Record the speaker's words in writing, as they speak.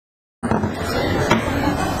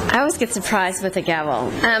I always get surprised with the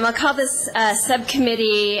gavel. I'll call this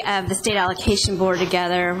subcommittee of the State Allocation Board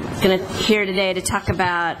together. We're going to here today to talk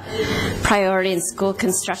about priority in school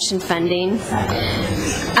construction funding.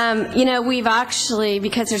 You know, we've actually,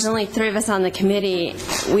 because there's only 3 of us on the committee,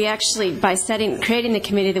 we actually, by creating the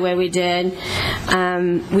committee the way we did,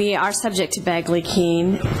 we are subject to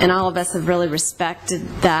Bagley-Keene, and all of us have really respected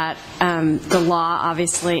that, the law,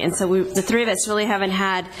 obviously, and so the 3 of us really haven't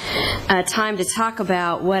had time to talk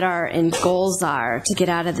about what our end goals are to get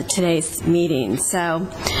out of today's meeting. So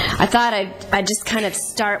I thought I'd just kind of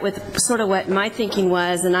start with sort of what my thinking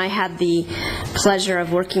was, and I had the pleasure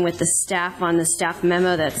of working with the staff on the staff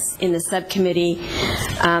memo that's in the subcommittee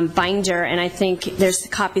binder, and I think there's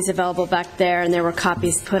copies available back there, and there were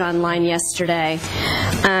copies put online yesterday.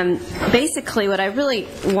 Basically, what I really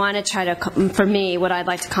want to try to, for me, what I'd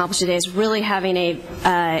like to accomplish today is really having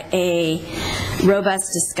a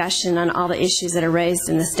robust discussion on all the issues that are raised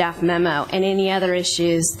in the staff memo and any other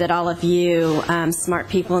issues that all of you smart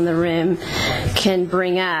people in the room can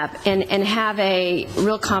bring up, and have a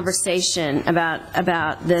real conversation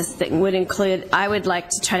about this that would include, I would like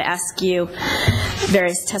to try to ask you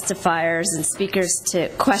various testifiers and speakers to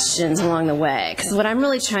questions along the way, because what I'm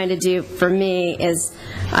really trying to do for me is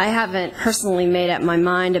I haven't personally made up my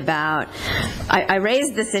mind about, I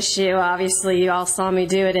raised this issue, obviously you all saw me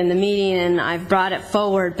do it in the meeting and I've brought it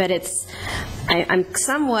forward, but I'm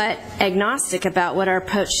somewhat agnostic about what our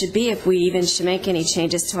approach should be if we even should make any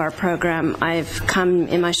changes to our program. I've come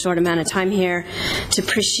in my short amount of time here to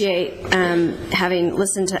appreciate having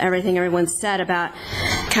listened to everything everyone said about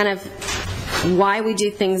kind of why we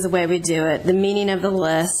do things the way we do it, the meaning of the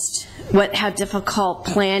list, how difficult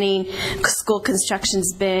planning school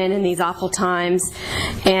construction's been in these awful times,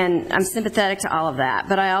 and I'm sympathetic to all of that.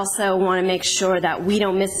 But I also want to make sure that we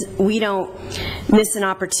don't miss an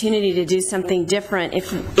opportunity to do something different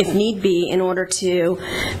if need be in order to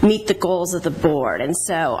meet the goals of the board. And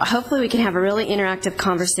so hopefully we can have a really interactive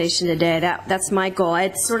conversation today. That's my goal. I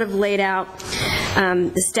had sort of laid out,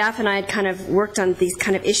 the staff and I had kind of worked on these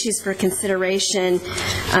kind of issues for consideration.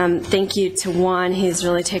 Thank you to Juan, who's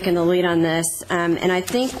really taken the lead on this, and I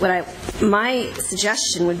think my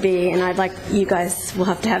suggestion would be, and I'd like you guys, we'll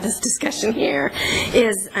have to have this discussion here,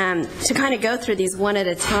 is to kind of go through these one at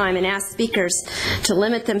a time and ask speakers to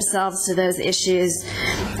limit themselves to those issues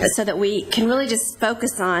so that we can really just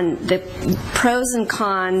focus on the pros and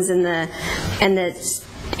cons and the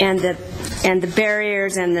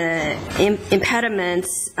barriers and the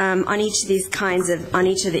impediments on each of these on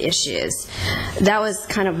each of the issues. That was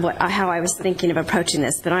kind of how I was thinking of approaching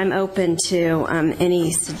this, but I'm open to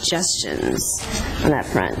any suggestions on that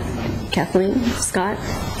front. Kathleen, Scott?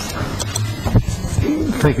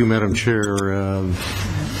 Thank you, Madam Chair.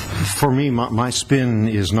 For me, my spin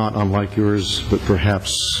is not unlike yours, but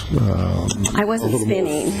perhaps I wasn't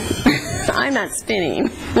spinning. I'm not spinning.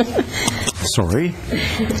 Sorry.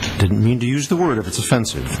 Didn't mean to use the word if it's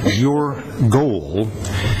offensive. Your goal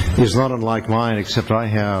is not unlike mine, except I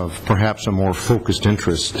have perhaps a more focused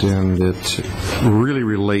interest, and it really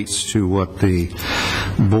relates to what the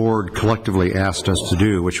board collectively asked us to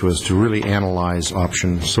do, which was to really analyze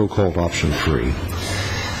so-called option 3.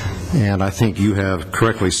 And I think you have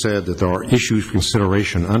correctly said that there are issues for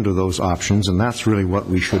consideration under those options, and that's really what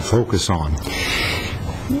we should focus on.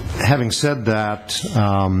 Having said that,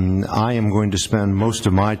 I am going to spend most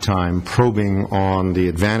of my time probing on the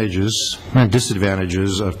advantages and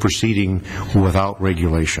disadvantages of proceeding without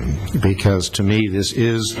regulation, because to me this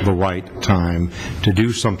is the right time to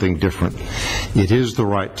do something different. It is the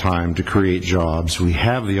right time to create jobs. We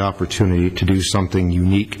have the opportunity to do something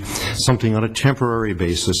unique, something on a temporary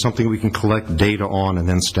basis, something we can collect data on and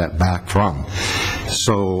then step back from.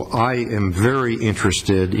 So I am very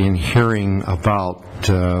interested in hearing about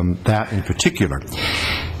that in particular.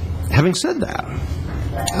 Having said that,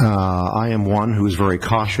 I am one who is very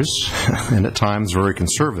cautious and at times very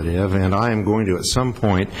conservative, and I am going to at some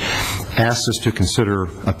point ask us to consider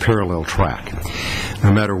a parallel track,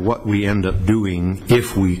 no matter what we end up doing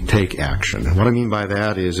if we take action. And what I mean by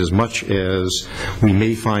that is, as much as we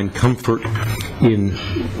may find comfort in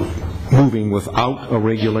moving without a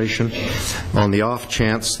regulation, on the off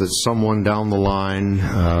chance that someone down the line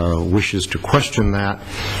wishes to question that,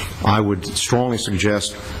 I would strongly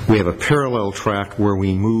suggest we have a parallel track where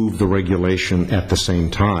we move the regulation at the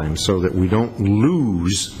same time, so that we don't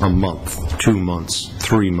lose a month, 2 months,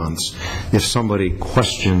 3 months if somebody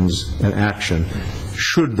questions an action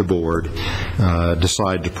should the board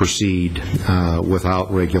decide to proceed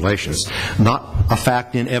without regulations. Not a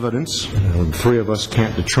fact in evidence. The three of us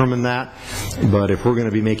can't determine that, but if we're going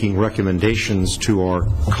to be making recommendations to our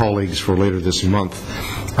colleagues for later this month,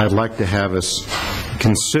 I'd like to have us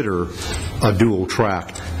consider a dual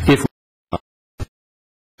track. If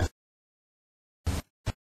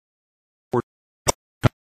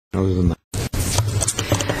other than that.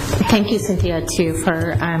 Thank you, Cynthia, too,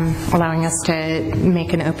 for allowing us to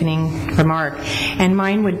make an opening remark. And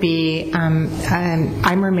mine would be,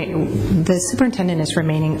 the superintendent is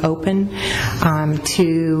remaining open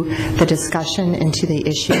to the discussion and to the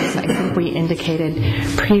issues. I think we indicated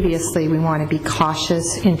previously we want to be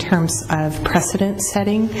cautious in terms of precedent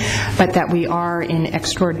setting, but that we are in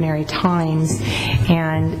extraordinary times,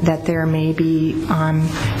 and that there may be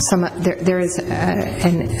there is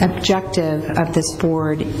an objective of this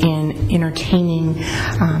board in entertaining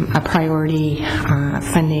a priority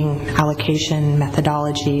funding allocation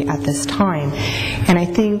methodology at this time. And I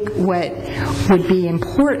think what would be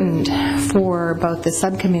important for both the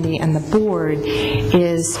subcommittee and the board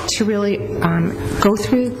is to really go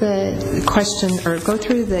through the questions, or go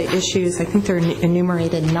through the issues. I think they're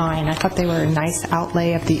enumerated 9. I thought they were a nice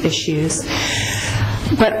outlay of the issues.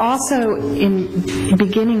 But also, in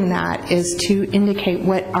beginning that, is to indicate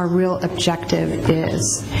what our real objective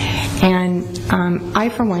is. And I,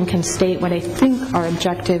 for one, can state what I think our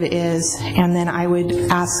objective is, and then I would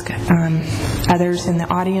ask others in the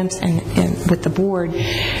audience and with the board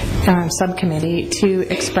subcommittee to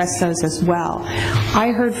express those as well.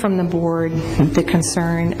 I heard from the board the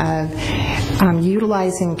concern of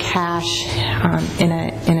utilizing cash in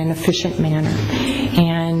an efficient manner.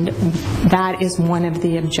 And that is one of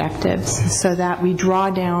the objectives, so that we draw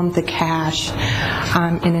down the cash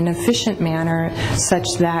in an efficient manner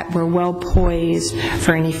such that we're well poised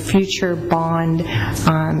for any future bond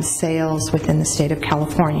sales within the state of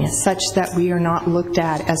California, such that we are not looked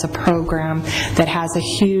at as a program that has a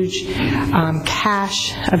huge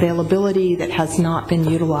cash availability that has not been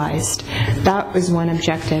utilized. That is one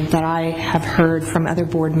objective that I have heard from other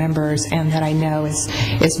board members, and that I know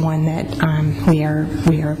is one that we are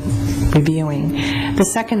reviewing. The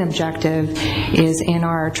second objective is, in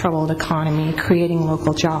our troubled economy, creating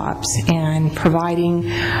local jobs and providing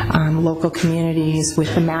local communities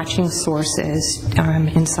with the matching sources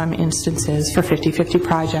in some instances for 50-50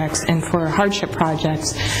 projects, and for hardship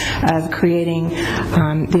projects of creating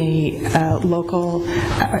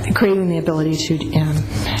creating the ability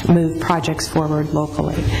to move projects forward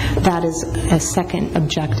locally. That is a second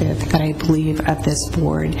objective that I believe of this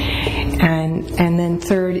board. And then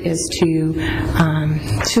third is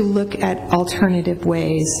to look at alternative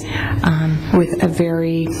ways with a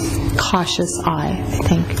very cautious eye, I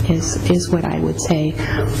think is what I would say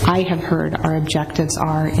I have heard our objectives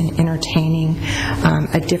are in entertaining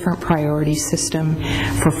a different priority system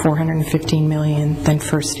for $415 million than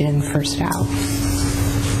first in, first out.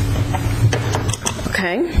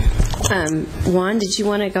 Okay. Juan, did you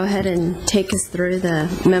want to go ahead and take us through the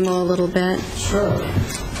memo a little bit? Sure.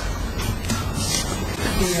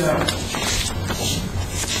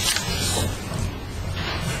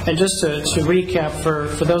 And just to recap,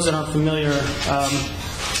 for those that aren't familiar,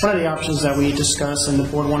 one of the options that we discussed and the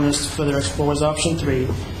board wanted us to further explore was option 3.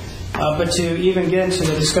 But to even get into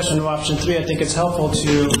the discussion of option 3, I think it's helpful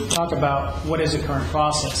to talk about what is the current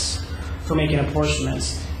process for making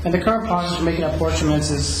apportionments. And the current process for making apportionments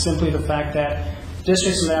is simply the fact that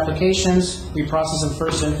districts submit applications, we process them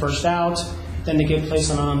first in, first out, then they get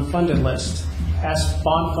placed on an unfunded list. As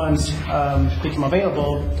bond funds become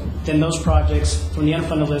available, then those projects from the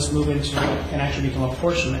unfunded list move into and actually become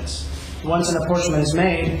apportionments. Once an apportionment is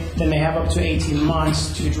made, then they have up to 18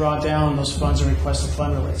 months to draw down those funds and request a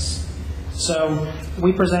fund release. So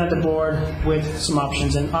we presented the board with some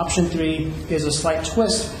options, and option 3 is a slight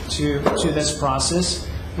twist to this process,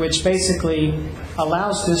 which basically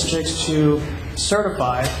allows districts to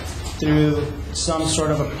certify through some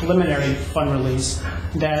sort of a preliminary fund release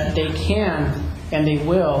that they can and they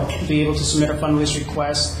will be able to submit a fund release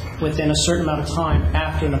request within a certain amount of time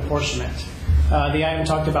after an apportionment. The item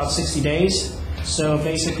talked about 60 days, so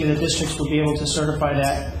basically the districts will be able to certify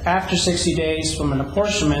that after 60 days from an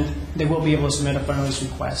apportionment, they will be able to submit a fund release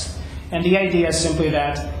request. And the idea is simply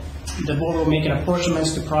that the board will make an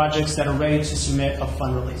apportionments to projects that are ready to submit a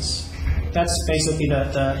fund release. That's basically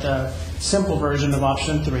the simple version of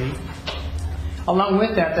option 3. Along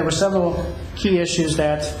with that, there were several key issues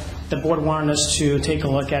that the board wanted us to take a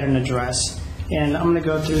look at and address. And I'm going to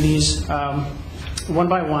go through these one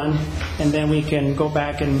by one, and then we can go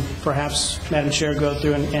back and perhaps, Madam Chair, go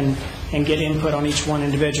through and get input on each one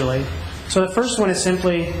individually. So the first one is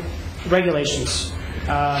simply regulations.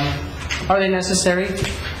 Are they necessary,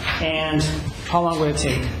 and how long will it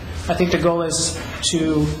take? I think the goal is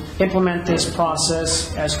to implement this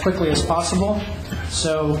process as quickly as possible.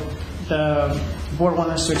 So the board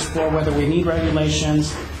wants us to explore whether we need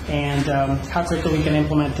regulations and how quickly we can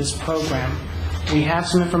implement this program. We have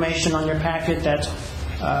some information on your packet that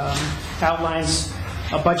outlines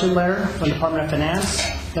a budget letter from the Department of Finance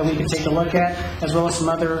that we can take a look at, as well as some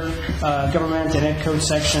other government and ed code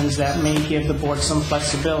sections that may give the board some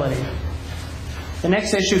flexibility. The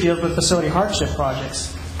next issue deals with facility hardship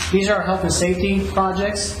projects. These are health and safety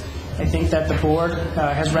projects. I think that the board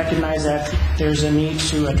has recognized that there's a need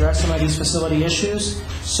to address some of these facility issues.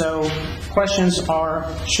 So questions are,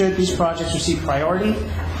 should these projects receive priority,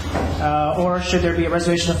 or should there be a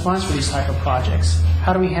reservation of funds for these type of projects?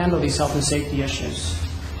 How do we handle these health and safety issues?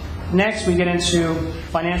 Next, we get into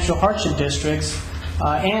financial hardship districts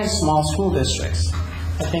and small school districts.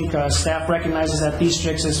 I think staff recognizes that these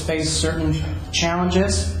districts face certain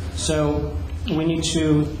challenges, so we need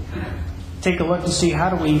to take a look to see how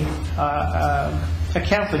do we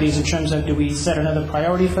account for these in terms of, do we set another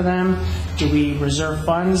priority for them? Do we reserve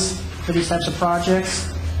funds for these types of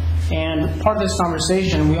projects? And part of this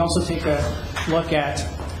conversation, we also take a look at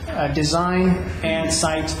design and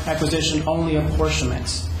site acquisition only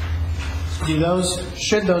apportionments.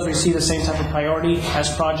 Should those receive the same type of priority as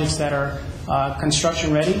projects that are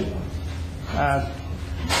construction ready?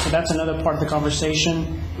 So that's another part of the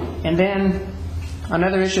conversation. And then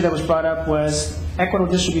another issue that was brought up was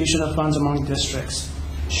equitable distribution of funds among districts.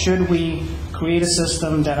 Should we create a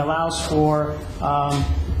system that allows for a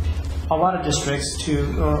lot of districts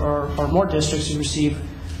to, or more districts to receive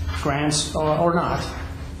grants or not?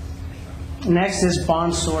 Next is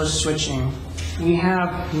bond source switching. We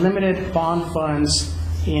have limited bond funds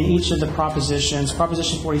in each of the propositions,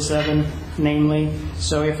 Proposition 47 namely.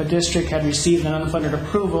 So if a district had received an unfunded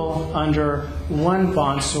approval under one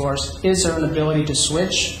bond source, is there an ability to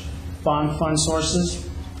switch bond fund sources?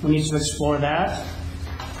 We need to explore that.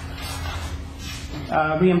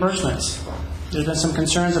 Reimbursements. There's been some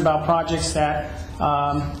concerns about projects that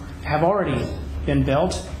have already been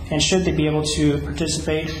built, and should they be able to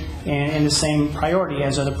participate in the same priority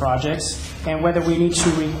as other projects, and whether we need to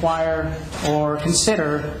require or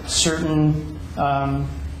consider certain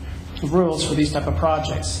rules for these type of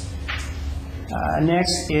projects.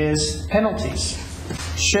 Next is penalties.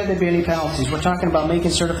 Should there be any penalties? We're talking about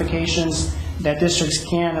making certifications that districts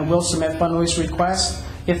can and will submit fund release requests.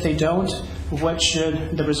 If they don't, what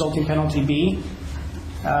should the resulting penalty be?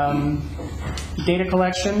 Data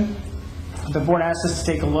collection. The board asked us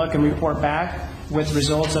to take a look and report back with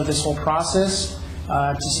results of this whole process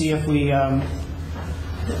to see if we to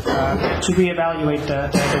reevaluate the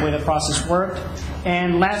way the process worked.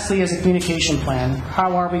 And lastly is a communication plan.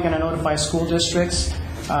 How are we going to notify school districts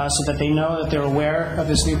so that they know that they're aware of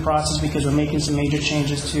this new process, because we're making some major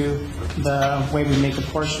changes to the way we make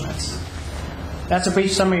apportionments. That's a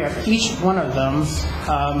brief summary of each one of them.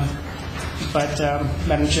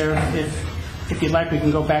 Madam Chair, if you'd like, we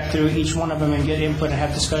can go back through each one of them and get input and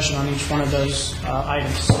have discussion on each one of those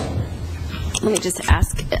items. Let me just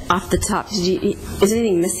ask off the top, is there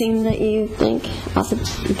anything missing that you think,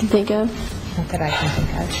 you can think of? Not that I can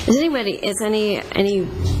think of. Is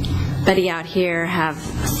anybody out here have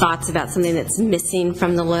thoughts about something that's missing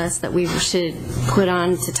from the list that we should put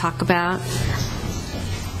on to talk about?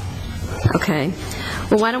 Okay.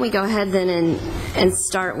 Well, why don't we go ahead then and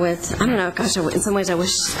start with, I don't know, gosh, in some ways I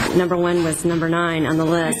wish number 1 was number 9 on the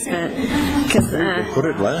list, but because put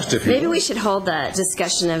it last if you maybe want. we should hold that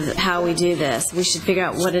discussion of how we do this. We should figure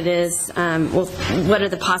out what it is, what are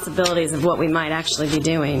the possibilities of what we might actually be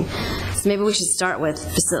doing. So maybe we should start with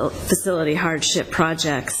facility hardship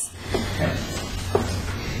projects. Okay.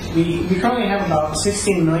 We currently have about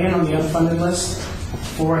 $16 million on the unfunded list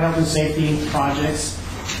for health and safety projects.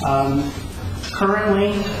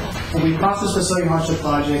 Currently, when we process facility hardship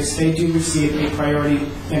projects, they do receive a priority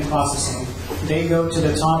in processing. They go to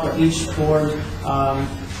the top of each board,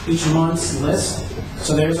 each month's list.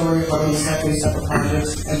 So there's already priority set for these type of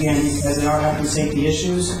projects, again, because they are health and safety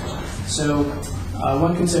issues. So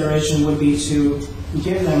one consideration would be to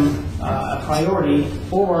give them a priority,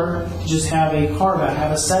 or just have a carve-out,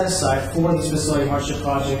 have a set-aside for these facility hardship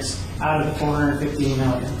projects out of the $415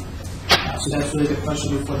 million. So that's really the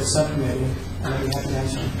question before the subcommittee.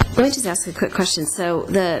 Let me just ask a quick question. So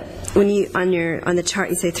when you on the chart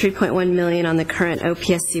you say 3.1 million on the current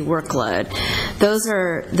OPSC workload, those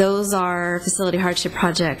are facility hardship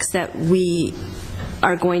projects that we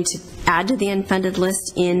are going to add to the unfunded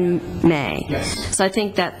list in May. Yes. So I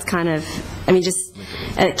think that's kind of I mean, just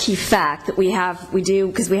a key fact that we do,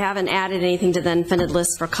 because we haven't added anything to the unfunded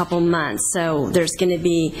list for a couple months. So there's going to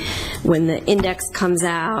be, when the index comes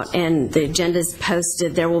out and the agenda is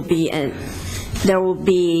posted, there will be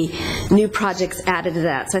new projects added to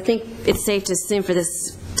that. So I think it's safe to assume for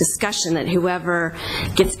this discussion that whoever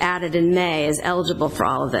gets added in May is eligible for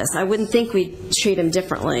all of this. I wouldn't think we'd treat them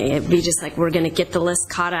differently. It'd be just like we're going to get the list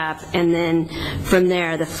caught up, and then from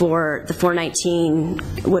there the 419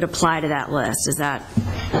 would apply to that list. Does that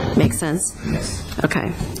make sense? Yes.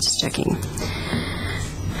 Okay, just checking.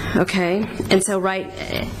 Okay, and so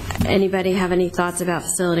anybody have any thoughts about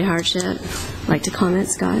facility hardship? Like to comment,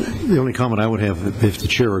 Scott? The only comment I would have, if the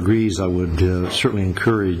chair agrees, I would certainly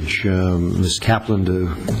encourage Ms. Kaplan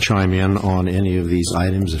to chime in on any of these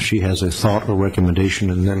items if she has a thought or recommendation,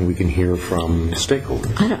 and then we can hear from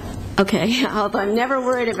stakeholders. Okay, although I'm never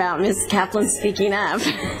worried about Ms. Kaplan speaking up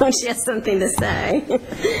when she has something to say.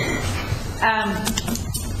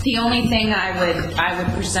 The only thing I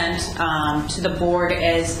would present to the board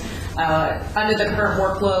is under the current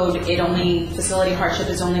workload, facility hardship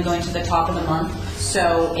is only going to the top of the month.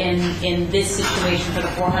 So in this situation for the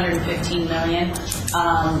 $415 million,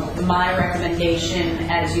 my recommendation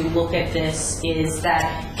as you look at this is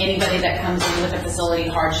that anybody that comes in with a facility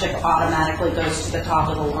hardship automatically goes to the top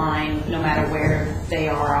of the line no matter where they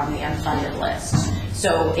are on the unfunded list.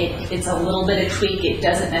 So it's a little bit of tweak. It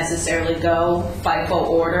doesn't necessarily go FIFO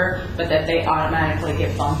order, but that they automatically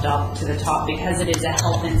get bumped up to the top because it is a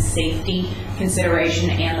health and safety consideration,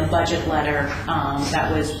 and the budget letter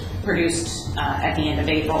that was produced at the end of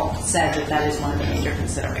April said that is one of the major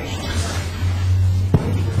considerations.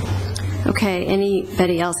 Okay,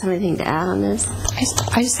 anybody else have anything to add on this?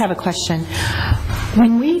 I just have a question.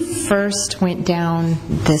 When we first went down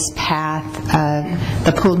this path of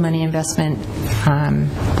the Pooled Money Investment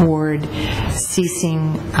Board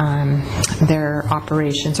ceasing their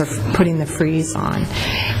operations or putting the freeze on,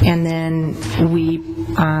 and then we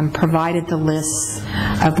provided the lists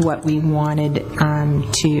of what we wanted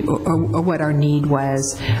or what our need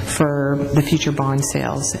was for the future bond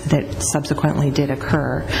sales that subsequently did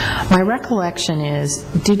occur. My recollection is,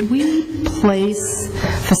 did we place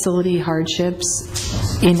facility hardships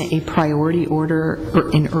in a priority order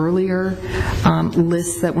or in earlier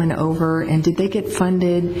lists that went over, and did they get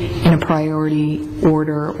funded in a priority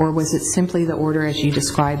order, or was it simply the order as you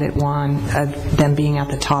describe it, Juan, of them being at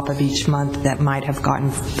the top of each month that might have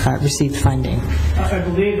received funding? I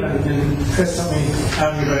believe, and Chris told me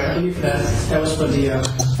how you I believe that was for the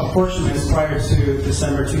apportionments prior to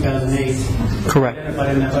December 2008. Correct. Identified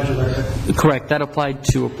in that budget letter. Correct. That applied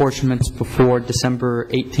to apportionments before December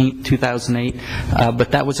 18, 2008,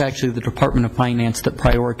 but that was actually the Department of Finance that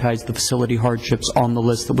prioritized the facility hardships on the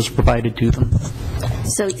list that was provided to them.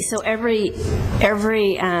 So the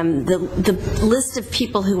list of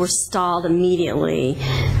people who were stalled immediately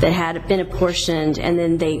that had been apportioned and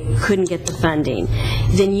then they couldn't get the funding,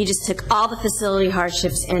 then you just took all the facility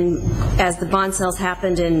hardships, and as the bond sales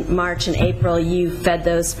happened in March and April, you fed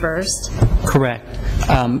those first? Correct.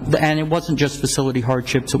 And it wasn't just facility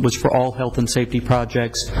hardships, it was for all health and safety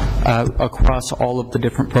projects across all of the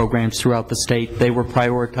different programs throughout the state. They were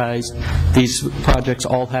prioritized. These projects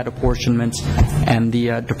all had apportionments, and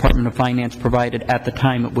the Department of Finance provided, at the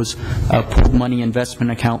time, it was pooled money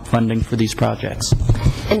investment account funding for these projects.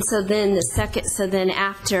 And so then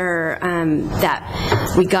after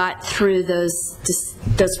that we got through those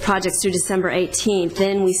projects through December 18th,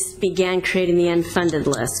 then we began creating the unfunded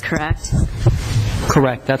list, correct?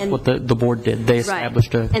 Correct. That's what the board did. They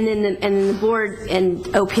established a... And then the board and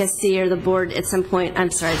OPSC, or the board at some point,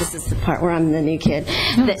 I'm sorry, this is the part where I'm the new kid,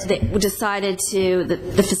 they decided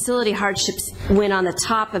the facility hardships went on the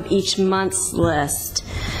top of each month's list.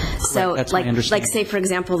 So, like say, for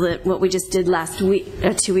example, what we just did last week,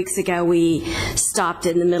 2 weeks ago, we stopped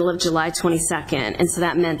in the middle of July 22nd, and so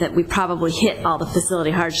that meant that we probably hit all the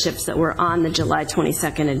facility hardships that were on the July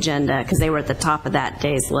 22nd agenda because they were at the top of that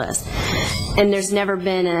day's list. And there's never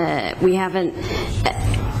been we haven't,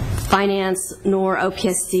 Finance nor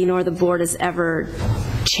OPSC nor the board has ever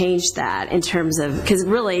changed that in terms of, because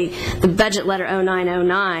really the budget letter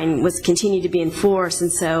 0909 was continued to be enforced,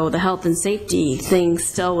 and so the health and safety thing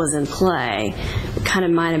still was in play. It kind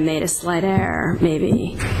of might have made a slight error,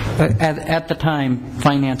 maybe. At the time,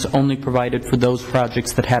 finance only provided for those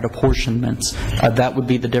projects that had apportionments. That would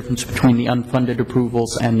be the difference between the unfunded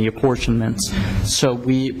approvals and the apportionments. So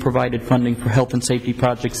we provided funding for health and safety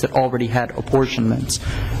projects that already had apportionments.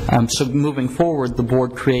 So moving forward, the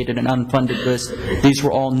board created an unfunded list. These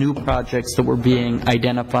were all new projects that were being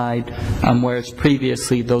identified, whereas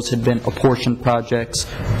previously those had been apportioned projects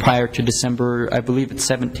prior to December, I believe it's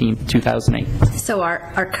 17th, 2008. So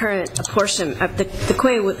our current apportion, the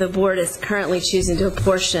way the board is currently choosing to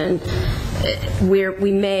apportion,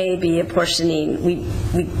 we may be apportioning,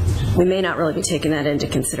 we may not really be taking that into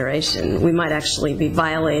consideration. We might actually be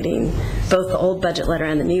violating both the old budget letter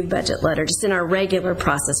and the new budget letter, just in our regular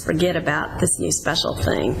process. Forget about this new special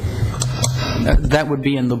thing. That would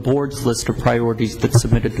be in the board's list of priorities that's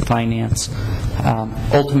submitted to finance.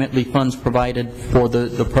 Ultimately, funds provided for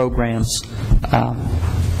the programs,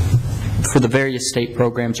 for the various state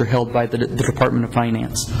programs, are held by the Department of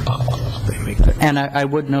Finance. And I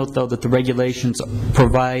would note, though, that the regulations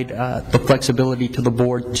provide the flexibility to the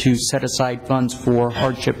board to set aside funds for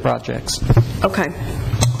hardship projects. Okay.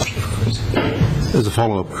 As a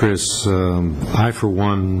follow-up, Chris, I, for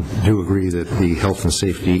one, do agree that the health and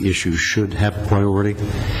safety issue should have priority.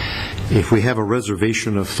 If we have a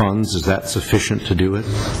reservation of funds, is that sufficient to do it?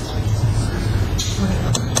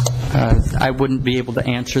 I wouldn't be able to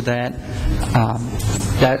answer that.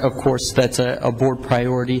 That, of course, that's a board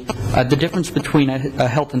priority. The difference between a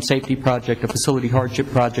health and safety project, a facility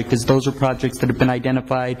hardship project, is those are projects that have been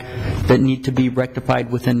identified that need to be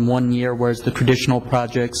rectified within 1 year, whereas the traditional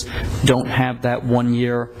projects don't have that 1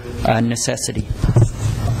 year necessity.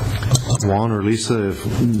 Juan or Lisa, if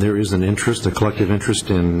there is an interest, a collective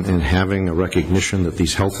interest in having a recognition that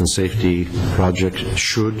these health and safety projects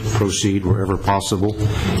should proceed wherever possible,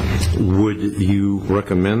 would you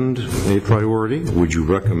recommend a priority? Would you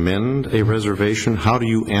recommend a reservation? How do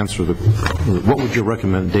you answer what would your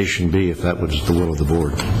recommendation be if that was the will of the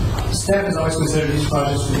board? Staff has always considered these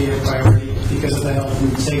projects to be a priority because of the health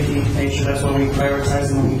and safety nature. That's why we prioritize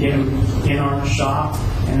them when we get them in our shop,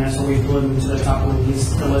 and that's what we put them to the top of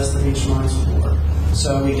the list of each month's board.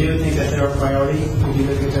 So we do think that they're a priority. We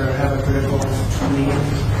do think they have a critical need.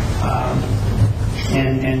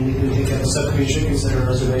 And we do think that the subcommittee should consider a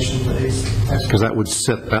reservation for these. Because that would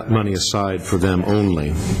set that money aside for them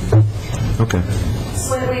only. Okay.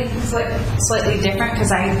 Slightly different,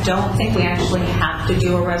 because I don't think we actually have to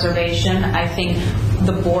do a reservation. I think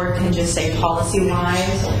the board can just say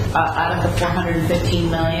policy-wise, out of the $415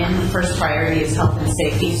 million, first priority is health and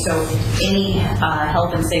safety. So any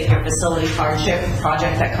health and safety or facility hardship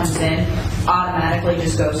project that comes in automatically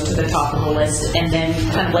just goes to the top of the list, and then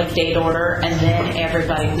kind of like date order, and then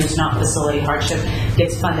everybody who's not facility hardship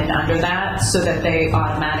gets funded under that, so that they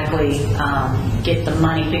automatically get the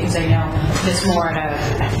money. Because I know Ms. Moore,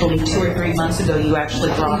 I believe 2 or 3 months ago, you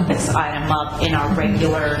actually brought this item up in our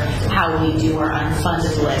regular how we do our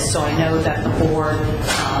unfunded list. So I know that the board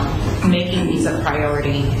making these a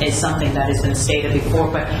priority is something that has been stated before,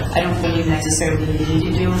 but I don't believe necessarily we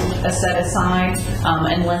need to do a set aside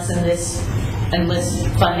unless in this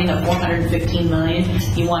funding of $415 million,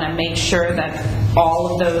 you want to make sure that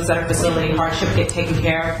all of those that are facility hardship get taken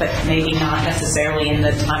care of, but maybe not necessarily in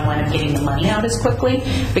the timeline of getting the money out as quickly,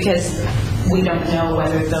 because we don't know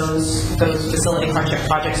whether those facility hardship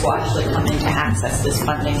projects will actually come in to access this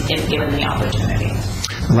funding if given the opportunity.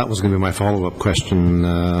 Well, that was going to be my follow-up question.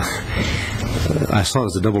 I saw it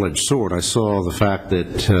as a double-edged sword. I saw the fact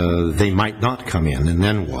that they might not come in, and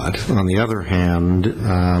then what? On the other hand,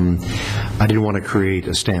 I didn't want to create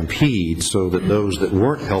a stampede so that those that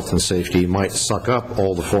weren't health and safety might suck up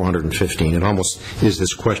all the 415. It almost is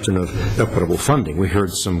this question of equitable funding. We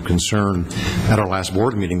heard some concern at our last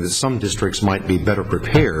board meeting that some districts might be better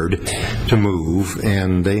prepared to move,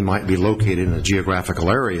 and they might be located in a geographical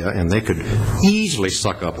area, and they could easily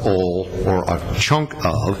suck up all or a chunk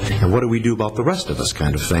of, and what do we do about the rest of us,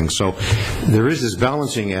 kind of thing. So there is this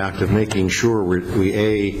balancing act of making sure we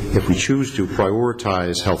if we choose to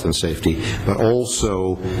prioritize health and safety, but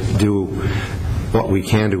also do what we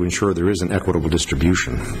can to ensure there is an equitable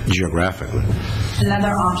distribution geographically.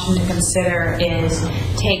 Another option to consider is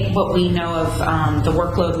take what we know of the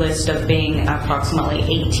workload list of being approximately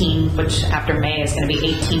 18, which after May is going to be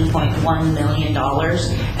 $18.1 million.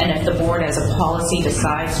 And if the board as a policy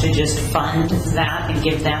decides to just fund that and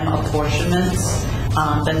give them apportionments,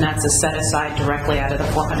 then that's a set aside directly out of the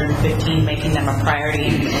 415, making them a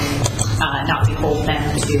priority and not behold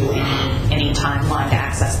them to any timeline to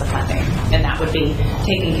access the funding. And that would be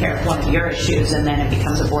taking care of one of your issues, and then it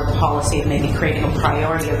becomes a board policy of maybe creating a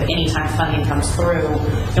priority of any time funding comes through,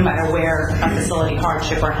 no matter where a facility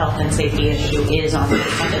hardship or health and safety issue is on the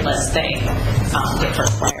funded list, they get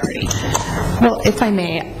first priority. Well, if I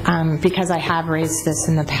may, because I have raised this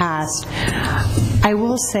in the past, I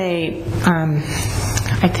will say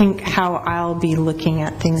I think how I'll be looking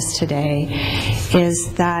at things today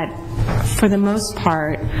is that for the most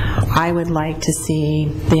part, I would like to see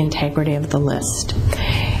the integrity of the list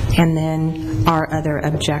and then our other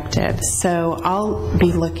objectives. So I'll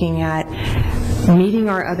be looking at meeting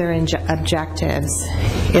our other objectives,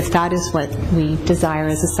 if that is what we desire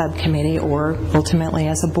as a subcommittee or ultimately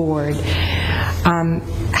as a board,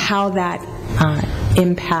 how that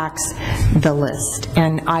impacts the list.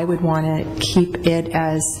 And I would want to keep it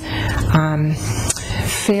as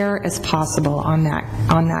fair as possible on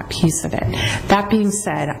that piece of it. That being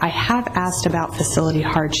said, I have asked about facility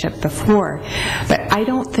hardship before, but I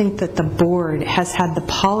don't think that the board has had the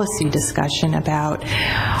policy discussion about,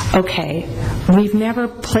 okay, we've never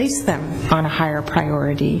placed them on a higher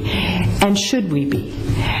priority, and should we be?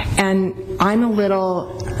 And I'm a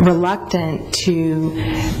little reluctant to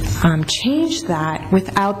change that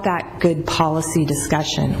without that good policy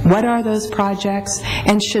discussion. What are those projects,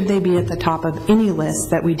 and should they be at the top of any list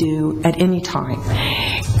that we do at any time?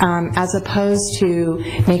 As opposed to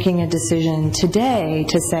making a decision today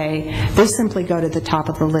to say they simply go to the top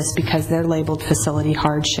of the list because they're labeled facility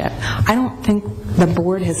hardship. I don't think the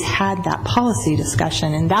board has had that policy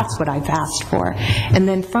discussion, and that's what I've asked for. And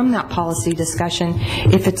then from that policy discussion,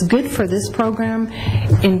 if it's good for this program,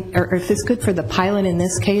 or if it's good for the pilot in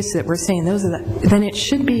this case that we're saying those are then it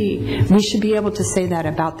should be, we should be able to say that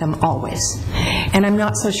about them always. And I'm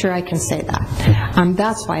not so sure I can say that.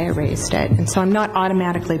 That's why I raised it. And so I'm not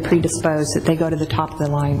automatically predisposed that they go to the top of the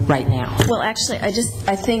line right now. Well, actually,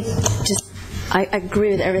 I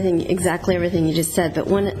agree with exactly everything you just said, but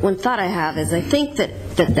one thought I have is I think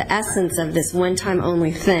that the essence of this one-time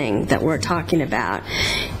only thing that we're talking about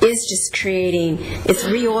is just creating, it's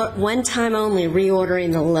one-time only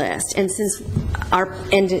reordering the list. And since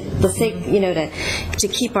the sake, to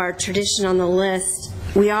keep our tradition on the list,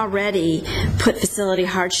 we already put facility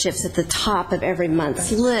hardships at the top of every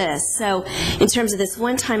month's list. So in terms of this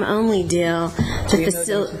one-time only deal,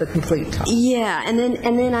 the complete top. Yeah, and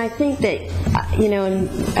then I think that, and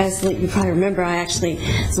as you probably remember,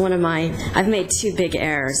 I've made two big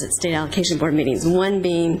errors at State Allocation Board meetings. One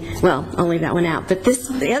being, well, I'll leave that one out, but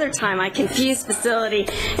the other time I confused facility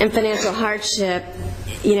and financial hardship,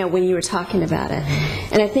 when you were talking about it.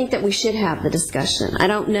 And I think that we should have the discussion. I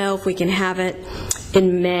don't know if we can have it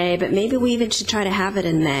in May, but maybe we even should try to have it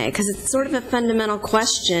in May, because it's sort of a fundamental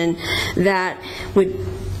question that would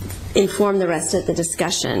inform the rest of the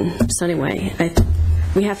discussion. So anyway,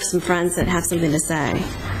 we have some friends that have something to say.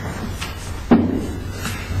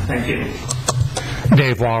 Thank you.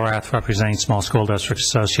 Dave Walrath, representing Small School Districts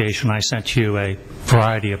Association. I sent you a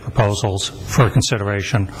variety of proposals for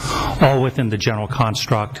consideration, all within the general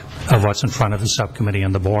construct of what's in front of the subcommittee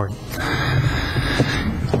and the board,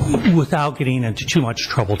 without getting into too much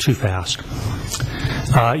trouble too fast.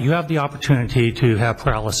 You have the opportunity to have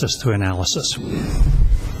paralysis through analysis.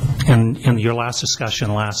 And in your last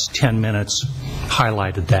discussion, last 10 minutes,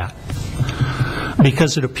 highlighted that.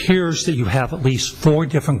 Because it appears that you have at least 4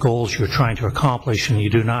 different goals you're trying to accomplish, and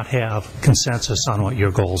you do not have consensus on what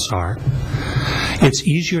your goals are. It's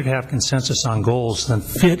easier to have consensus on goals than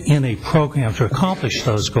fit in a program to accomplish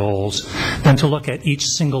those goals than to look at each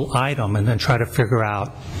single item and then try to figure out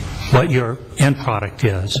what your end product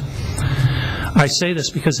is. I say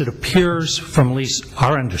this because it appears, from at least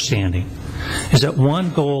our understanding, is that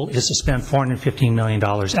one goal is to spend $415 million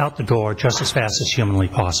out the door just as fast as humanly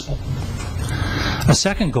possible. A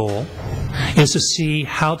second goal is to see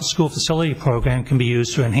how the school facility program can be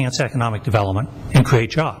used to enhance economic development and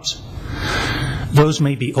create jobs. Those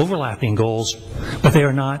may be overlapping goals, but they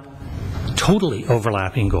are not totally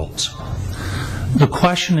overlapping goals. The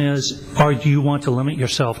question is, do you want to limit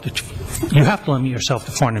yourself to, you have to limit yourself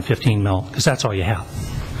to $415 million, because that's all you have.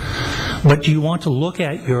 But do you want to look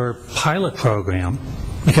at your pilot program,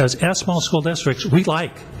 because as small school districts, we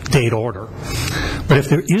like date order. But if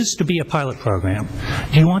there is to be a pilot program,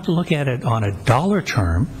 do you want to look at it on a dollar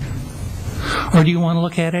term, or do you want to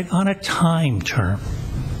look at it on a time term?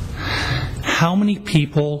 How many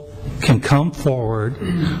people can come forward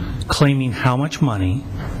claiming how much money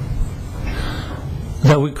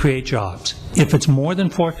that would create jobs? If it's more than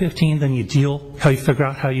 $415, then you deal you figure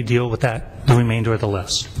out how you deal with that, the remainder of the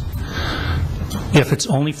list. If it's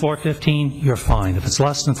only 415, you're fine. If it's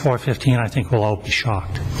less than 415, I think we'll all be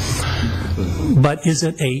shocked. But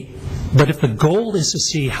if the goal is to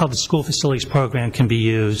see how the school facilities program can be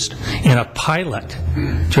used in a pilot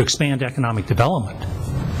to expand economic development,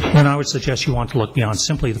 then I would suggest you want to look beyond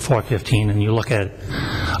simply the 415 and you look at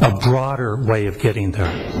a broader way of getting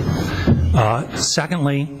there.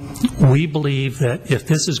 Secondly, we believe that if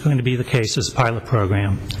this is going to be the case as a pilot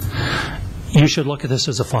program, you should look at this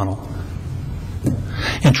as a funnel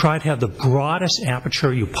and try to have the broadest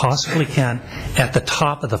aperture you possibly can at the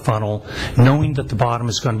top of the funnel, knowing that the bottom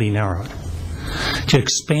is going to be narrowed, to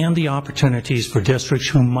expand the opportunities for districts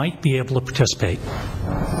who might be able to participate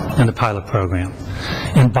in the pilot program.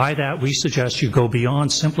 And by that, we suggest you go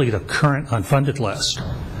beyond simply the current unfunded list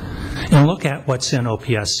and look at what's in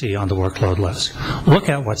OPSC on the workload list. Look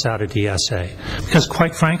at what's out of DSA. Because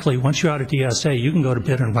quite frankly, once you're out of DSA, you can go to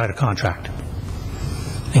bid and write a contract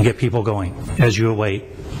and get people going as you await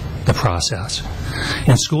the process.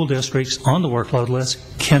 And school districts on the workload list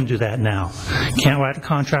can do that now. Can't write a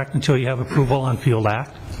contract until you have approval on Field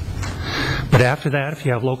Act. But after that, if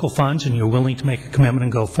you have local funds and you're willing to make a commitment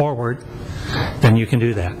and go forward, then you can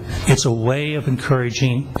do that. It's a way of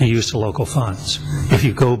encouraging the use of local funds if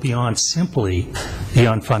you go beyond simply the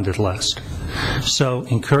unfunded list. So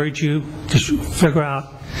encourage you to figure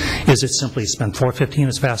out, is it simply spend 415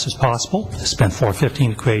 as fast as possible, spend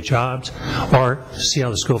 415 to create jobs, or see how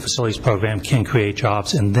the school facilities program can create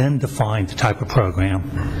jobs and then define the type of program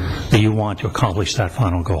that you want to accomplish that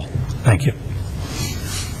final goal. Thank you.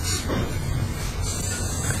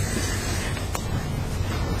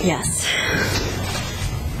 Yes.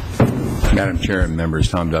 Madam Chair and members,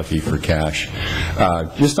 Tom Duffy for Cash.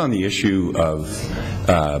 Just on the issue of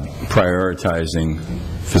prioritizing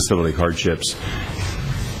facility hardships,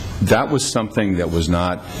 that was something that was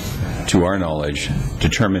not, to our knowledge,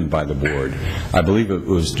 determined by the board. I believe it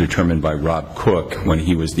was determined by Rob Cook when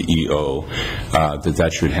he was the EO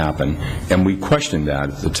that should happen. And we questioned that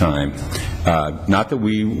at the time. Not that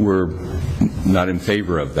we were not in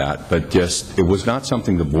favor of that, but just it was not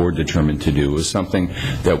something the board determined to do. It was something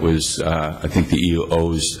that was, I think, the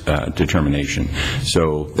EO's determination.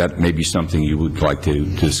 So that may be something you would like to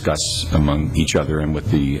discuss among each other and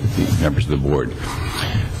with the members of the board.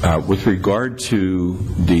 With regard to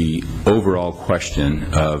the overall question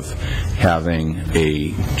of having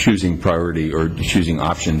a choosing priority or choosing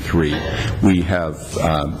option 3, we have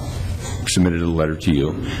submitted a letter to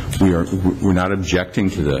you. We're not objecting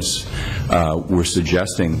to this. We're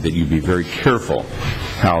suggesting that you be very careful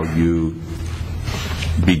how you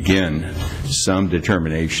begin some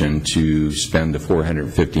determination to spend the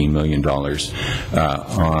 $415 million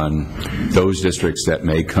on those districts that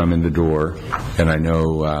may come in the door. And I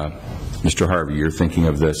know, Mr. Harvey, you're thinking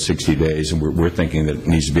of the 60 days, and we're thinking that it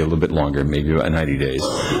needs to be a little bit longer, maybe about 90 days.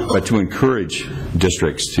 But to encourage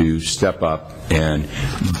districts to step up and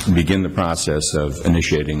begin the process of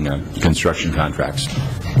initiating construction contracts.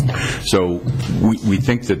 So we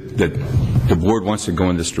think that the board wants to go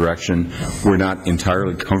in this direction. We're not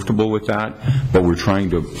entirely comfortable with that, but we're trying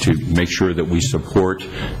to make sure that we support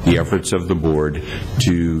the efforts of the board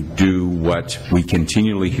to do what we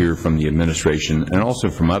continually hear from the administration and also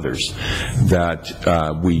from others, that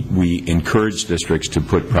we encourage districts to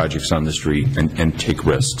put projects on the street and take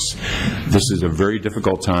risks. This is a very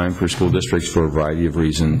difficult time for school districts for a variety of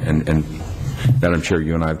reasons, and Madam Chair,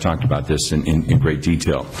 you and I have talked about this in great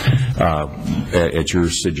detail. At your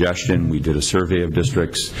suggestion, we did a survey of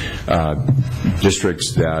districts.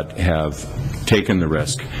 Districts that have taken the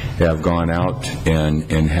risk have gone out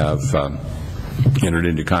and have entered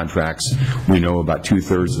into contracts. We know about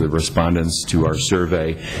 2/3 of the respondents to our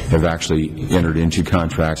survey have actually entered into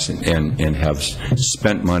contracts and have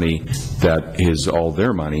spent money that is all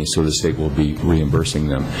their money, so the state will be reimbursing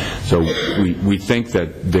them. So we think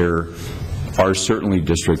that there are certainly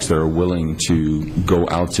districts that are willing to go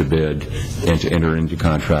out to bid and to enter into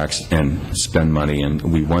contracts and spend money, and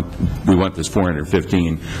we want this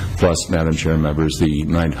 415 plus, Madam Chair members, the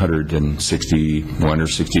 $961 or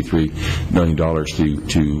 $63 million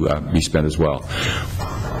to be spent as well.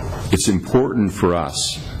 It's important for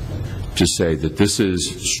us to say that this is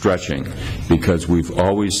stretching because we've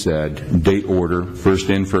always said date order, first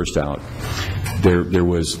in, first out. There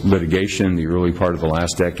was litigation in the early part of the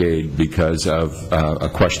last decade because of a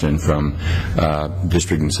question from a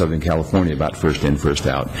district in Southern California about first in, first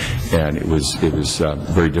out, and it was a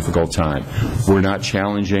very difficult time. We're not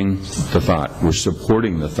challenging the thought. We're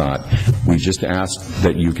supporting the thought. We just ask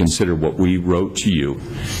that you consider what we wrote to you,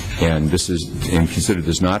 and consider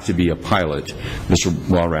this not to be a pilot. Mr.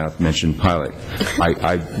 Walrath mentioned mentioned pilot.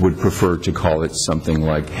 I would prefer to call it something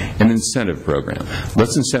like an incentive program.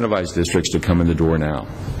 Let's incentivize districts to come in the door now.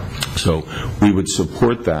 So we would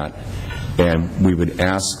support that, and we would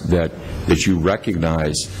ask that you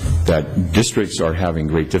recognize that districts are having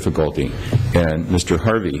great difficulty. And Mr.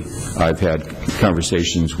 Harvey, I've had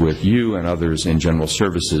conversations with you and others in general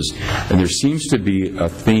services, and there seems to be a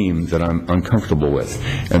theme that I'm uncomfortable with,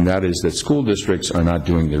 and that is that school districts are not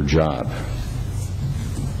doing their job.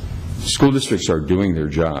 School districts are doing their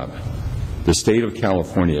job. The state of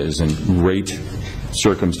California is in great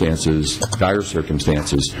circumstances, dire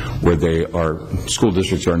circumstances, where school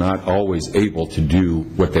districts are not always able to do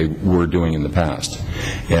what they were doing in the past.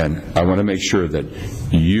 And I want to make sure that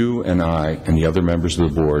you and I and the other members of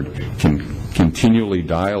the board can continually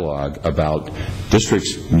dialogue about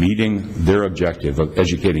districts meeting their objective of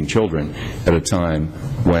educating children at a time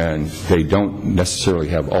when they don't necessarily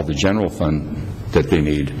have all the general fund that they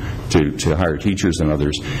need to hire teachers and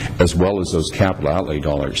others, as well as those capital outlay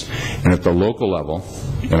dollars. And at the local level,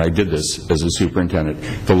 and I did this as a superintendent,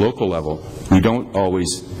 the local level, we don't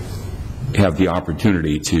always have the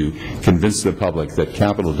opportunity to convince the public that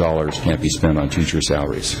capital dollars can't be spent on teacher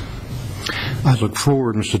salaries. I look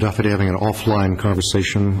forward, Mr. Duffy, to having an offline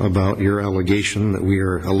conversation about your allegation that we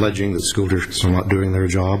are alleging that school districts are not doing their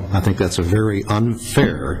job. I think that's a very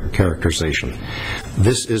unfair characterization.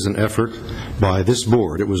 This is an effort by this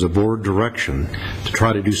board. It was a board direction to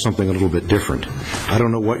try to do something a little bit different. I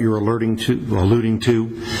don't know what you're alluding to.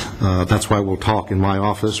 That's why we'll talk in my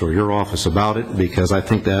office or your office about it, because I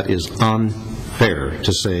think that is unfair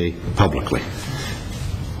to say publicly.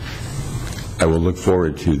 I will look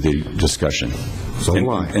forward to the discussion. So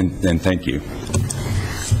do I. And thank you.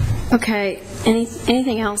 Okay.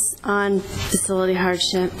 Anything else on facility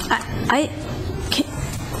hardship? I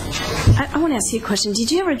want to ask you a question.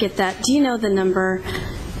 Did you ever get that? Do you know the number?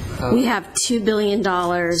 We have $2 billion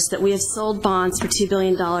that we have sold bonds for $2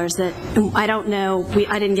 billion that I don't know.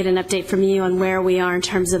 I didn't get an update from you on where we are in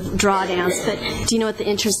terms of drawdowns, but do you know what the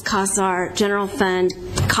interest costs are? General fund,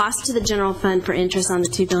 cost to the general fund for interest on the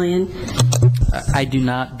 $2 billion? I do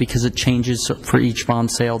not, because it changes for each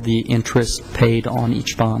bond sale, the interest paid on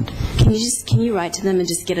each bond. Can you write to them and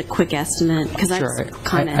just get a quick estimate? Because sure,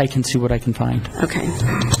 I can see what I can find. Okay.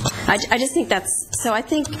 I just think so I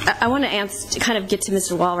think I want to kind of get to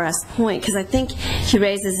Mr. Walrath's point, because I think he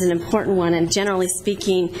raises an important one, and generally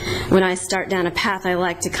speaking, when I start down a path, I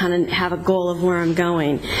like to kind of have a goal of where I'm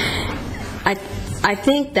going. I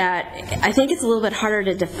think it's a little bit harder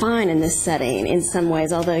to define in this setting in some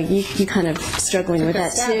ways, although you kind of struggling with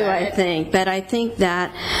that too, I think. But I think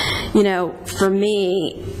that, for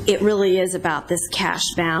me, it really is about this cash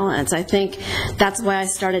balance. I think that's why I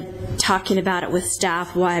started talking about it with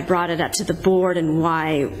staff, why I brought it up to the board, and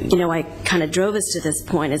why, I kind of drove us to this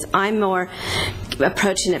point, is I'm more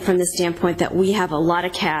approaching it from the standpoint that we have a lot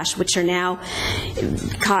of cash, which are now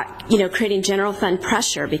creating general fund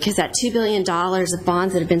pressure, because that $2 billion of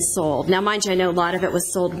bonds that have been sold. Now, mind you, I know a lot of it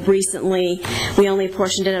was sold recently. We only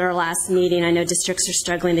apportioned it at our last meeting. I know districts are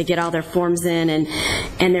struggling to get all their forms in, and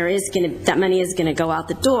that money is going to go out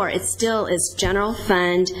the door. It still is general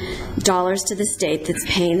fund dollars to the state that's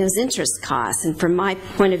paying those interest costs. And from my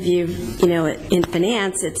point of view, in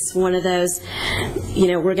finance, it's one of those,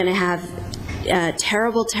 we're going to have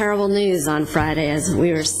terrible, terrible news on Friday, as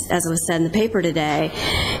was said in the paper today.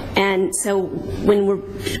 And so when we're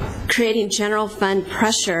creating general fund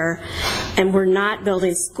pressure and we're not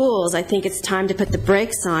building schools, I think it's time to put the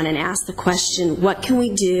brakes on and ask the question, what can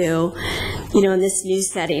we do, in this new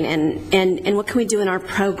setting, and what can we do in our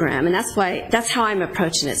program? And that's how I'm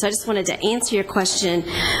approaching it. So I just wanted to answer your question,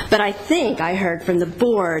 but I think I heard from the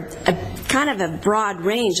board kind of a broad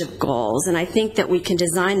range of goals, and I think that we can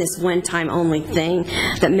design this one-time only thing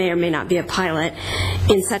that may or may not be a pilot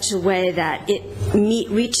in such a way that it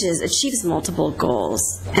achieves multiple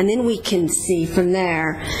goals, and then we can see from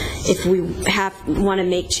there if we want to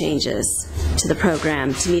make changes to the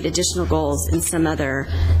program to meet additional goals in some other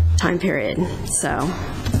time period. So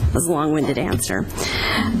that was a long-winded answer.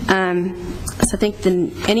 So I think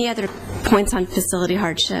any other points on facility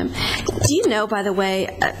hardship? Do you know, by the way,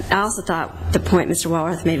 I also thought the point Mr.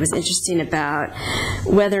 Walrath made was interesting about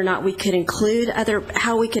whether or not we could include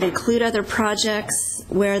how we could include other projects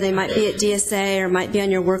where they might be at DSA or might be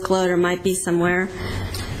on your workload or might be somewhere?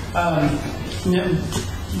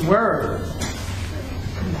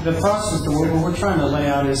 The process that we're trying to lay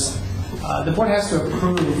out is the board has to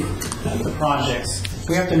approve the projects.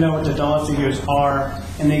 We have to know what the dollar figures are,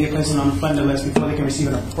 and they get placed on the funded list before they can receive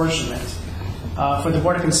an apportionment. For the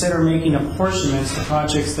board to consider making apportionments to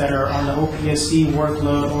projects that are on the OPSC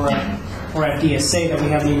workload or or at DSA that we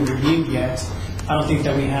haven't even reviewed yet, I don't think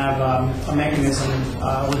that we have a mechanism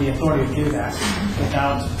or the authority to do that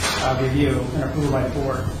without review and approval by the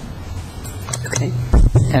board. Okay.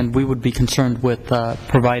 And we would be concerned with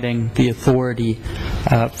providing the authority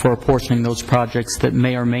for apportioning those projects that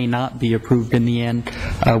may or may not be approved in the end.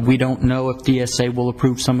 We don't know if DSA will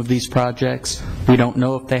approve some of these projects. We don't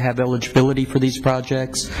know if they have eligibility for these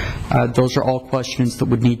projects. Those are all questions that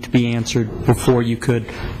would need to be answered before you could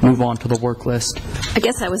move on to the work list. I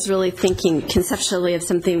guess I was really thinking conceptually of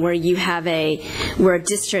something where you have where a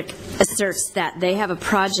district asserts that they have a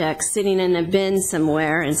project sitting in a bin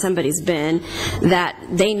somewhere, in somebody's bin, that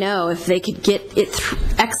they know if they could get it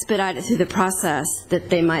expedited through the process that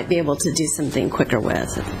they might be able to do something quicker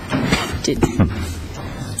with.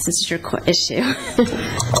 This is your issue.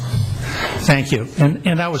 Thank you.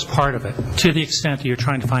 And that was part of it, to the extent that you're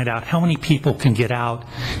trying to find out how many people can get out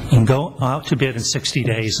and go out to bid in 60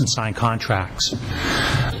 days and sign contracts.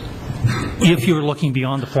 If you're looking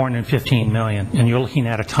beyond the $415 million and you're looking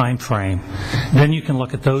at a time frame, then you can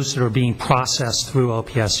look at those that are being processed through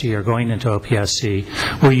OPSC or going into OPSC,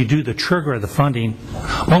 where you do the trigger of the funding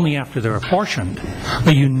only after they're apportioned,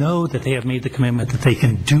 but you know that they have made the commitment that they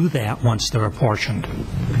can do that once they're apportioned.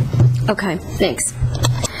 Okay, thanks.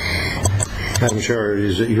 Madam Chair,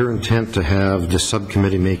 is it your intent to have the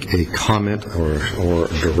subcommittee make a comment or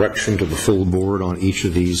direction to the full board on each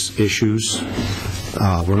of these issues?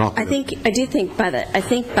 We're not. I think by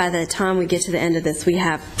the time we get to the end of this, we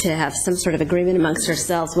have to have some sort of agreement amongst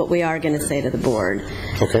ourselves what we are going to say to the board.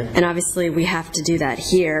 Okay. And obviously, we have to do that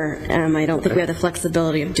here. I don't think we have the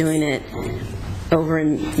flexibility of doing it over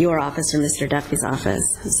in your office or Mr. Duffy's office.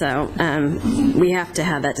 So we have to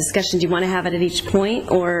have that discussion. Do you want to have it at each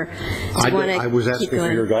point, or do you want to I was asking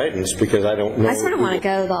for your guidance because I don't know. I sort of want to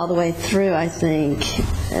go all the way through, I think.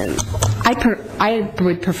 I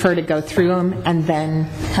would prefer to go through them and then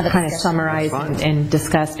kind of summarize and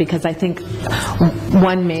discuss, because I think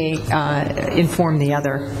one may inform the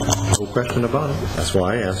other. No question about it. That's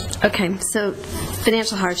why I asked. Okay, so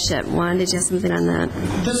financial hardship. Juan, did you have something on that?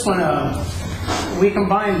 Just want to, we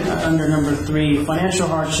combined under number 3 financial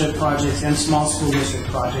hardship projects and small school district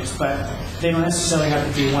projects, but they don't necessarily have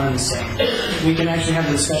to be one and the same. We can actually have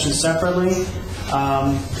the discussion separately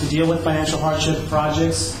to deal with financial hardship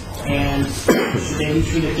projects. And should they be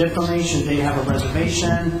treated differently? Should they have a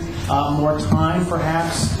reservation? More time,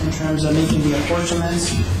 perhaps, in terms of making the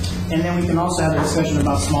apportionments? And then we can also have a discussion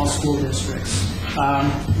about small school districts,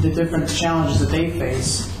 the different challenges that they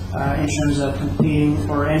face in terms of completing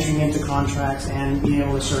or entering into contracts and being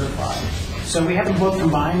able to certify. So we have them both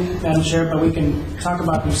combined, Madam Chair, but we can talk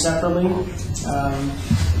about them separately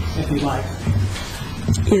if we'd like.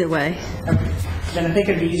 Either way. Okay. Then I think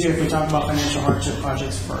it'd be easier if we talk about financial hardship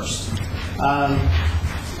projects first.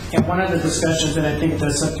 And one of the discussions that I think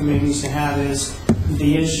the subcommittee needs to have is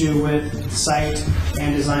the issue with site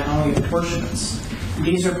and design only apportionments.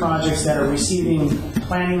 These are projects that are receiving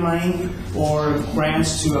planning money or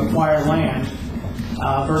grants to acquire land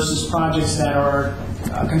versus projects that are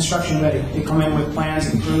construction ready. They come in with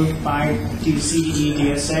plans approved by CDE,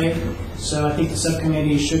 DSA. So I think the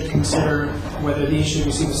subcommittee should consider whether these should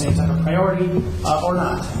receive the same type of priority or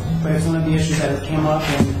not. But it's one of the issues that have came up,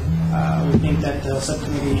 and we think that the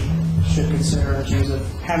subcommittee should consider in terms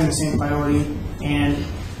of having the same priority. And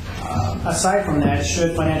aside from that,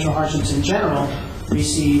 should financial hardships in general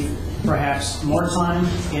receive perhaps more time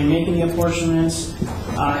in making the apportionments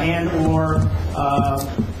and or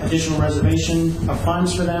additional reservation of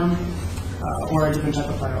funds for them or a different type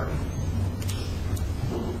of priority.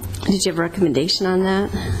 Did you have a recommendation on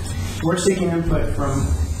that? We're seeking input from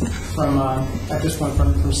at this point,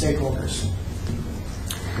 from stakeholders.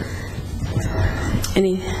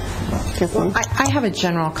 Any? Well, I have a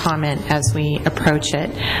general comment as we approach it.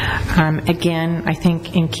 Again, I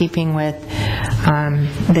think in keeping with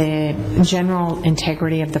the general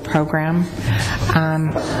integrity of the program,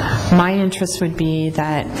 my interest would be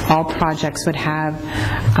that all projects would have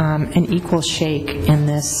an equal shake in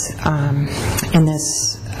this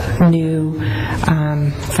new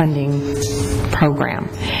funding program,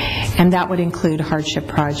 and that would include hardship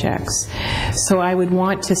projects. So I would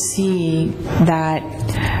want to see that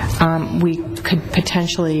we could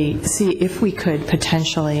potentially see if we could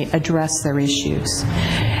potentially address their issues.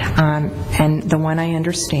 And the one I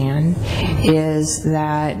understand is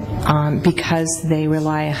that because they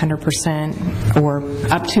rely 100% or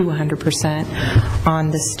up to 100%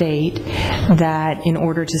 on the state, that in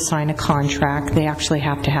order to sign a contract, they actually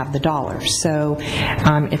have to have the dollars. So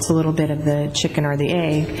it's a little bit of the chicken or the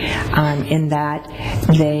egg in that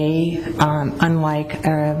they, unlike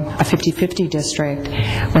a 50-50 district,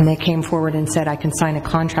 when they came forward and said, I can sign a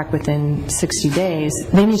contract within 60 days,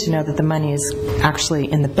 they need to know that the money is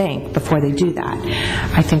actually in the bank before they do that.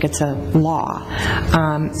 I think it's a law.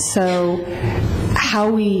 So how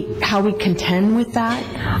we contend with that,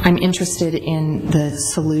 I'm interested in the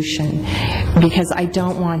solution, because I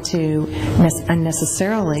don't want to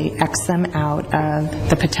unnecessarily X them out of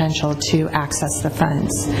the potential to access the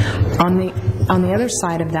funds. On the other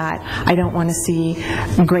side of that, I don't want to see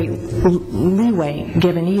great leeway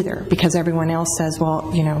given either, because everyone else says,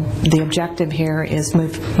 well, you know, the objective here is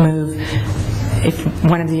move. If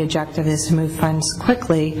one of the objectives is to move funds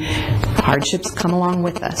quickly, hardships come along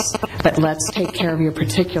with us, but let's take care of your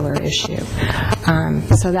particular issue.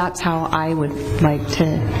 So that's how I would like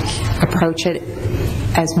to approach it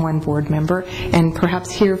as one board member, and perhaps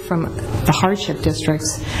hear from the hardship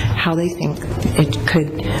districts how they think it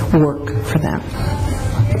could work for them.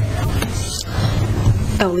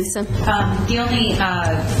 Oh, Lisa? The only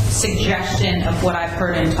suggestion of what I've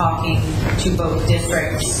heard in talking to both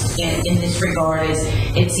districts in this regard is,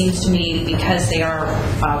 it seems to me, because they are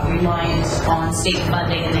reliant on state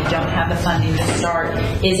funding and they don't have the funding to start,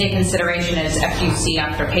 is a consideration. As FUC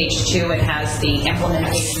after page 2, it has the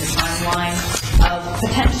implementation timeline of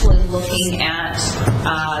potentially looking at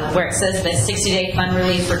where it says the 60-day fund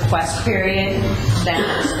relief request period,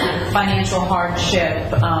 that financial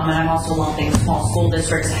hardship, and I'm also lumping small school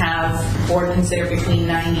districts, have board consider between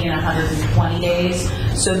 90 and 120 days.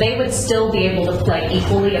 So they would still be able to play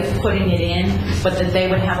equally of putting it in, but that they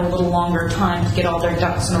would have a little longer time to get all their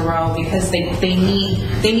ducks in a row, because they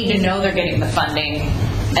need to know they're getting the funding,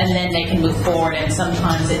 and then they can move forward. And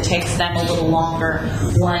sometimes it takes them a little longer.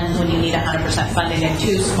 One, when you need 100% funding, and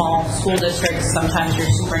two, small school districts, sometimes your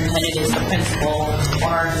superintendent is the principal,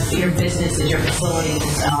 or your business is your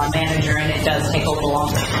facilities manager, and it does take a little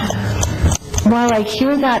longer time. While I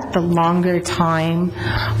hear that the longer time,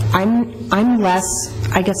 I'm less,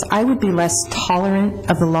 I guess I would be less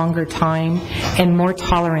tolerant of the longer time and more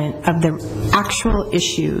tolerant of the actual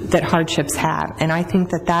issue that hardships have. And I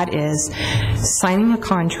think that that is signing a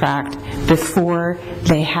contract before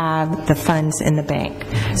they have the funds in the bank.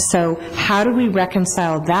 So how do we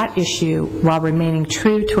reconcile that issue while remaining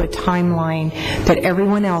true to a timeline that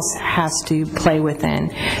everyone else has to play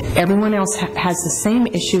within? Everyone else has the same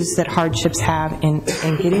issues that hardships have in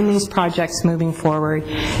getting these projects moving forward,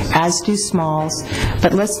 as do smalls,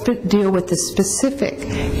 but let's deal with the specific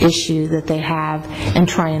issue that they have and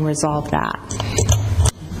try and resolve that.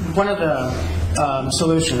 One of the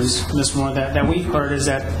solutions, Ms. Moore, that we've heard is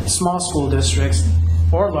that small school districts,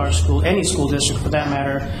 or large school, any school district for that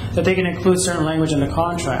matter, that they can include certain language in the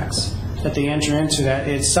contracts that they enter into that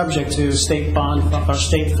it's subject to state bond or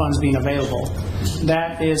state funds being available.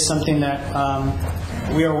 That is something that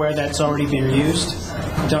we are aware that's already been used.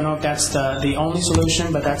 Don't know if that's the only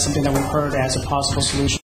solution, but that's something that we've heard as a possible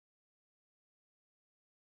solution.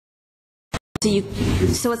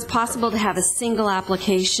 So it's possible to have a single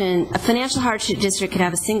application, a financial hardship district could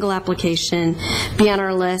have a single application, be on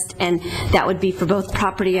our list, and that would be for both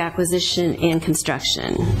property acquisition and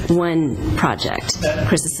construction, one project.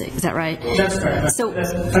 Chris, is that right? That's correct. So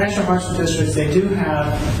financial hardship districts, they do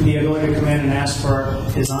have the ability to come in and ask for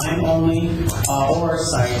design only or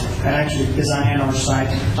site, and actually design and or site,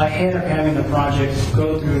 ahead of having the project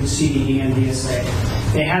go through CDE and DSA.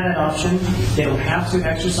 They have that option. They don't have to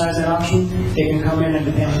exercise that option. They can come in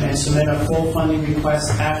and submit a full funding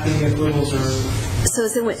request after the approvals are...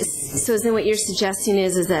 So then what you're suggesting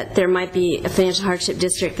is that there might be a financial hardship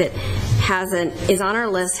district that is on our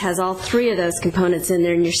list, has all three of those components in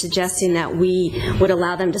there, and you're suggesting that we would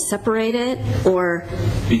allow them to separate it, or?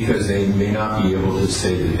 Because they may not be able to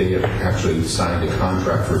say that they have actually signed a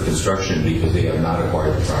contract for construction because they have not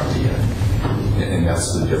acquired the property yet. And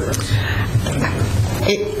that's the difference.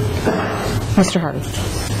 Mr. Harvey.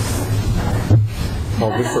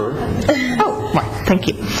 I'll defer. Oh, right, thank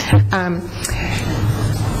you.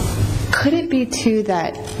 Could it be, too,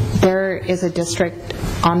 that there is a district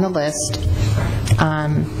on the list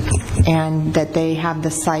and that they have the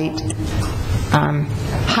site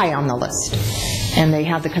high on the list, and they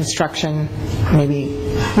have the construction maybe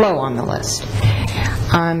low on the list?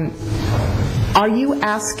 Are you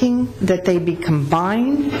asking that they be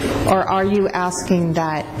combined, or are you asking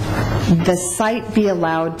that the site be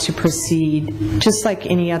allowed to proceed just like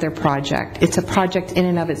any other project? It's a project in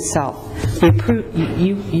and of itself.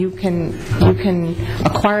 You can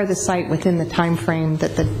acquire the site within the time frame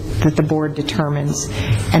that the board determines,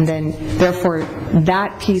 and then therefore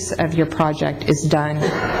that piece of your project is done,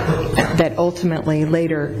 that ultimately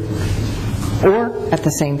later, or at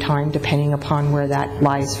the same time, depending upon where that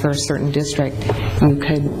lies for a certain district, you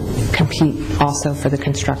could compete also for the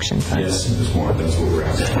construction funds. Yes, Ms. Moore, that's what we're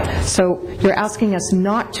asking. So you're asking us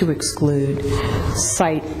not to exclude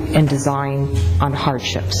site and design on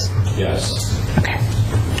hardships? Yes. Okay.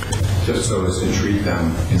 Just so as to treat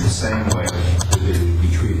them in the same way that they would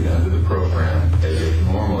be treated under the program as it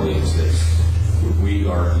normally exists. We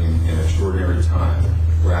are in an extraordinary time.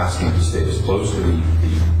 We're asking to stay as close to the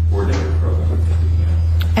ordinary program as we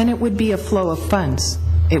can. And it would be a flow of funds.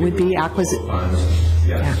 It would be acquisition.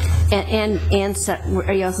 Yes. And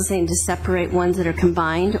are you also saying to separate ones that are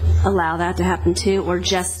combined, allow that to happen too, or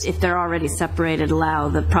just if they're already separated, allow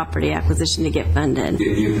the property acquisition to get funded?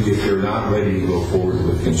 If they're not ready to go forward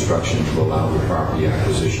with construction, to allow the property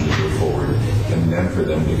acquisition to go forward, and then for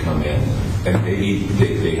them to come in. And maybe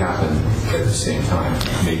they happen at the same time.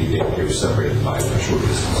 Maybe they're separated by a short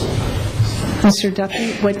distance of time. Mr.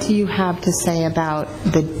 Duffy, what do you have to say about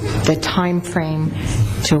the time frame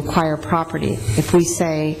to acquire property? If we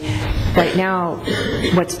say right now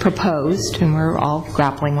what's proposed, and we're all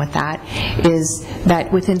grappling with that, is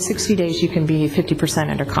that within 60 days you can be 50%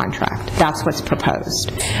 under contract. That's what's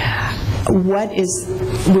proposed.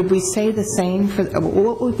 Would we say the same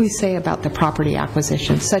what would we say about the property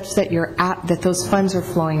acquisition, such that that those funds are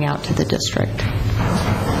flowing out to the district?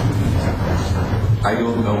 I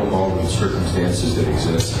don't know all the circumstances that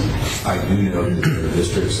exist. I do know that there are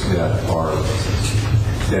districts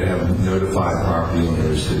that have notified property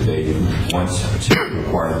owners that they want to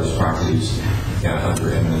acquire those properties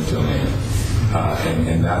under eminent domain.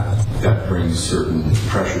 And that brings certain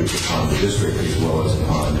pressures upon the district as well as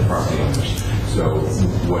upon the property owners. So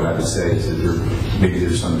what I would say is that maybe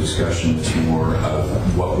there's some discussion that's more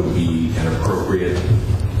of what would be an appropriate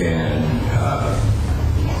and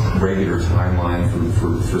regular timeline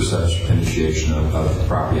for such initiation of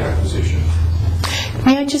property acquisition.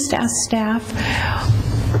 May I just ask staff,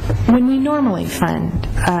 when we normally fund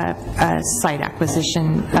a site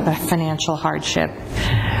acquisition of a financial hardship,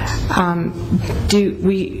 do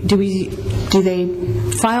they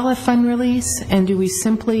file a fund release, and do we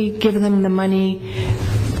simply give them the money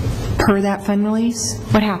per that fund release?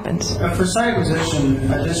 What happens? For site acquisition,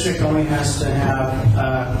 a district only has to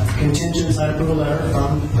have contingent site approval letter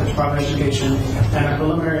from the Department of Education and a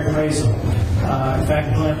preliminary appraisal. In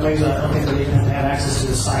fact, preliminary appraisal, I don't think they even have to have access to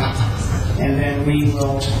the site. And then we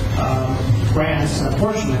will grant an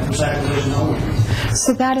apportionment for site acquisition only.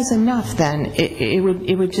 So that is enough then. It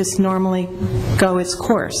would just normally go its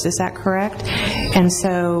course. Is that correct? And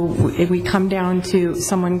so if we come down to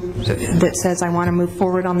someone that says, I want to move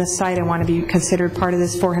forward on this site, I want to be considered part of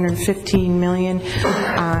this $415 million,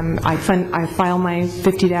 I file my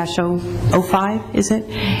 50-005, is it?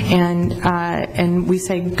 And we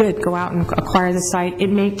say, good, go out and acquire the site. It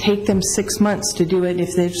may take them 6 months to do it.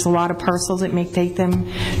 If there's a lot of parcels, it may take them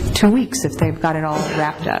 2 weeks if they've got it all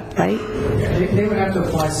wrapped up, right? Yeah, they would have to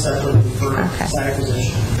apply separately for site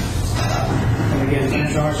acquisition. And again,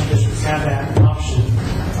 financial hardship districts have that option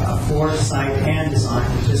for site and design.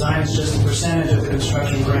 Design is just a percentage of the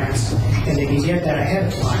construction grants, and they can get that ahead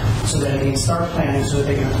of time so that they can start planning so that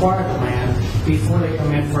they can acquire the land before they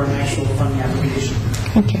come in for an actual funding application.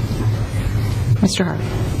 Thank you. Mr. Harvey.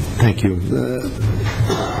 Thank you.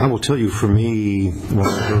 I will tell you, for me, when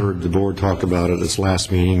I heard the board talk about it at its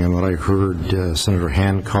last meeting and when I heard Senator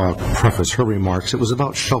Hancock preface her remarks, it was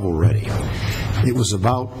about shovel-ready. It was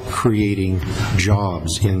about creating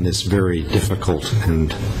jobs in this very difficult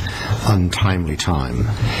and untimely time.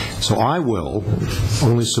 So I will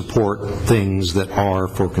only support things that are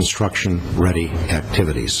for construction-ready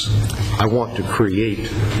activities. I want to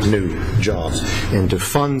create new jobs, and to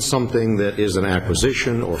fund something that is an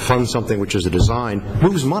acquisition or fund something which is a design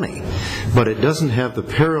moves money, but it doesn't have the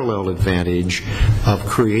parallel advantage of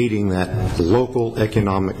creating that local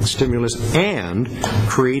economic stimulus and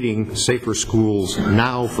creating safer schools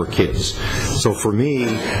now for kids. So for me,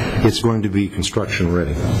 it's going to be construction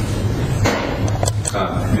ready.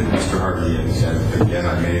 Mr. Harvey, and again,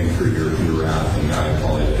 I may incur your wrath, and I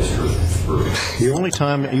apologize for... The only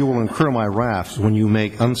time you will incur my wrath is when you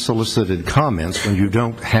make unsolicited comments when you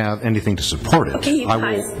don't have anything to support it. Okay, I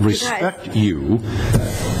will respect you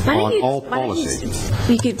on all policy.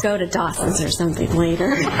 We could go to Dawson's or something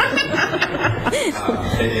later.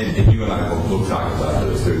 And you and I will talk about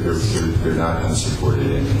those. They're not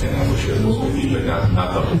unsupported, and I wish it was with you, but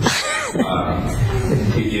not the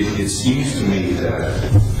it seems to me that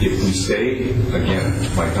if we stay,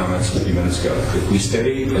 again, my comments a few minutes ago, if we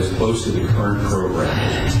stay as close to the current program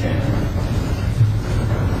as we can,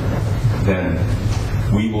 then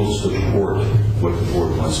we will support what the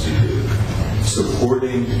board wants to do.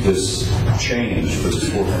 Supporting this change for this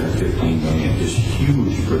 $415 million is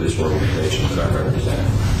huge for this organization that I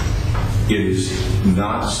represent. It is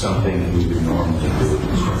not something we would normally do at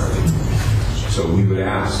this party. So we would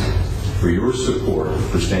ask for your support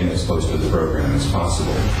for staying as close to the program as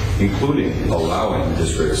possible, including allowing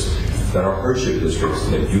districts that are hardship districts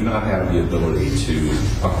that do not have the ability to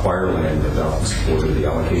acquire land without the support of the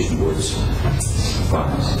Allocation Board's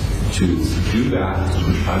funds, to do that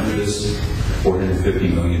under this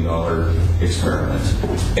 $450 million experiment,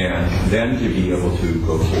 and then to be able to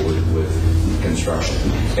go forward with construction.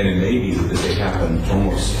 And it may be that they happen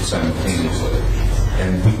almost simultaneously.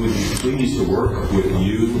 And we would be pleased to work with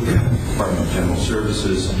you and the Department of General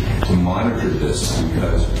Services to monitor this,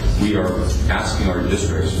 because we are asking our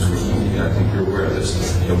districts, and I think you're aware of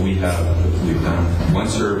this, that we've done one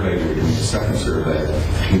survey, we're doing a second survey.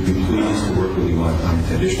 We'd be pleased to work with you on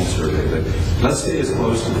an additional survey. But let's stay as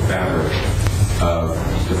close to the fabric of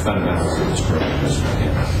the fundamentals of this program as we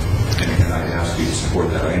can. And I'd ask you to support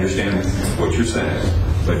that. I understand what you're saying,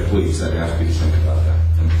 but please, I'd ask you to think about that.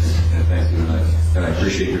 And thank you, and I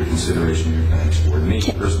appreciate your consideration and your kindness toward me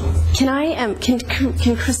personally.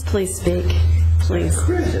 Can Chris please speak, please?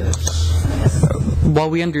 While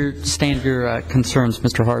we understand your concerns,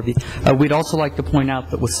 Mr. Harvey, we'd also like to point out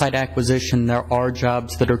that with site acquisition, there are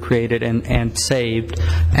jobs that are created and saved,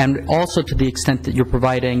 and also to the extent that you're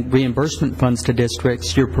providing reimbursement funds to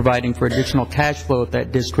districts, you're providing for additional cash flow at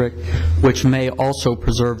that district, which may also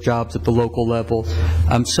preserve jobs at the local level.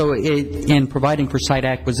 So in providing for site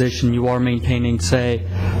acquisition, you are maintaining, say,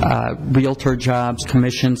 realtor jobs,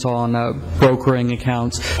 commissions on brokering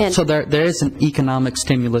accounts. So there is an economic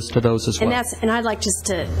stimulus to those as well. And I'd like just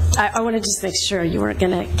to, I want to just make sure you weren't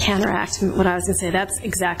going to counteract what I was going to say. That's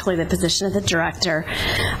exactly the position of the director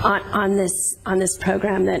on this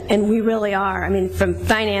program. And we really are. I mean, from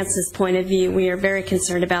finance's point of view, we are very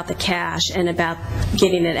concerned about the cash and about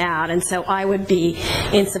getting it out. And so I would be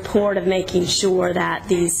in support of making sure that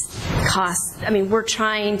these costs, I mean, we're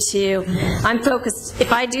trying to, I'm focused,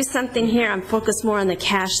 if I do something here, I'm focused more on the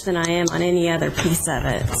cash than I am on any other piece of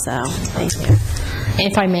it. So, thank you.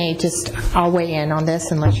 If I may, I'll weigh in on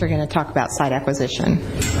this unless you're going to talk about site acquisition.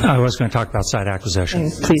 I was going to talk about site acquisition.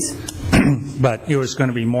 Please. But it was going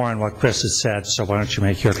to be more on what Chris has said, so why don't you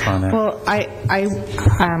make your comment? Well,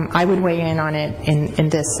 I would weigh in on it in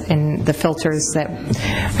the filters that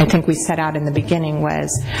I think we set out in the beginning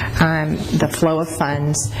was the flow of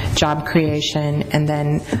funds, job creation, and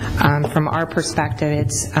then from our perspective,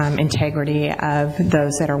 it's integrity of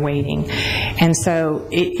those that are waiting. And so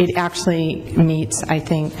it actually meets, I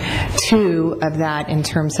think, two of that in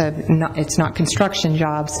terms of it's not construction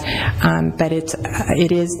jobs, but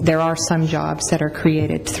there are some jobs that are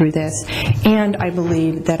created through this. And I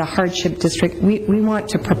believe that a hardship district, we want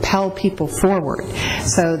to propel people forward.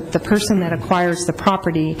 So the person that acquires the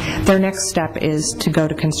property, their next step is to go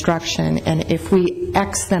to construction. And if we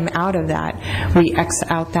X them out of that, we X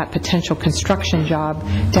out that potential construction job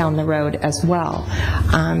down the road as well.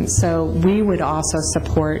 So we would also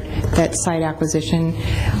support that site acquisition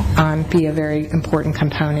be a very important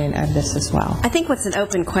component of this as well. I think what's an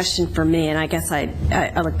open question for me, and I guess I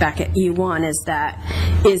look back at E1, is that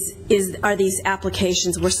are these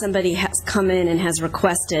applications where somebody has come in and has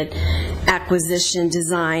requested acquisition,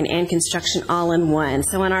 design, and construction all in one.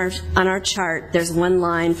 So on our chart, there's one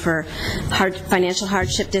line for financial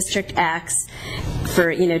hardship district X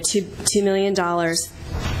for $2 million,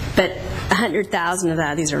 but 100,000 of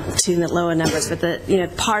that, these are two lower numbers, but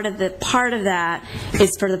part of that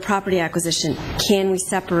is for the property acquisition. Can we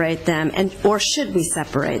separate them, or should we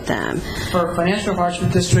separate them? For financial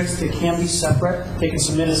hardship districts, they can be separate. They can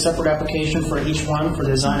submit a separate application for each one for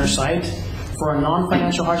design or site. For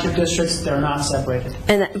non-financial hardship districts, they're not separated.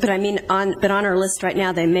 But I mean, on our list right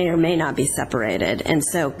now, they may or may not be separated. And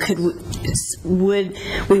so, would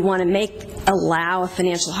we want to allow a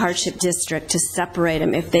financial hardship district to separate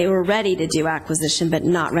them if they were ready to do acquisition but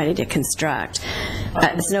not ready to construct?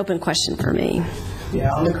 It's an open question for me.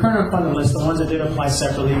 Yeah, on the current unfunded list, the ones that did apply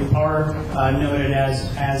separately are noted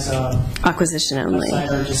as Acquisition only. site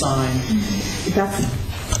or design.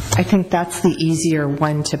 I think that's the easier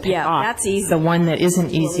one to pick Yeah, off. that's easy. The one that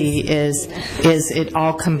isn't easy is it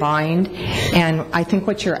all combined. And I think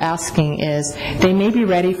what you're asking is, they may be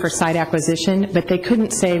ready for site acquisition, but they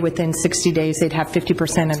couldn't say within 60 days they'd have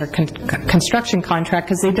 50% under construction contract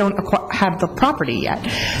because they don't have the property yet.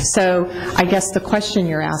 So I guess the question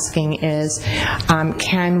you're asking is,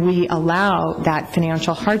 can we allow that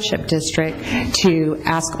financial hardship district to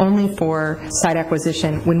ask only for site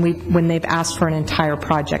acquisition when they've asked for an entire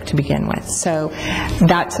project to begin with? So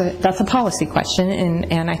that's a policy question,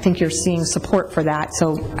 and I think you're seeing support for that,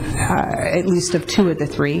 so at least of two of the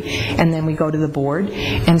three, and then we go to the board.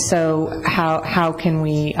 And so how can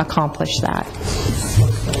we accomplish that?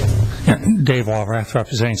 Dave Walrath,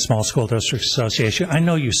 representing Small School District Association. I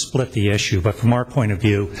know you split the issue, but from our point of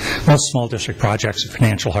view, most small district projects are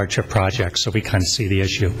financial hardship projects, so we kind of see the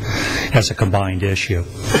issue as a combined issue.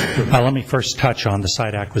 Let me first touch on the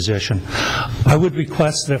site acquisition. I would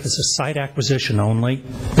request that if it's a site acquisition only,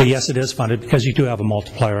 but yes, it is funded, because you do have a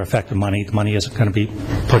multiplier effect of money. The money isn't going to be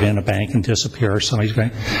put in a bank and disappear. Somebody's going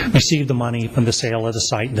to receive the money from the sale of the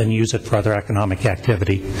site and then use it for other economic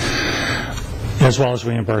activity, as well as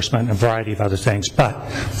reimbursement and a variety of other things. But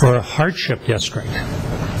for a hardship district,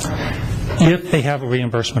 if they have a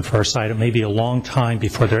reimbursement for a site, it may be a long time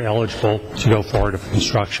before they're eligible to go forward with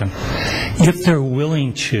construction. If they're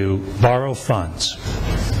willing to borrow funds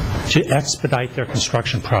to expedite their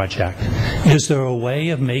construction project, is there a way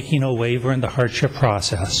of making a waiver in the hardship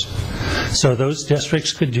process so those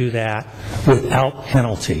districts could do that without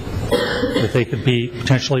penalty, that they could be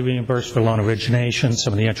potentially reimbursed for loan origination,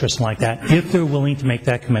 some of the interest like that, if they're willing to make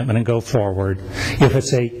that commitment and go forward, if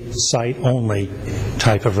it's a site-only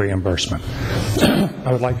type of reimbursement?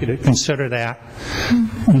 I would like you to consider that.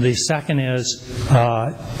 The second is,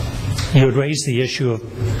 you would raise the issue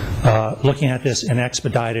of looking at this in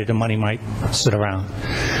expedited and money might sit around.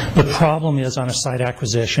 The problem is on a site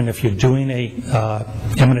acquisition, if you're doing a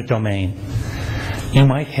eminent domain, you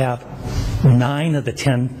might have 9 of the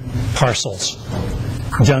 10 parcels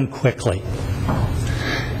done quickly.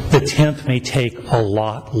 The 10th may take a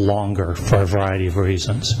lot longer for a variety of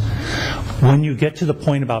reasons. When you get to the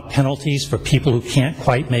point about penalties for people who can't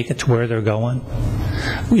quite make it to where they're going,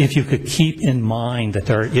 if you could keep in mind that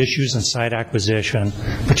there are issues in site acquisition,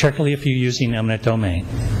 particularly if you're using eminent domain,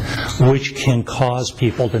 which can cause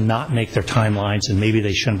people to not make their timelines, and maybe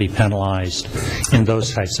they shouldn't be penalized in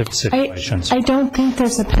those types of situations. I don't think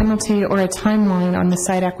there's a penalty or a timeline on the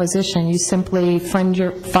site acquisition. You simply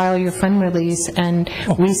file your fund release, and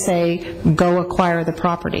we say, go acquire the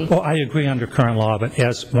property. Well, I agree under current law, but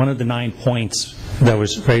as one of the 9 points that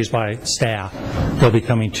was raised by staff, they'll be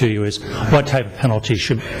coming to you, is what type of penalty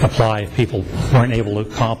should apply if people weren't able to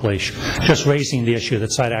accomplish. Just raising the issue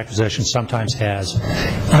that site acquisition sometimes has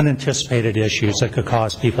unanticipated issues that could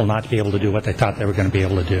cause people not to be able to do what they thought they were going to be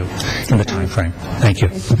able to do in the time frame. Thank you.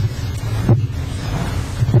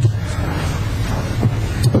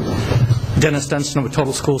 Dennis Dunstan with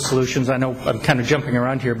Total School Solutions. I know I'm kind of jumping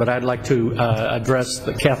around here, but I'd like to address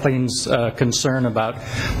Kathleen's concern about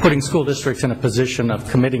putting school districts in a position of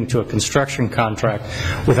committing to a construction contract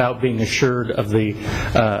without being assured of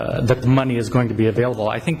that the money is going to be available.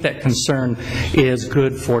 I think that concern is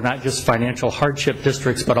good for not just financial hardship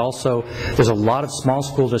districts, but also there's a lot of small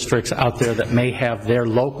school districts out there that may have their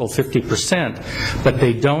local 50%, but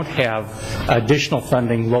they don't have additional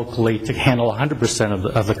funding locally to handle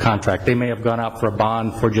 100% of the contract. They may have gone out for a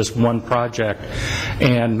bond for just one project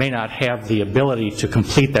and may not have the ability to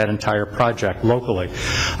complete that entire project locally.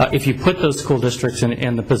 If you put those school districts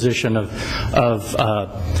in the position of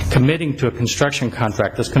committing to a construction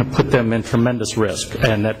contract, that's going to put them in tremendous risk,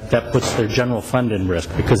 and that puts their general fund in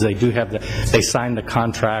risk, because they do have they signed the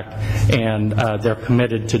contract and they're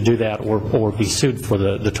committed to do that or be sued for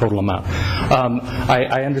the total amount.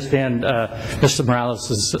 I understand Mr.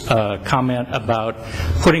 Morales' comment about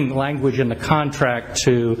putting language in the contract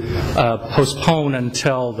to postpone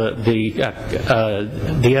until the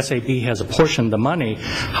SAB has apportioned the money.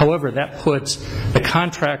 However, that puts the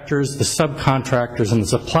contractors, the subcontractors, and the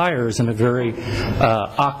suppliers in a very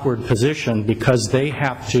awkward position, because they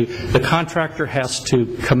have to, the contractor has to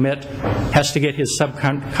get his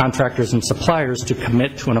subcontractors and suppliers to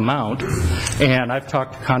commit to an amount. And I've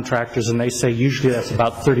talked to contractors, and they say usually that's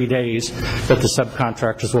about 30 days that the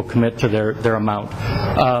subcontractors will commit to their amount.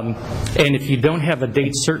 And if you don't have a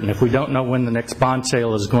date certain, if we don't know when the next bond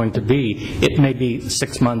sale is going to be, it may be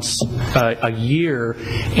 6 months, a year,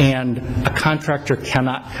 and a contractor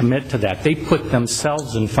cannot commit to that. They put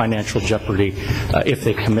themselves in financial jeopardy if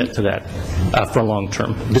they commit to that for long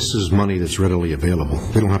term. This is money that's readily available.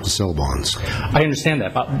 They don't have to sell bonds. I understand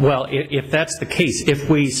that. Well, if that's the case, if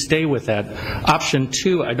we stay with that, option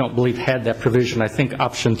 2, I don't believe had that provision. I think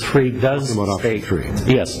option 3 does What about stay. option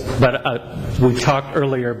 3? Yes, but we talked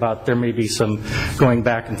earlier about there may be some going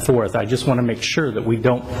back and forth. I just want to make sure that we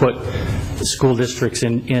don't put the school districts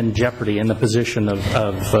in jeopardy in the position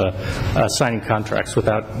of signing contracts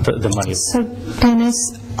without the money. So, Dennis,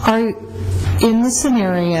 in the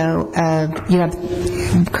scenario you have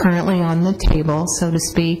currently on the table, so to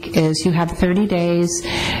speak, is you have 30 days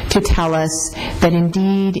to tell us that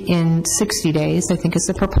indeed in 60 days, I think is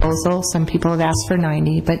the proposal, some people have asked for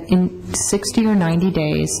 90, but in 60 or 90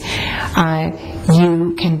 days,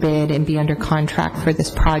 you can bid and be under contract for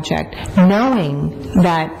this project, knowing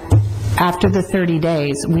that after the 30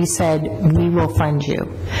 days, we said we will fund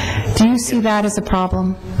you. Do you see that as a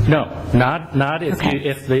problem? No, not if, Okay.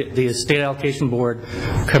 if the State Allocation Board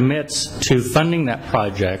commits to funding that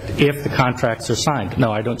project if the contracts are signed.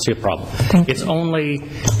 No, I don't see a problem. It's only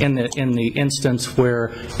in the instance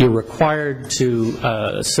where you're required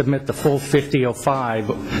to submit the full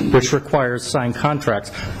 5005, which requires signed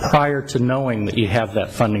contracts, prior to knowing that you have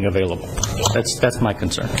that funding available. That's my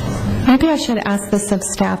concern. Maybe I should ask this of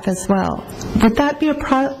staff as well. Would that be a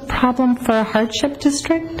problem for a hardship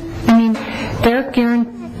district? I mean, they're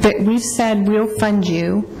guaranteed that we've said we'll fund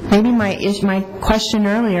you. Maybe my question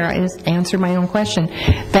earlier is answer my own question.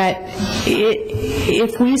 That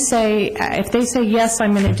if they say yes,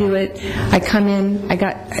 I'm going to do it. I come in.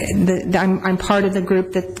 I'm part of the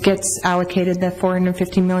group that gets allocated the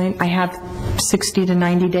 $450 million. I have 60 to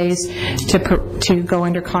 90 days to go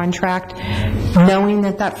under contract, knowing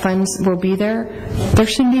that funds will be there. There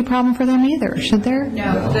shouldn't be a problem for them either, should there?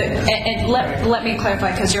 No, and let me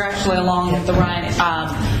clarify, because you're actually along the line.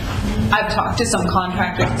 I've talked to some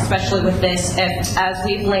contractors, especially with this, as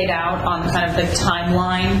we've laid out on kind of the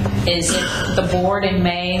timeline, is if the board in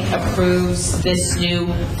May approves this new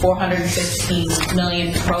 $415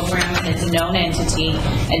 million program and it's a known entity,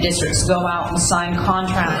 and districts go out and sign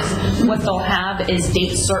contracts, what they'll have is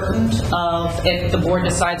date certain of if the board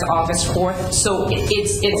decides August 4th. So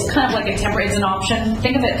it's kind of like a temporary, it's an option.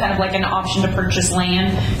 Think of it kind of like an option to purchase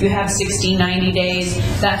land. You have 60, 90 days.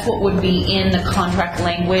 That's what would be in the contract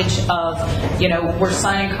language of, we're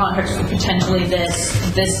signing contracts for potentially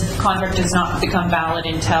this contract does not become valid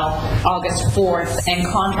until August 4th, and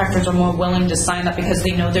contractors are more willing to sign that because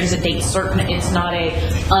they know there's a date certain. It's not a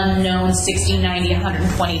unknown 60, 90,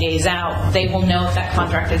 120 days out. They will know if that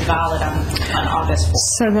contract is valid on August 4th.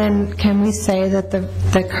 So then can we say that the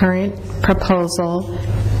current proposal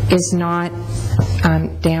is not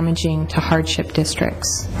damaging to hardship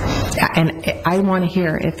districts? And I want to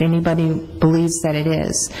hear if anybody believes that it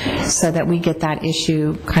is, so that we get that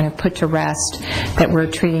issue kind of put to rest, that we're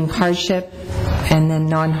treating hardship and then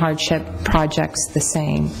non-hardship projects the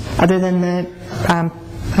same, other than the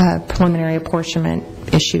preliminary apportionment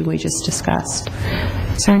issue we just discussed.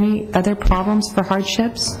 Is there any other problems for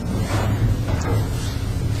hardships?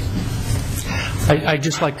 I'd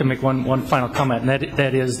just like to make one final comment, and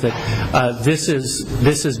that is that this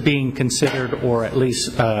is being considered, or at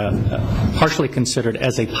least partially considered,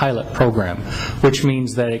 as a pilot program, which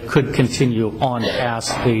means that it could continue on past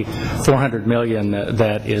the $400 million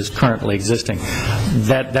that is currently existing.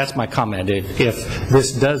 That's my comment. If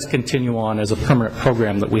this does continue on as a permanent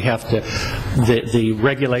program, that we have to, the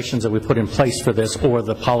regulations that we put in place for this, or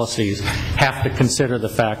the policies, have to consider the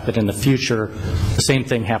fact that in the future the same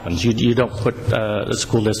thing happens. You don't put the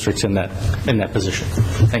school districts in that position.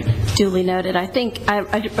 Thank you. Duly noted. I think I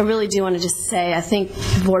really do want to just say I think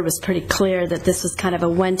the board was pretty clear that this was kind of a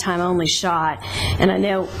one-time only shot, and I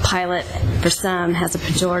know pilot for some has a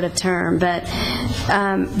pejorative term, but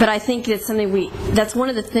I think it's something that's one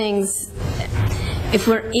of the things.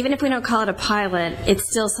 Even if we don't call it a pilot, it's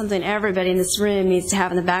still something everybody in this room needs to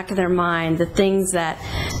have in the back of their mind, the things that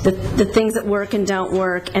work and don't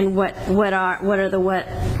work, and what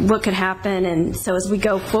could happen. And so as we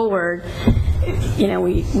go forward,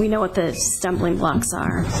 we know what the stumbling blocks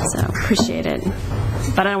are. So appreciate it,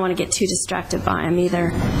 but I don't want to get too distracted by them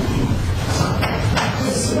either.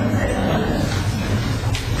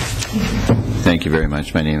 Thank you very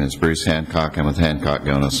much. My name is Bruce Hancock. I'm with Hancock,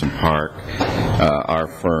 Jonas and Park. Our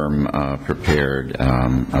firm prepared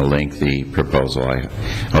a lengthy proposal. I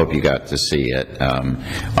hope you got to see it.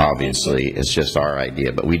 Obviously, it's just our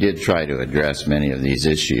idea, but we did try to address many of these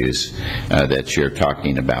issues that you're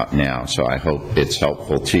talking about now, so I hope it's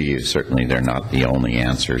helpful to you. Certainly, they're not the only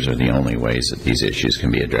answers or the only ways that these issues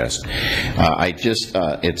can be addressed.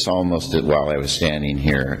 It's almost while I was standing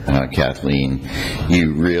here, Kathleen,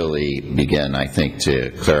 you really began, I think,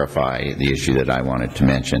 to clarify the issue that I wanted to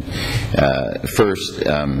mention. First,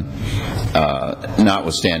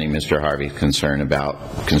 notwithstanding Mr. Harvey's concern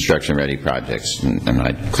about construction-ready projects, and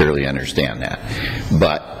I clearly understand that,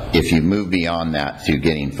 but if you move beyond that to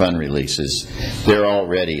getting fund releases, there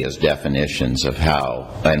already is definitions of how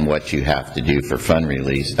and what you have to do for fund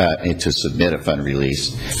release, to submit a fund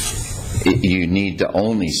release. You need to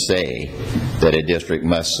only say that a district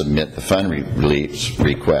must submit the fund release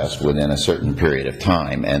request within a certain period of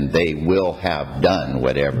time, and they will have done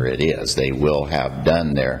whatever it is. They will have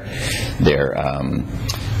done their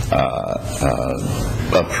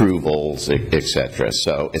approvals, etc.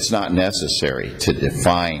 So it's not necessary to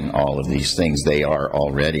define all of these things. They are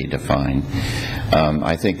already defined.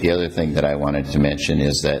 I think the other thing that I wanted to mention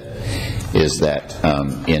is that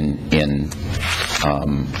in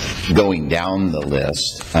going down the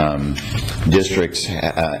list, districts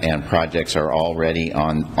and projects are already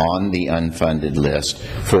on the unfunded list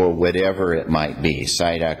for whatever it might be,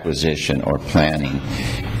 site acquisition or planning.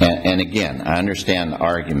 And again, I understand the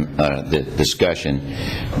argument, the discussion,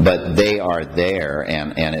 but they are there,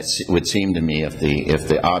 and it would seem to me if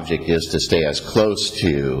the object is to stay as close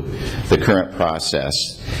to the current process,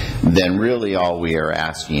 then really all we are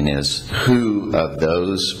asking is which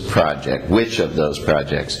of those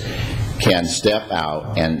projects can step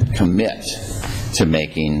out and commit to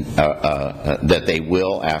making that they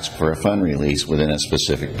will ask for a fund release within a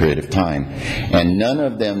specific period of time. And none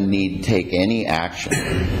of them need take any action,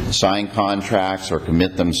 sign contracts or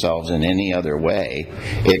commit themselves in any other way,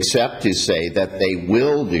 except to say that they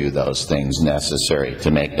will do those things necessary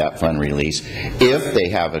to make that fund release if they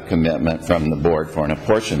have a commitment from the board for an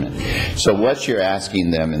apportionment. So what you're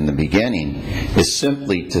asking them in the beginning is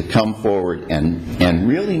simply to come forward and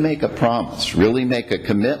really make a promise, really make a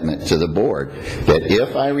commitment to the board that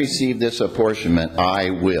if I receive this apportionment, I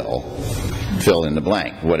will fill in the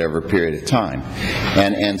blank, whatever period of time.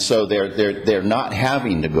 And so they're not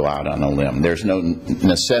having to go out on a limb. There's no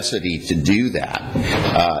necessity to do that,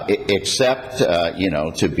 except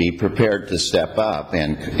to be prepared to step up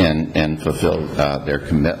and fulfill their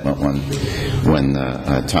commitment when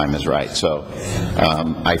the time is right. So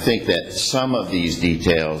I think that some of these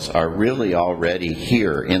details are really already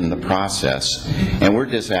here in the process, and we're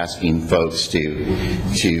just asking folks to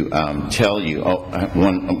tell you. Oh,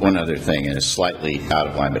 one other thing, and it's slightly out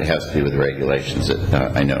of line, but it has to do with regulations.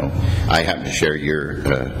 That I know I happen to share your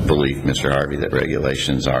belief, Mr. Harvey, that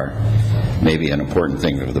regulations are maybe an important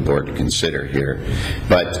thing for the board to consider here.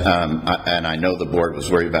 But and I know the board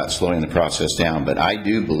was worried about slowing the process down, but I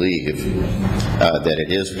do believe that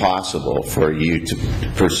it is possible for you to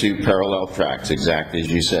pursue parallel tracks, exactly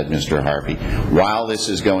as you said, Mr. Harvey, while this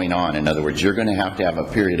is going on. In other words, you're going to have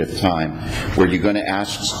a period of time where you're going to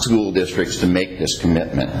ask school districts to make this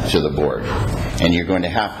commitment to the board. And you're going to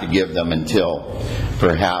have to give them until,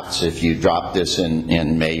 perhaps if you drop this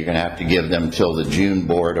in May, you're going to have to give them till the June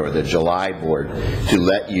board or the July board to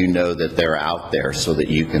let you know that they're out there, so that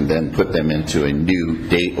you can then put them into a new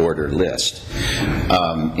date order list.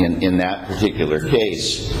 In that particular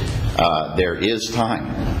case, there is time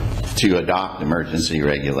to adopt emergency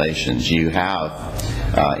regulations. You have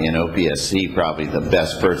in OPSC probably the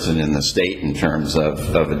best person in the state in terms of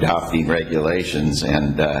adopting regulations,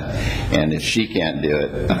 and if she can't do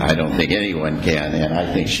it, I don't think anyone can, and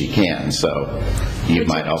I think she can. So you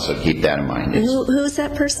might also keep that in mind. Who's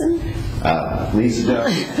that person? Lisa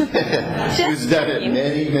Duffy, who's done it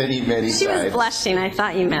many times. She was blushing. I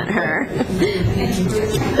thought you meant her.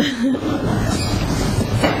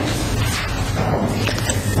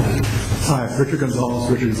 Hi, Richard Gonzalez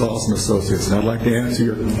and Associates, and I'd like to answer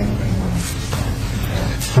your...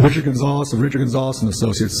 Richard Gonzalez and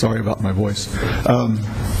Associates, sorry about my voice.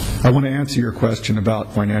 I want to answer your question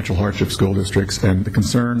about financial hardship school districts and the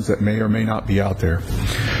concerns that may or may not be out there.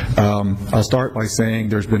 I'll start by saying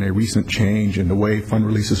there's been a recent change in the way fund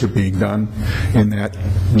releases are being done, in that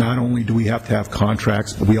not only do we have to have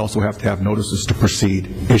contracts, but we also have to have notices to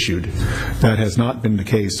proceed issued. That has not been the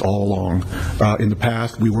case all along. In the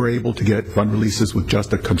past, we were able to get fund releases with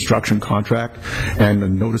just a construction contract and a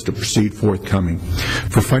notice to proceed forthcoming.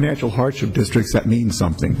 For financial hardship districts, that means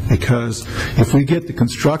something, because if we get the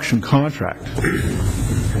construction construction contract,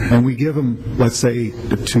 and we give them, let's say,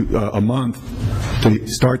 a month to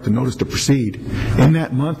start the notice to proceed, in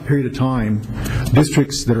that month period of time,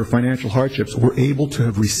 districts that are financial hardships were able to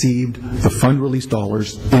have received the fund release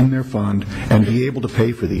dollars in their fund and be able to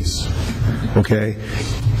pay for these. Okay?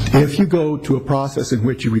 If you go to a process in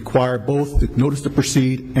which you require both the notice to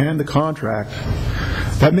proceed and the contract,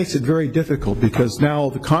 that makes it very difficult, because now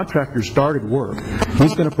the contractor started work.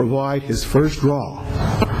 He's going to provide his first draw,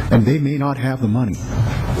 and they may not have the money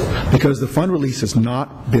because the fund release has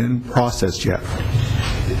not been processed yet,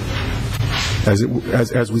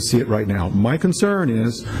 as we see it right now. My concern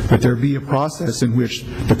is that there be a process in which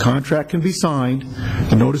the contract can be signed,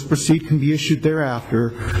 the notice to proceed can be issued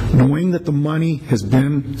thereafter, knowing that the money has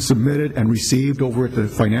been submitted and received over at the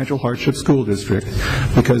Financial Hardship School District,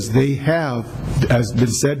 because they have, as been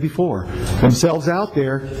said before, themselves out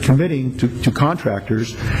there committing to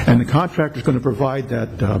contractors, and the contractor is going to provide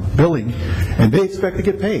that billing, and they expect to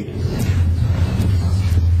get paid.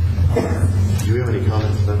 Do you have any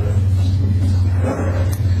comments on that?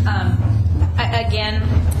 Again,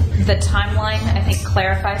 the timeline, I think,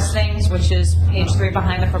 clarifies things, which is page 3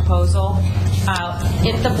 behind the proposal.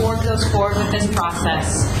 If the board goes forward with this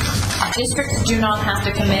process, districts do not have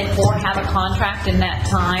to commit or have a contract in that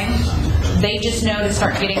time. They just know to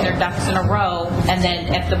start getting their ducks in a row, and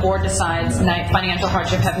then if the board decides financial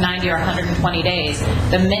hardship have 90 or 120 days,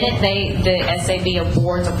 the minute the SAB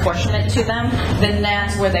awards apportionment to them, then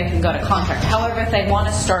that's where they can go to contract. However, if they want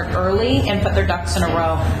to start early and put their ducks in a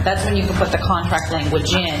row, that's when you can put the contract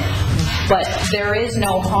language in. But there is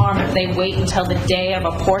no harm if they wait until the day of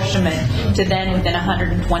apportionment to then, within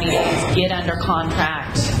 120 days, get under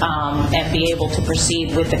contract and be able to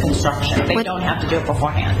proceed with the construction. They don't have to do it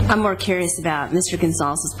beforehand. I'm more curious about Mr.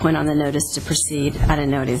 Gonzalez's point on the notice to proceed. I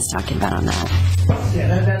didn't know what he was talking about on that.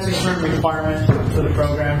 Yeah, that's a current requirement for the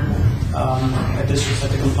program that districts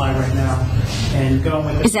have to comply right now. And going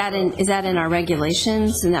with is that in our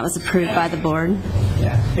regulations, and that was approved by the board?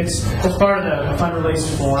 Yeah, it's part of the fund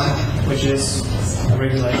release form, which is a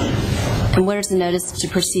regulation. And where does the notice to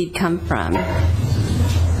proceed come from?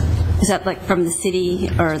 Is that like from the city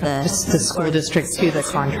or the school district to the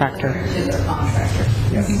contractor?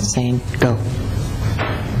 Yeah. Saying, go.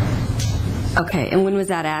 Okay, and when was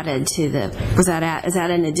that added to the, is that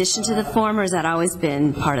in addition to the form, or has that always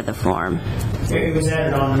been part of the form? It was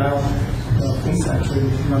added on, and I don't actually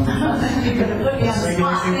remember.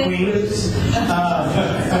 Regulation Queen.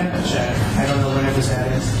 I don't know when it was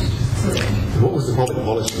added. What was the public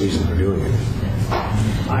policy reason for doing it?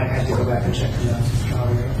 I had to go back and check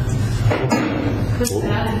This was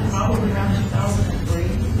added probably around 2003,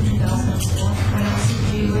 2004, when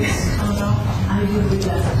LCP was coming out. I would read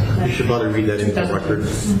that. You should probably read that into the record.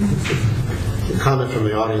 The comment from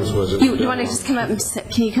the audience was... You want to just come up and just,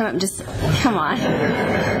 can you come up and just, come on.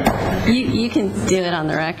 You can do it on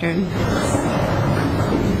the record.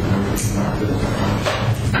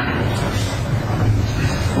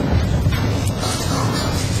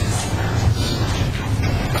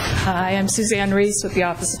 Hi, I'm Suzanne Reese with the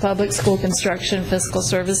Office of Public School Construction Fiscal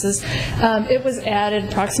Services. It was added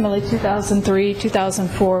approximately 2003,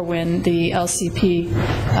 2004 when the LCP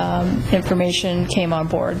information came on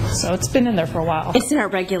board. So it's been in there for a while. It's in our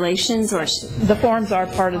regulations, or the forms are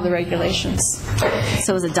part of the regulations.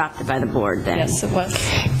 So it was adopted by the board then? Yes, it was.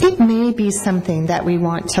 It may be something that we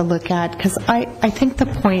want to look at, because I think the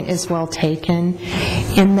point is well taken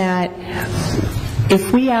in that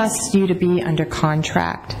if we asked you to be under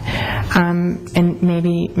contract, and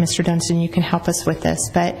maybe, Mr. Dunstan, you can help us with this,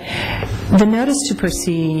 but the notice to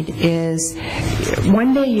proceed is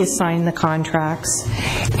one day you sign the contracts,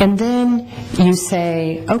 and then you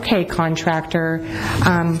say, okay, contractor,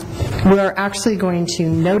 we're actually going to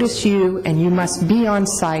notice you, and you must be on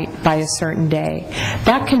site by a certain day.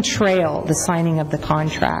 That can trail the signing of the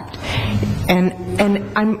contract. And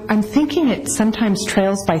I'm thinking it sometimes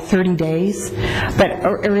trails by 30 days, but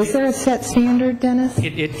or is there a set standard, Dennis?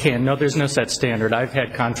 It can. No, there's no set standard. I've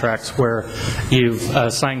had contracts where you've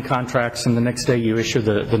signed contracts and the next day you issue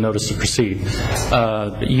the notice to proceed.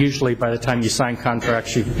 Usually by the time you sign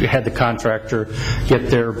contracts, you had the contractor get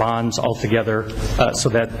their bonds all together, so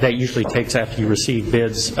that usually takes, after you receive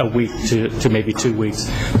bids, a week to maybe 2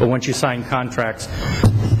 weeks. But once you sign contracts,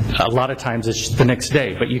 a lot of times it's just the next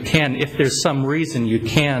day. But you can, if there's some reason, you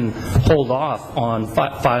can hold off on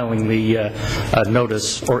filing the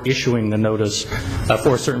notice or issuing the notice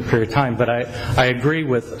for a certain period of time. But I agree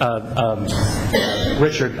with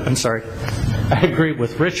Richard. I agree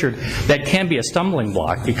with Richard. That can be a stumbling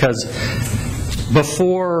block, because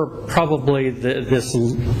before probably before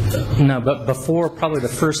probably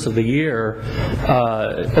the first of the year,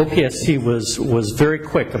 OPSC was very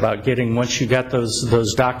quick about getting, once you got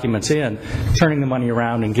those documents in, turning the money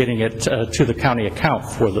around and getting it to the county account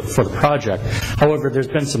for the project. However, there's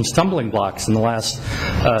been some stumbling blocks in the last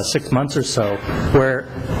 6 months or so, where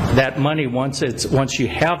that money, once you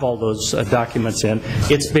have all those documents in,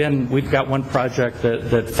 we've got one project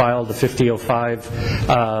that filed a 5005,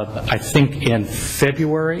 I think in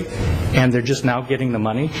February, and they're just now getting the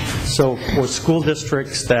money. So for school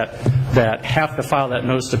districts that have to file that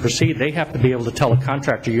notice to proceed, they have to be able to tell a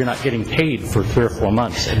contractor you're not getting paid for 3 or 4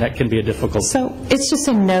 months, and that can be a difficult. So it's just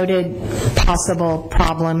a noted possible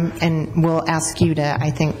problem, and we'll ask you to,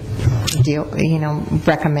 I think,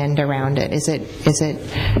 recommend around it. Is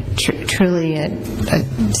it truly a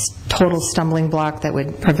total stumbling block that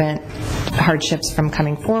would prevent hardships from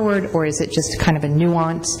coming forward, or is it just kind of a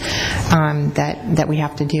nuance that we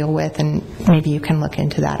have to deal with? And maybe you can look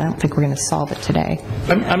into that. I don't think we're going to solve it today.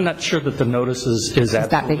 I'm not sure that the notice is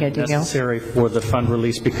that big a deal? Necessary for the fund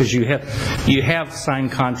release, because you have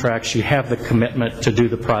signed contracts, you have the commitment to do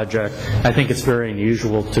the project. I think it's very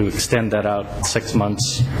unusual to extend that out 6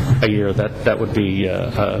 months, a year. That would be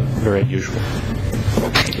very unusual.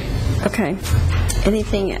 Okay.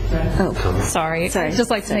 Anything? Oh, Sorry. I'd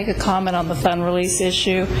just like to make a comment on the fund release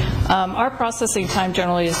issue. Our processing time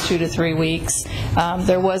generally is 2 to 3 weeks.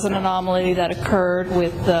 There was an anomaly that occurred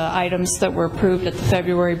with the items that were approved at the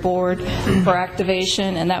February board for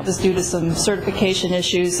activation, and that was due to some certification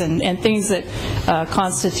issues and things that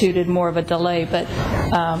constituted more of a delay. But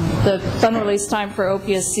the fund release time for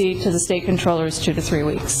OPSC to the state controller is 2 to 3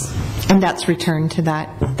 weeks. And that's returned to that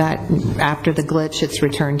after the glitch, it's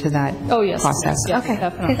returned to that process? Yes, okay.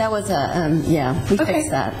 Definitely. that was we fixed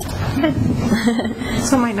that.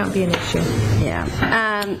 So it might not be an issue.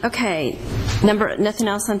 Yeah. Okay. Nothing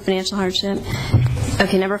else on financial hardship?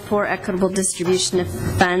 Okay, number 4, equitable distribution of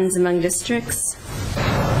funds among districts.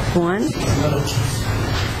 1.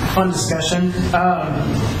 Fun discussion.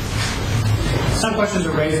 Some questions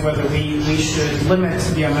were raised whether we should limit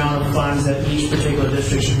the amount of funds that each particular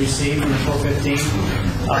district should receive from the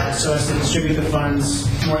 415, so as to distribute the funds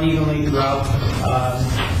more evenly throughout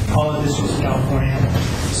all the districts in California.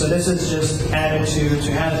 So this is just added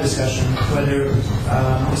to have a discussion whether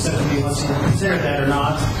the subcommittee wants to consider that or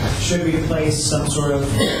not. Should we place some sort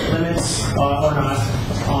of limits or not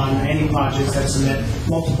on any projects that submit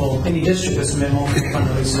any district that submit multiple fund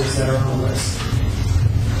releases that are on the list?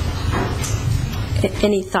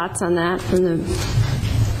 Any thoughts on that from the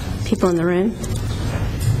people in the room?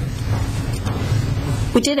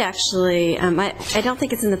 We did actually, I don't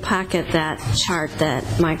think it's in the packet, that chart that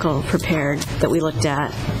Michael prepared that we looked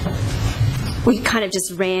at. We kind of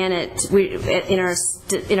just ran it,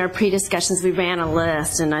 in our pre-discussions we ran a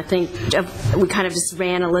list, and I think we kind of just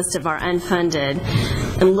ran a list of our unfunded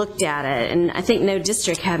and looked at it, and I think no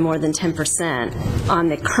district had more than 10% on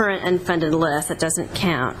the current unfunded list. That doesn't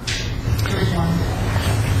count.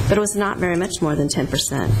 But it was not very much more than 10%,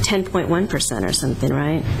 10.1% or something,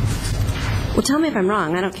 right? Well, tell me if I'm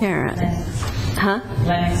wrong. I don't care. Huh?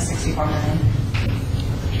 64 million.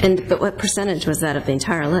 But what percentage was that of the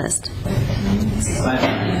entire list?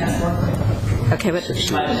 5.5%. Okay, but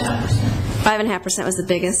 5.5% was the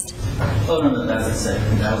biggest? Oh, no, that's the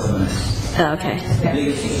second. That was the next. Oh, okay. The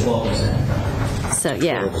biggest is 12%. So,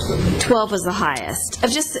 yeah, 12 was the highest.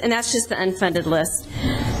 And that's just the unfunded list.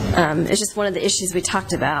 It's just one of the issues we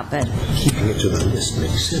talked about, but Keeping it to the list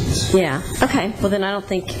makes sense. yeah. Okay. Well, then I don't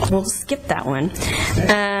think we'll skip that one.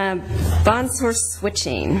 Bond source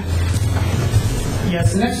switching.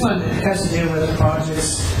 Yes, the next one has to do with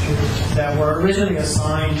projects that were originally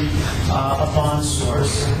assigned a bond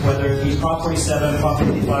source, whether it be Prop 47, Prop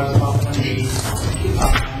 55, or Prop 180.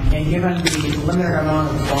 And given the limited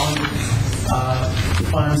amount of bond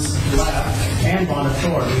funds left and bond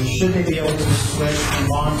authority, should they be able to switch from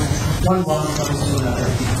one bond fund to another?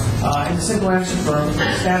 And the simple answer from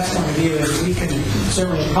staff's point of view is we can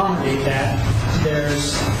certainly accommodate that.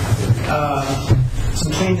 There's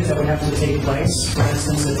some changes that would have to take place. For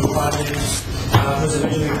instance, if the project was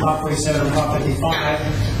originally Prop 47 or Prop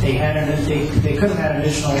 55, they could have had an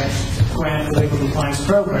additional grant for the legal compliance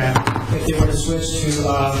program. If they were to switch to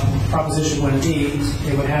Proposition 1D,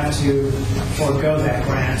 they would have to forego that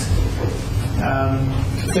grant.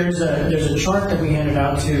 There's a chart that we handed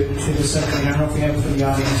out to the subcommittee. I don't know if we have it for the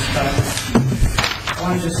audience, but I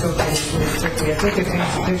want to just go through this really quickly. I think it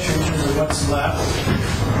paints a picture in terms of what's left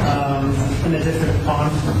in the different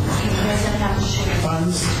bond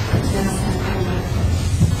funds.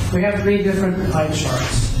 We have 3 different pie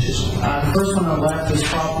charts. The first one on the left is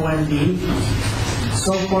Prop 1D.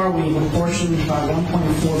 So far, we've apportioned about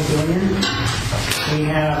 $1.4 billion. We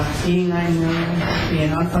have $89 million in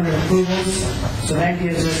unfunded approvals, so that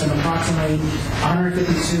gives us an approximately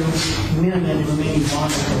 $152 million in remaining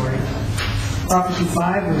bond authority. Prop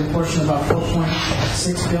 55, we apportioned about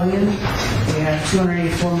 $4.6 billion. We have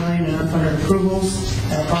 $284 million in unfunded approvals,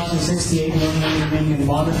 and approximately $68 million remaining in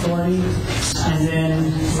bond authority. And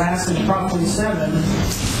then lastly, Prop 47,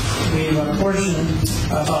 we've apportioned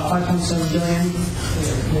about $5.7 billion.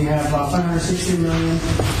 We have about $560 million in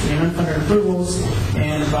unfunded approvals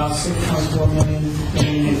and about $6.4 million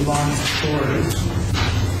in bond authority.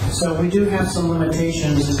 So we do have some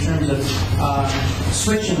limitations in terms of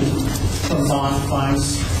switching from bond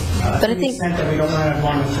funds to the extent that we don't have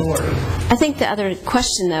bond authority. I think the other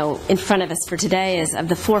question, though, in front of us for today is of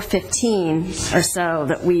the 415 or so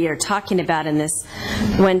that we are talking about in this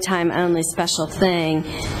one-time only special thing,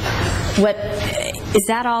 what is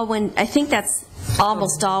that all one? I think that's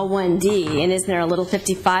almost all 1D, and isn't there a little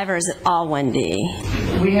 55, or is it all 1D?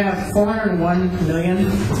 We have $401 million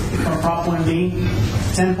from Prop 1D,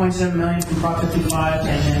 $10.7 million from Prop 55, and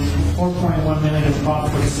then $4.1 million from Prop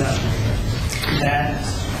 47.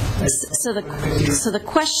 So the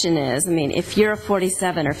question is, I mean, if you're a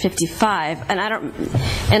 47 or 55, and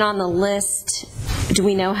on the list, do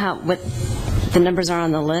we know what the numbers are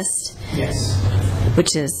on the list? Yes.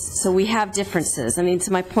 Which is, so we have differences. I mean,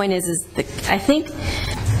 so my point is people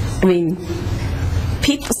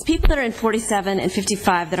that are in 47 and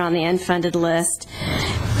 55 that are on the unfunded list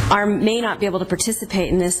may not be able to participate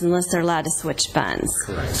in this unless they're allowed to switch funds.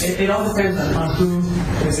 Correct. It all depends on who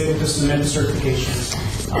is able to submit a certification.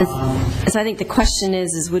 So I think the question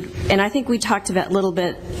is and I think we talked about a little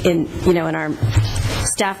bit in our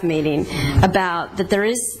staff meeting about that there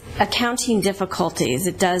is accounting difficulties.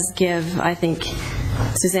 It does give, I think,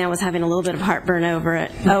 Suzanne was having a little bit of heartburn over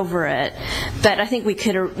it, but I think we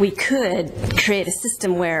could create a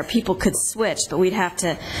system where people could switch, but they'd have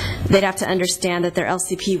to understand that their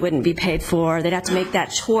LCP wouldn't be paid for. They'd have to make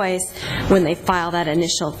that choice when they file that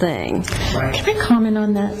initial thing. Right. Can I comment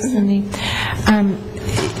on that, Cindy?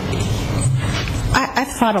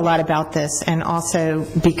 I've thought a lot about this, and also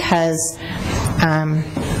because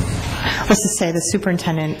let's just say the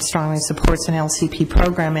superintendent strongly supports an LCP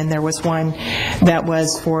program, and there was one that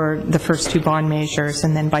was for the first two bond measures,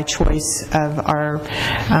 and then by choice of our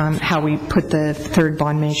how we put the third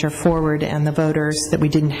bond measure forward and the voters that we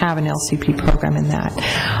didn't have an LCP program in that.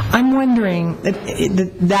 I'm wondering,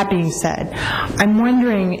 that being said, I'm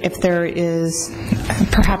wondering if there is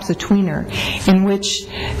perhaps a tweener in which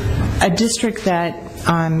a district that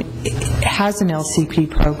has an LCP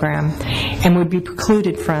program and would be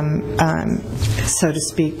precluded from, so to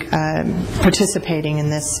speak, participating in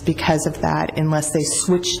this because of that, unless they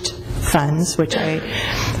switched funds, which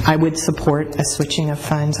I would support a switching of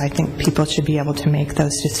funds. I think people should be able to make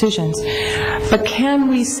those decisions. But can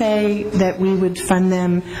we say that we would fund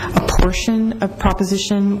them a portion of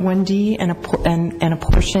Proposition 1D and a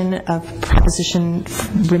portion of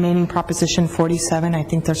remaining Proposition 47? I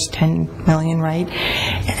think there's 10 million, right?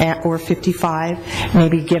 Or 55,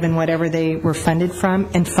 maybe given whatever they were funded from,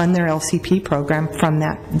 and fund their LCP program from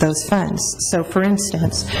those funds. So for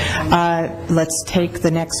instance, let's take the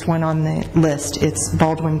next one on the list. It's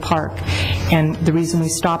Baldwin Park. And the reason we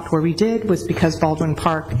stopped where we did was because Baldwin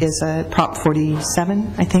Park is a Prop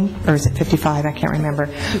 47, I think, or is it 55? I can't remember.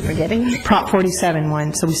 Keep forgetting. Prop 47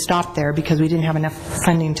 one, so we stopped there because we didn't have enough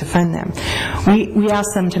funding to fund them. We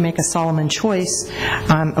asked them to make a Solomon choice.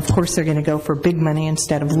 Of course, they're going to go for big money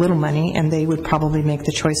instead of little money, and they would probably make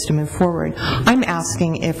the choice to move forward. I'm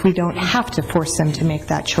asking if we don't have to force them to make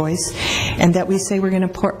that choice, and that we say we're going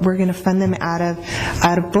to fund them out of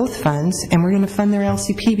both funds, and we're going to fund their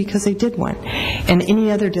LCP because they did one. And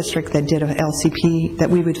any other district that did a LCP, that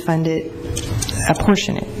we would fund it,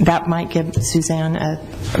 apportion it. That might give Suzanne a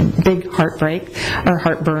big heartbreak or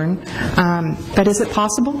heartburn. But is it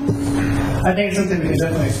possible? I think it's something we can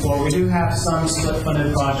definitely explore. We do have some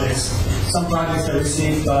split-funded projects. Some projects that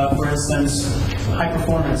receive, for instance,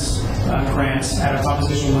 high-performance grants out of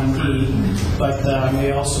Proposition 1D, but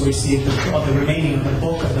they also receive the remaining of the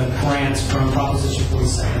bulk of the grants from Proposition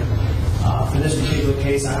 47. For this particular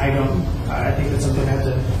case, I think it's something we have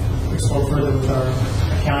to explore further with our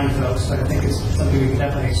accounting folks, but I think it's something we can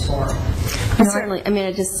definitely explore. Certainly, I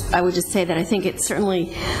mean, I would just say that I think it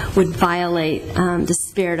certainly would violate the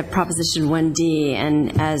spirit of Proposition 1D,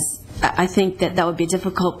 and as I think that would be a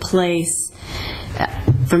difficult place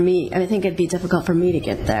for me. I think it'd be difficult for me to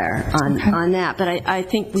get there on that, but I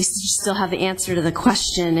think we still have the answer to the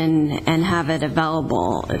question and have it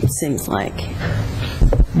available, it seems like.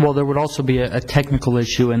 Well, there would also be a technical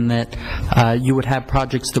issue in that you would have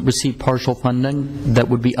projects that receive partial funding that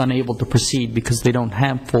would be unable to proceed because they don't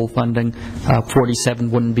have full funding.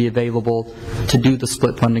 47 wouldn't be available to do the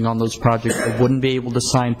split funding on those projects. They wouldn't be able to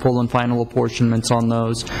sign full and final apportionments on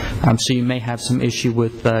those. So you may have some issue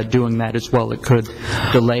with doing that as well. It could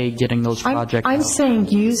delay getting those projects. I'm saying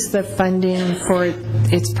use the funding for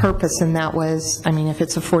its purpose, and that was, I mean, if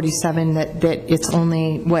it's a 47, that it's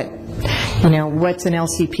only what's an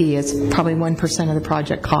LCP? It's probably 1% of the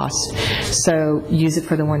project cost. So use it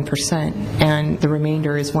for the 1%, and the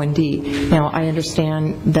remainder is 1D. Now, I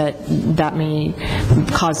understand that may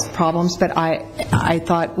cause problems, but I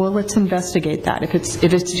thought, well, let's investigate that. If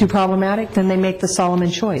it's too problematic, then they make the Solomon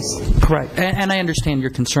choice. Correct. And I understand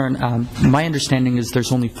your concern. My understanding is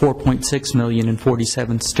there's only $4.6 million in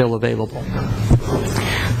 47 still available.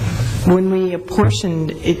 When we apportioned,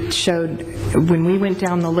 it showed, when we went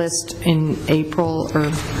down the list in April,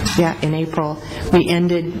 we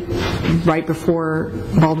ended right before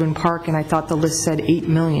Baldwin Park, and I thought the list said $8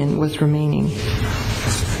 million was remaining. I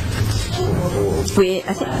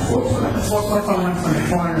think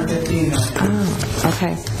 415. Oh,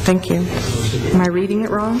 okay. Thank you. Am I reading it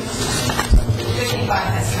wrong? 55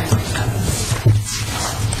 has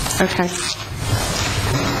 10%. Okay.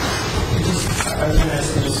 I was going to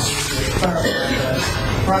ask you just to clarify the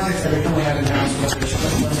projects that we currently have announced, whether they're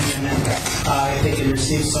split funding, and then if they can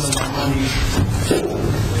receive some of that money.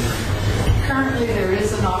 Currently, there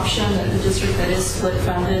is an option that the district that is split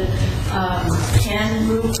funded can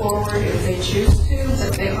move forward if they choose to,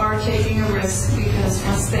 but they are taking a risk because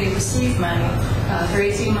once they receive money, their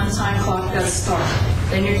 18-month time clock does start.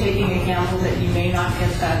 Then you're taking a gamble that you may not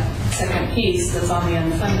get that second piece that's on the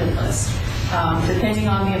unfunded list. Depending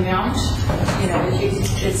on the amount,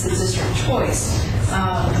 it's a district choice.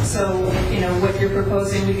 So, what you're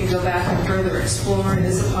proposing, we can go back and further explore. It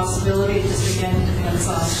is a possibility. It just, again, depends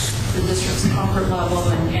on the district's comfort level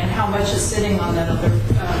and how much is sitting on that other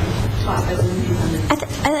pot that would be funded.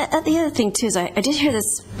 The other thing, too, is I did hear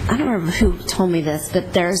this, I don't remember who told me this,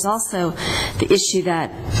 but there's also the issue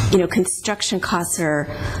that, construction costs are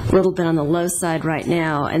a little bit on the low side right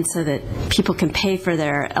now, and so that people can pay for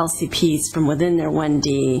their LCPs from within their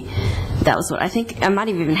 1D. That was what I think. I might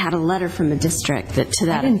have even had a letter from the district that to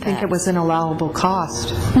that I didn't think it was an allowable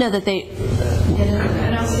cost. No, that they...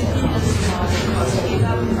 An LCP has a cost. If you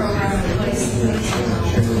have a program in place,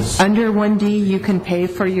 Under 1D, you can pay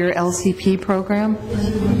for your LCP program?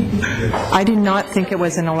 I did not think it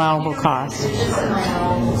was an allowable cost.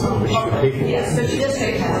 yes, so she does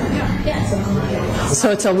pay for it. Yes.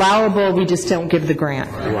 So it's allowable, we just don't give the grant.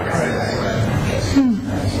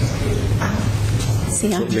 See,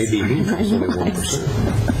 Maybe only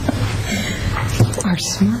 1%. Are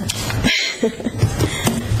smart.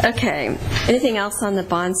 Okay. Anything else on the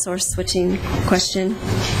bond source switching question?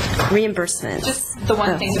 Reimbursement. Just the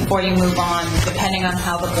one thing before you move on, depending on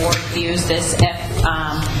how the board views this,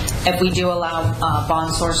 if we do allow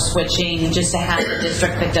bond source switching, just to have the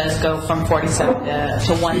district that does go from 47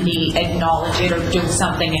 to 1D acknowledge it or do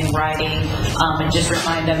something in writing, and just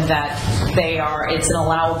remind them that it's an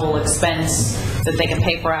allowable expense that they can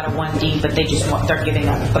pay for out of 1D, but they're giving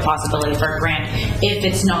up the possibility for a grant if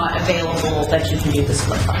it's not available that you can do the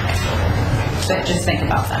split funding. So just think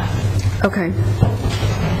about that. Okay.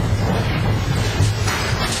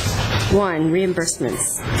 1,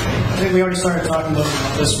 reimbursements. I think we already started talking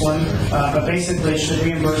about this one, but basically, should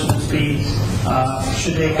reimbursements be,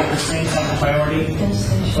 should they have the same type of priority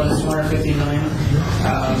for the $250 million?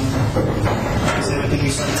 Like I said, I think we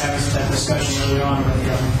started having that discussion early on, but I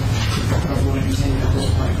don't want to continue at this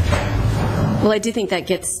point. Well, I do think that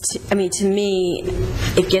gets to, to me,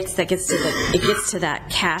 it gets to that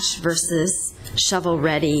cash versus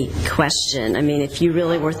shovel-ready question. I mean, if you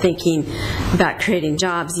really were thinking about creating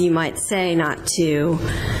jobs, you might say not to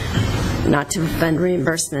fund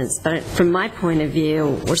reimbursements. But from my point of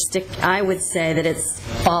view, I would say that it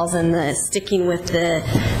falls in the sticking with the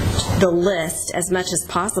list as much as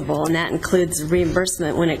possible, and that includes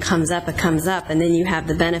reimbursement. When it comes up, and then you have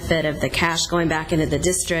the benefit of the cash going back into the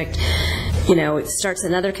district. It starts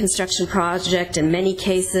another construction project in many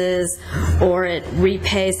cases, or it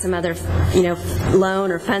repays some other,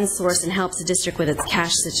 loan or fund source and helps the district with its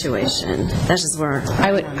cash situation. That's just where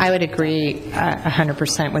I would agree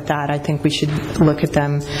 100% with that. I think we should look at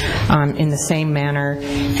them in the same manner,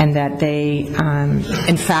 and that they,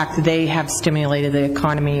 in fact, they have stimulated the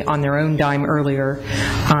economy on their own dime earlier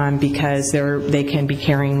because they can be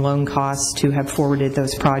carrying loan costs to have forwarded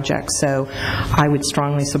those projects. So I would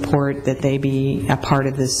strongly support that they be a part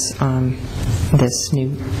of this this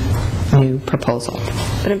new proposal.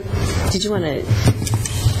 But did you want to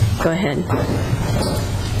Go ahead.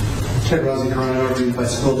 Ted Rossi, Corona Overview by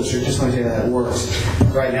School District. Just want to tell you how that works.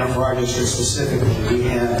 Right now, for our district specifically, we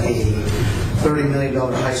have a $30 million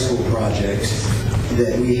high school project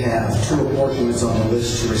that we have 2 apportionments on the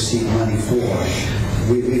list to receive money for.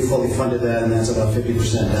 We fully funded that, and that's about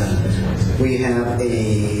 50% done. We have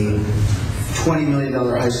a $20 million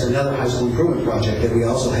another high school improvement project that we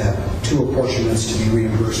also have 2 apportionments to be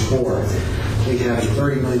reimbursed for. We have a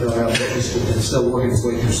 $30 million elementary school that's still working its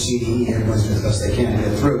way through CDE. Everyone's doing the best they can to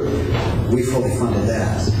get through. We fully funded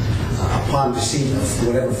that. Upon receipt of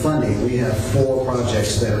whatever funding, we have 4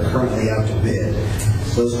 projects that are currently out to bid.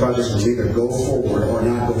 Those projects will either go forward or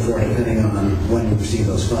not go forward, depending on when we receive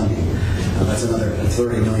those funding. That's another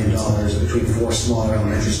 $30 million between 4 smaller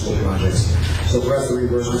elementary school projects. So for us, the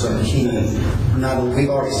reimbursements are key. Not only we've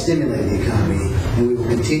already stimulated the economy, and we will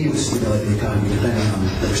continue to stimulate the economy depending on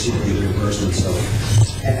the receipt of these reimbursements. So,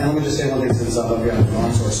 and let me just say one thing since I'm up here on the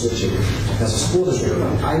bond source switching. As a school district,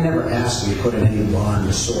 I never asked to be put in any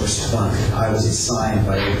bond source fund. I was assigned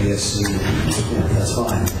by OPSC. That's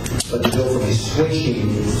fine. But to go from a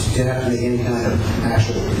switching to have to make any kind of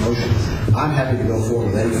actual promotion, I'm happy to go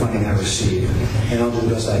forward with any funding I receive, and I'll do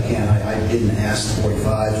the best I can. I didn't ask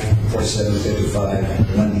 45, 47, 55,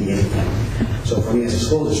 1D, anything. So for me as a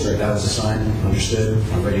school district, I was assigned, understood,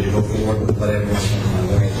 I'm ready to go forward with whatever comes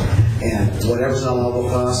my way. And whatever's an allowable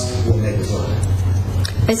cost, we'll make it work.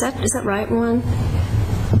 Is that right, Ron?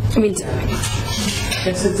 I mean,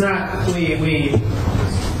 it's not.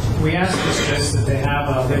 We asked districts that they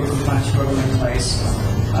have a labor compliance program in place.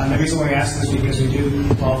 The reason we asked this is because we do,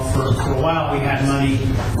 well, for a while we had money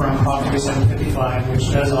from Prop 3755, which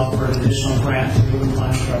does offer an additional grant to the labor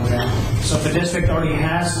compliance program. So if the district already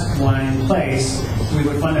has one in place, we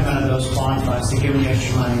would fund them out of those bond funds to give them the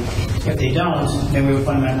extra money. If they don't, then we would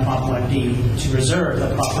fund them out of Prop 1D to reserve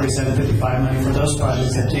the Prop 3755 money for those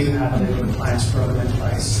projects that do have a labor compliance program in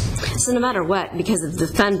place. So no matter what, because of the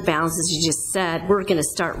fund balances you just said, we're going to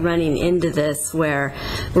start running into this where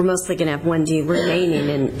we're mostly going to have 1D remaining,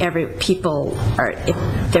 and every people are,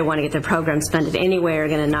 if they want to get their programs funded anyway, are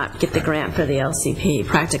going to not get the grant for the LCP,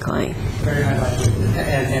 practically. Very high likelihood.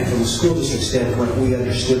 And from a school district standpoint, we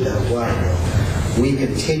understood that a while ago. We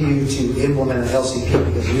continue to implement an LCP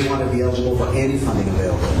because we want to be eligible for any funding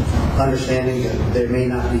available, understanding that there may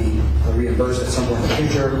not be a reimbursement at some point in the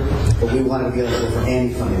future, but we want to be eligible for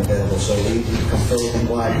any funding available. So we come fully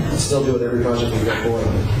compliant and still do it every project we go forward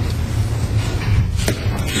with.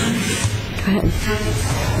 Go ahead.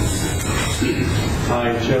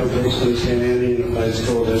 Hi, Joe Gibson, St. Anthony Unified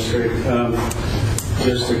School District.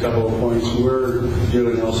 Just a couple of points. We're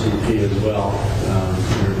doing LCP as well.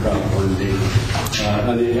 We're Prop 1D.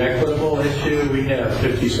 On the equitable issue, we have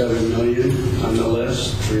 $57 million on the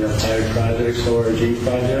list. We have 5 projects, ORG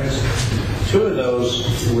projects. 2 of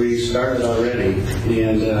those we started already,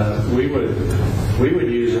 and we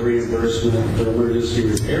would use a reimbursement for emergency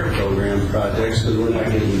repair program projects because we're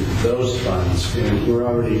not getting those funds. And we're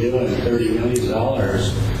already doing $30 million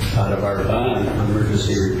out of our bond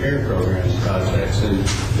emergency repair program projects, and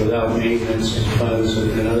without maintenance funds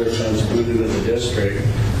and other funds coming into the district,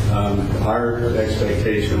 our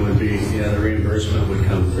expectation would be, the reimbursement would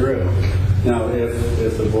come through. Now,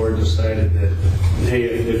 if the board decided that, hey,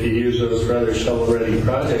 if you use those for other shovel-ready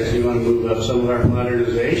projects, you want to move up some of our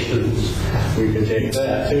modernizations, we could take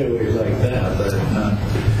that too. We'd like that, but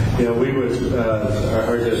we would,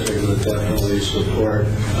 our district would definitely support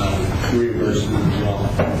reimbursement as well.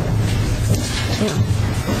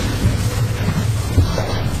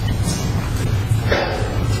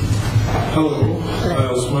 Hello,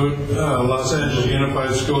 Smoot, Los Angeles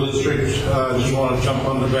Unified School District. Just want to jump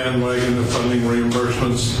on the bandwagon of funding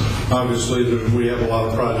reimbursements. Obviously, we have a lot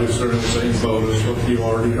of projects that are in the same boat as what you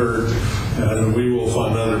already heard, and we will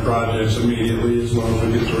fund other projects immediately as long as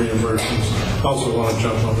we get the reimbursements. Also want to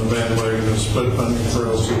jump on the bandwagon of split funding for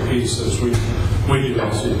LCP, since we do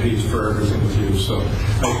LCPs for everything too. So,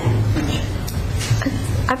 thank you.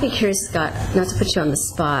 I'd be curious, Scott, not to put you on the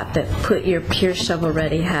spot, but put your pure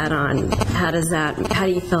shovel-ready hat on. How do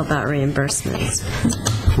you feel about reimbursements?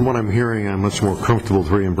 From what I'm hearing, I'm much more comfortable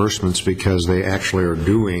with reimbursements because they actually are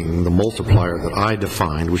doing the multiplier that I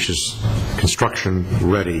defined, which is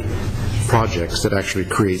construction-ready projects that actually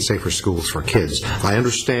create safer schools for kids. I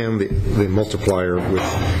understand the multiplier with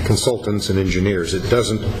consultants and engineers. It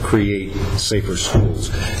doesn't create safer schools.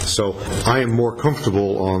 So I am more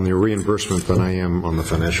comfortable on the reimbursement than I am on the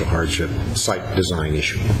financial hardship site design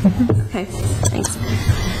issue. Okay, thanks.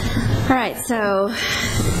 All right, so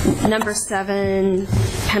number 7,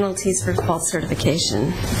 penalties for false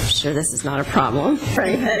certification. I'm sure this is not a problem for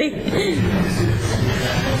anybody.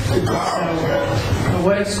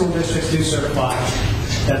 what if school districts do certify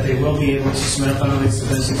that they will be able to submit a fund release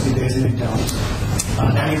within 60 days and they don't?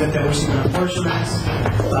 That means that they're receiving apportionments,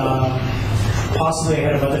 possibly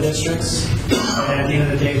ahead of other districts, and at the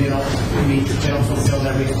end of the day, they don't fulfill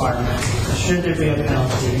that requirement. Should there be a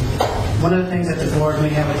penalty? One of the things that the board may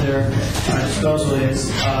have at their disposal is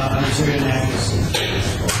material inaccuracy.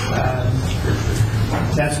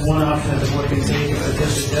 That's one option that the board can take if the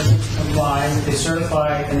district doesn't comply, they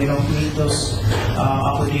certify and they don't meet those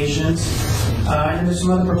obligations. And there's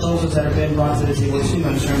some other proposals that have been brought to the table too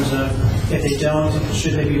in terms of if they don't,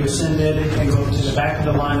 should they be rescinded and go to the back of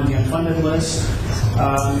the line on the unfunded list.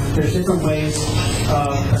 There's different ways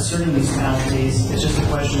of asserting these penalties. It's just a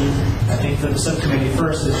question, I think, for the subcommittee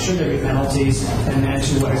first is should there be penalties, and then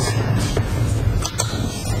to what extent.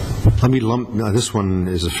 Let me lump, this one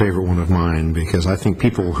is a favorite one of mine because I think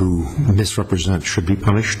people who misrepresent should be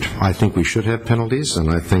punished. I think we should have penalties, and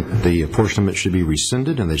I think the apportionment should be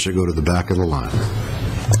rescinded and they should go to the back of the line.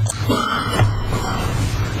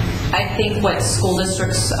 I think what school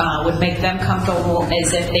districts would make them comfortable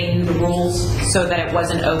is if they knew the rules so that it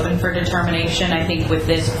wasn't open for determination. I think with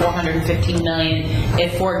this $415 million,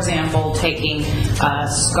 if, for example, taking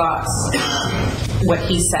Scott's, what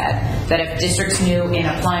he said, that if districts knew in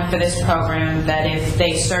applying for this program that if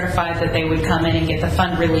they certified that they would come in and get the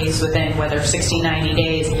fund release within whether 60, 90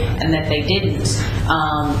 days and that they didn't,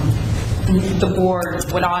 the board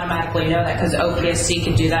would automatically know that because OPSC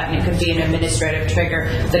could do that and it could be an administrative trigger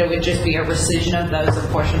that it would just be a rescission of those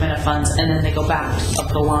apportionment of funds and then they go back up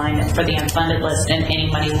the line for the unfunded list and any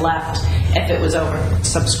money left if it was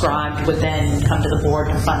oversubscribed would then come to the board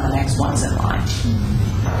to fund the next ones in line.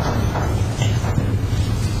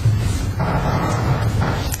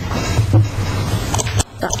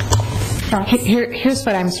 Here's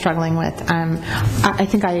what I'm struggling with. I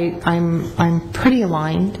think I'm pretty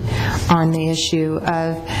aligned on the issue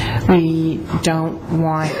of we don't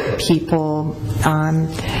want people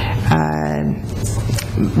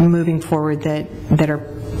moving forward that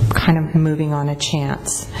are kind of moving on a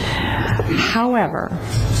chance. However,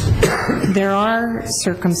 there are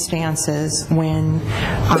circumstances when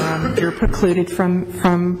you're precluded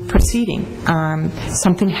from proceeding.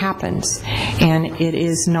 Something happens, and it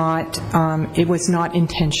is not. It was not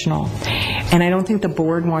intentional, and I don't think the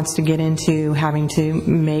board wants to get into having to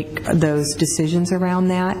make those decisions around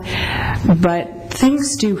that. But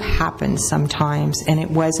things do happen sometimes, and it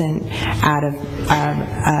wasn't out of,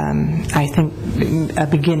 I think, a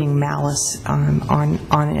beginning malice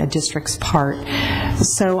on a district's part.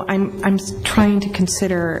 So I'm trying to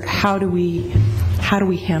consider how do we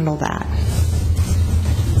handle that.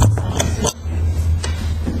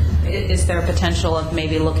 Is there a potential of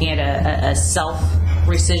maybe looking at a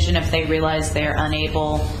self-rescission if they realize they're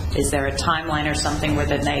unable? Is there a timeline or something where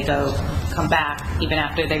then they come back even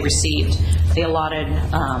after they received the allotted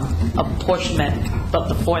apportionment but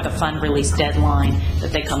before the fund release deadline,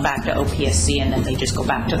 that they come back to OPSC and then they just go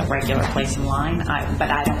back to the regular place in line? But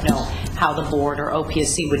I don't know how the board or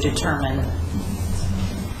OPSC would determine.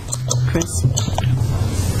 Chris?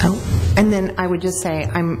 And then I would just say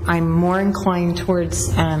I'm more inclined towards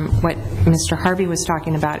what Mr. Harvey was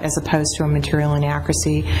talking about as opposed to a material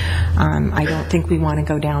inaccuracy. I don't think we want to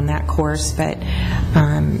go down that course, but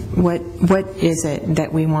what is it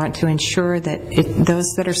that we want to ensure that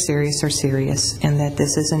those that are serious, and that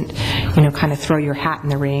this isn't, kind of throw your hat in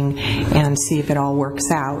the ring and see if it all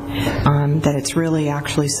works out, that it's really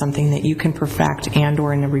actually something that you can perfect, and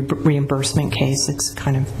or in a reimbursement case,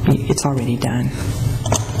 it's already done.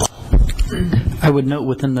 I would note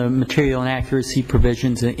within the material inaccuracy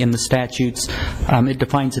provisions in the statutes, it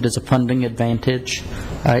defines it as a funding advantage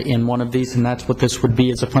in one of these, and that's what this would be,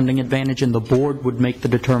 as a funding advantage, and the board would make the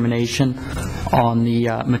determination on the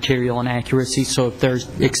material inaccuracy. So if there's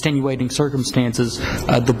extenuating circumstances,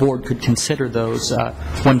 the board could consider those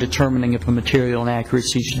when determining if a material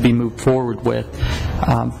inaccuracy should be moved forward with.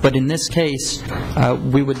 But in this case,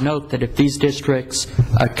 we would note that if these districts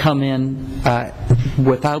come in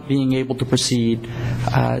without being able to proceed,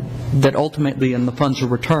 that ultimately, and the funds are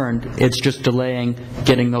returned, it's just delaying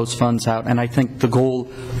getting those funds out. And I think the goal,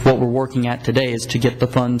 what we're working at today, is to get the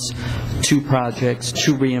funds to projects,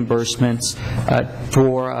 to reimbursements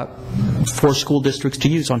for school districts to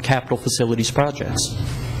use on capital facilities projects.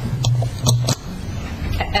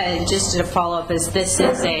 Just to follow up, this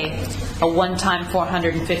is a one-time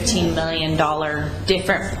 $415 million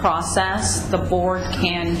different process. The board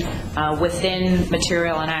can, within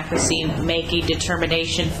material inaccuracy, make a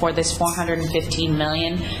determination for this $415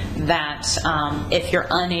 million that if you're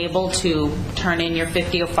unable to turn in your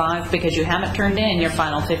 5005 because you haven't turned in your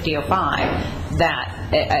final 5005,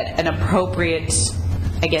 that an appropriate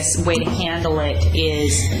I guess, way to handle it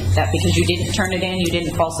is that because you didn't turn it in, you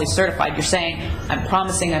didn't falsely certify. You're saying, I'm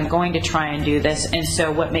promising I'm going to try and do this, and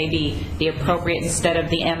so what may be the appropriate instead of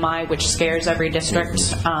the MI, which scares every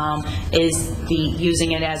district, is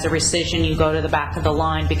using it as a rescission. You go to the back of the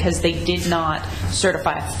line because they did not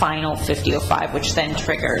certify a final 5005, which then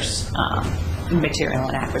triggers material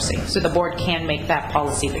inaccuracy. So the board can make that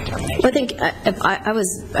policy determination. Well, I think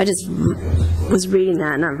I just was reading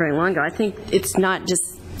that not very long ago. I think it's not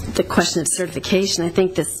just the question of certification. I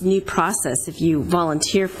think this new process, if you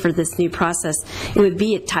volunteer for this new process, it would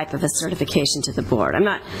be a type of a certification to the board. I'm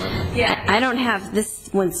not, I don't have, this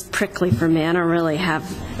one's prickly for me. I don't really have,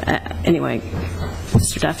 anyway,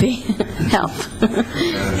 Mr. Duffy, help.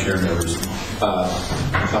 Madam Chair, members,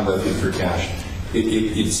 Tom Duffy for Cash.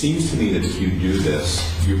 It seems to me that if you do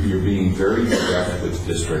this, you're being very direct with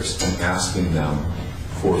districts and asking them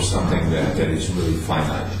for something that is really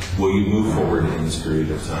finite. Will you move forward in this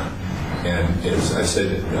period of time? And as I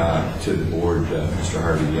said to the board, Mr.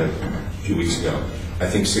 Harvey, a few weeks ago, I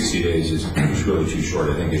think 60 days is really too short.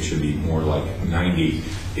 I think it should be more like 90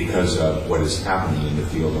 because of what is happening in the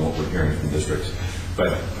field and what we're hearing from districts.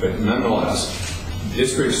 But nonetheless,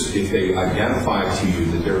 districts, if they identify to you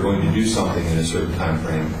that they're going to do something in a certain time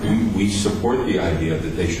frame, we support the idea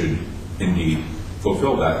that they should indeed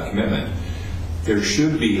fulfill that commitment. There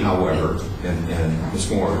should be, however, and Ms.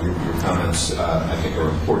 Moore, your comments I think are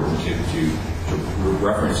important to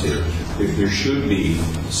reference here. There should be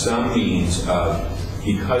some means of,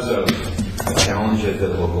 because of a challenge at the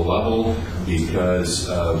local level, because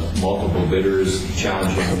of multiple bidders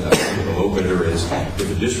challenging what the low bidder is, if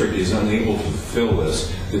the district is unable to fulfill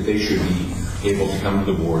this, that they should be able to come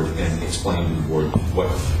to the board and explain to the board what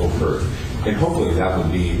occurred. And hopefully that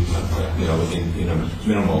would be, in a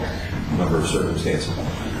minimal number of circumstances.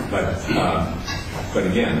 But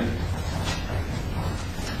again,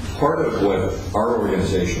 part of what our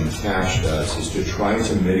organization, CASH, does is to try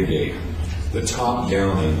to mitigate the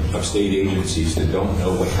top-downing of state agencies that don't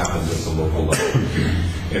know what happens at the local level.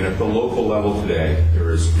 And at the local level today, there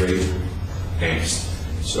is great angst.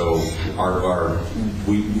 So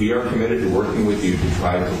we are committed to working with you to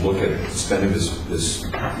try to look at spending this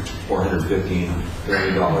 $415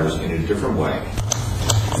 million in a different way.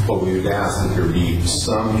 But we would ask that there be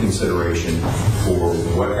some consideration for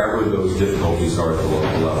whatever those difficulties are at the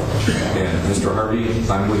local level. And Mr. Harvey,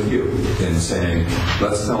 I'm with you in saying,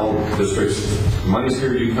 let's tell districts, money's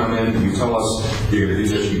here, you come in, you tell us you're going to do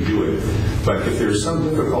this, you do it. But if there's some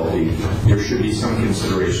difficulty, there should be some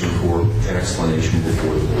consideration for an explanation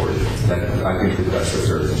before the board. I think that that's the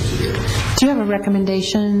third thing to do. Do you have a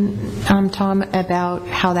recommendation, Tom, about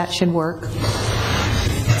how that should work?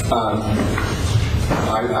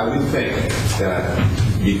 I would think that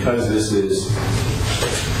because this is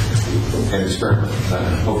an experiment,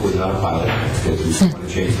 hopefully not a pilot, because we want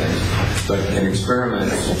to change things, but an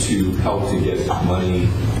experiment to help to get money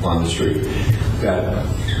on the street, that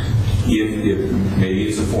if maybe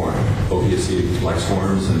it's a form, OPSC likes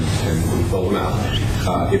forms and we fill them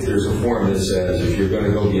out. If there's a form that says if you're going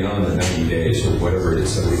to go beyond the 90 days or whatever it is,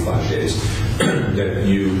 75 days, that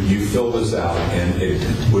you fill this out and it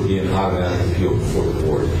would be an automatic appeal before the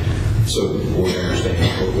board, so the board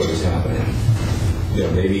understands what is happening.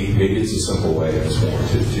 Maybe it's a simple way to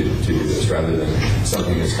do this rather than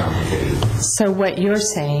something that's complicated. So what you're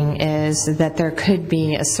saying is that there could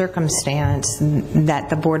be a circumstance that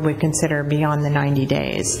the board would consider beyond the 90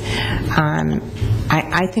 days.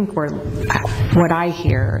 I think what I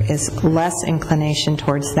hear is less inclination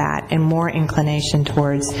towards that and more inclination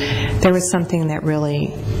towards there was something that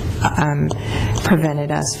really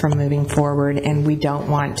prevented us from moving forward, and we don't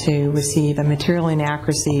want to receive a material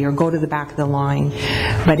inaccuracy or go to the back of the line,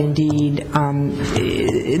 but indeed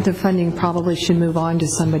the funding probably should move on to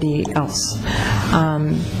somebody else.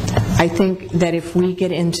 I think that if we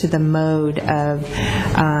get into the mode of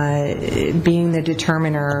being the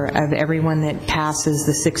determiner of everyone that passes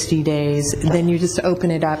the 60 days, then you just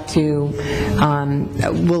open it up to,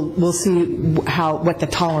 we'll see what the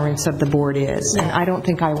tolerance of the board is. And I don't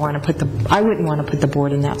think I wouldn't want to put the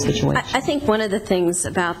board in that situation. I think one of the things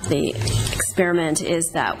about the experiment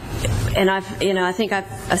is that, and I think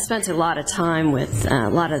I've spent a lot of time with a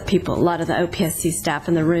lot of people, a lot of the OPSC staff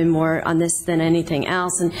in the room more on this than anything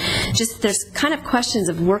else, and just there's kind of questions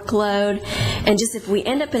of workload, and just if we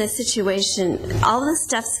end up in a situation, all this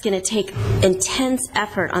stuff's going to take intense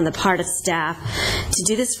effort on the part of staff to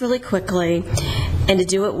do this really quickly and to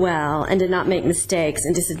do it well and to not make mistakes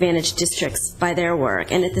and disadvantage districts by their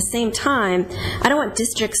work. And at the same time, I don't want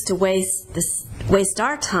districts to waste waste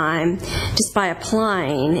our time just by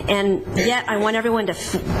applying, and yet I want everyone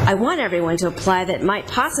to apply that might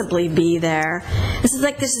possibly be there. This is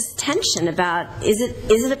like there's this tension about is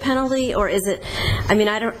it a penalty or is it? I mean,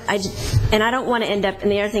 I don't want to end up.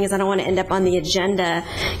 And the other thing is I don't want to end up on the agenda,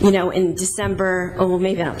 in December. Oh well,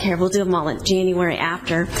 maybe I don't care. We'll do them all in January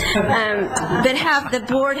after. But have the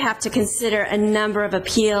board have to consider a number of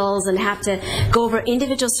appeals and have to go over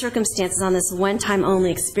individual circumstances on this one-time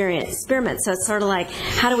only experiment. So it's sort of like,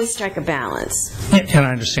 how do we strike a balance? And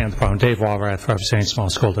I understand the problem. Dave Walrath, representing Small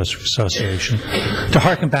School District Association. To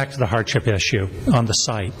harken back to the hardship issue on the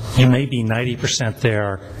site, you may be 90%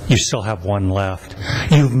 there, you still have one left.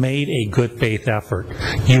 You've made a good faith effort.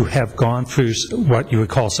 You have gone through what you would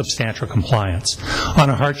call substantial compliance. On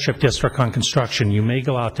a hardship district on construction, you may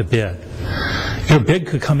go out to bid. Your bid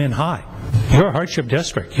could come in high. You're a hardship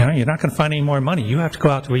district. You're not going to find any more money. You have to go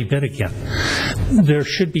out to rebid again. There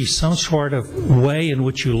should be some sort of way in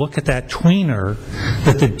which you look at that tweener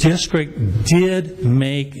that the district did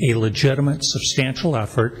make a legitimate, substantial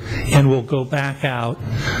effort and will go back out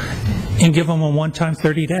and give them a one-time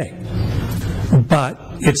 30-day. But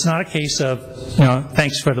it's not a case of,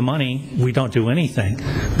 thanks for the money, we don't do anything.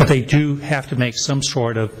 But they do have to make some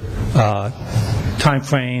sort of time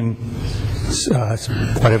frame,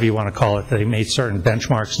 whatever you want to call it. They made certain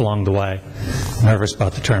benchmarks along the way. I'm nervous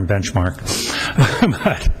about the term benchmark.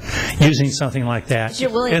 But using something like that,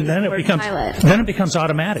 and then it becomes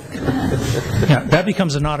automatic. That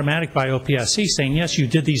becomes an automatic by OPSC saying, yes, you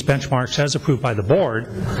did these benchmarks as approved by the board,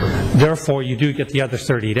 therefore you do get the other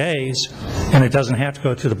 30 days, and it doesn't have to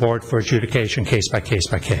go to the board for adjudication case by case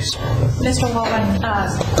by case. Mr. Walton,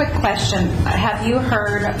 quick question. Have you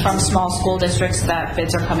heard from small school districts that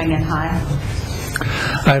bids are coming in high?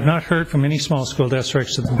 I have not heard from any small school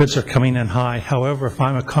districts that the bids are coming in high. However, if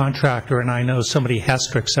I'm a contractor and I know somebody has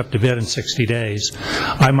to accept a bid in 60 days,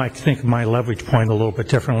 I might think of my leverage point a little bit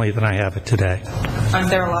differently than I have it today.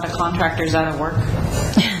 Aren't there a lot of contractors out of work?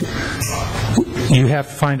 You have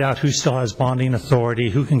to find out who still has bonding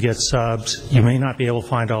authority, who can get subs. You may not be able to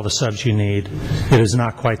find all the subs you need. It is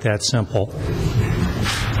not quite that simple.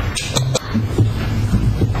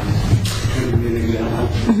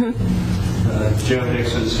 Joe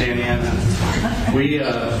Dixon, Santa Ana. We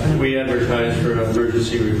advertised for an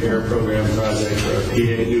emergency repair program project for a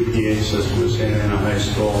new PA system at Santa Ana High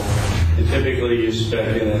School. And typically you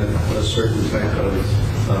spec in a certain type of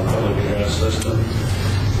public address system.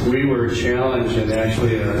 We were challenged, and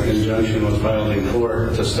actually an injunction was filed in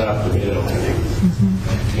court to stop the bid opening.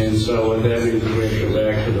 And so what that means is we have to go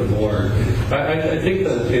back to the board. I think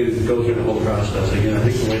that it goes through the whole process again. I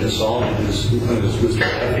think the way to solve it is, as Mr.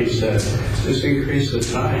 Duffy said, just increase the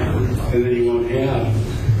time, and then you won't have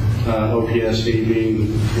OPSC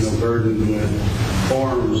being burdened with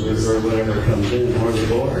forms or whatever comes in, or the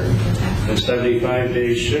board. And 75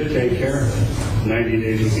 days should take care of it. 90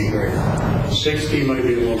 days would be great. 60 might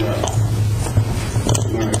be a little better,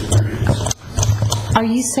 in our experience. Are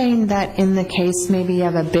you saying that in the case maybe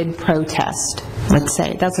of a bid protest, let's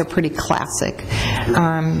say, that's a pretty classic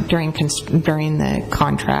during the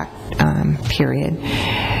contract period,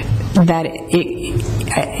 that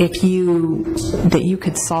you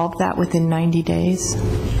could solve that within 90 days?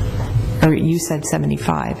 Or you said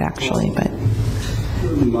 75 actually, but...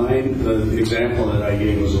 The example that I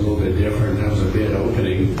gave was a little bit different. That was a bid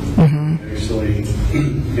opening. Actually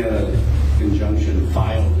had an injunction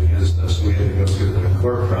filed against us. We had to go through the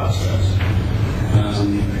court process.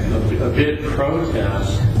 A bid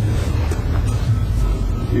protest,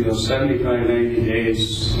 75, 90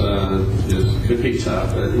 days could be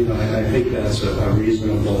tough, but I think that's a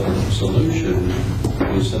reasonable solution.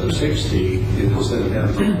 Instead of 60, instead of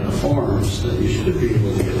having forms, that you should be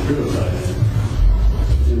able to get through it.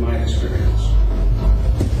 In my experience.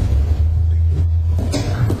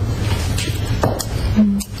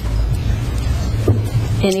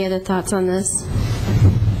 Any other thoughts on this?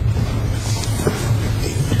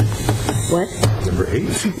 What? Number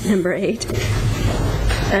 8. Number 8.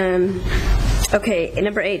 Okay,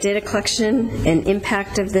 number 8, data collection and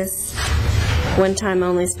impact of this one-time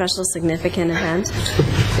only special significant event.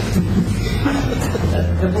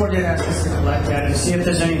 The board did ask us to collect that and see if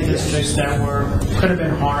there's any districts that could have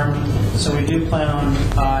been harmed. So we do plan on,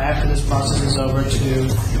 after this process is over, to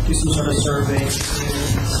do some sort of survey to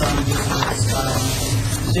some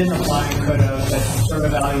districts didn't apply and could have, but sort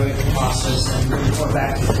of evaluate the process and report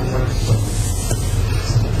back to the board.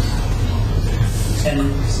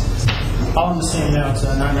 And all on the same note,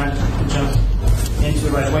 not to jump into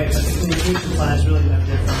it right away, but the communication plan is really no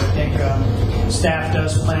different. I think staff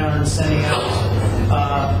does plan on sending out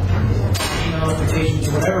notifications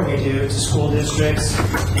or whatever we do to school districts,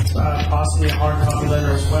 possibly a hard copy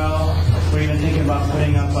letter as well. We're even thinking about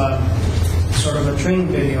putting up sort of a training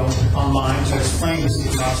video online to explain this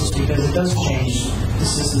new process, because it does change the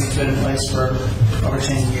system that's been in place for over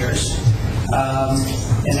 10 years.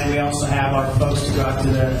 And then we also have our folks to go out to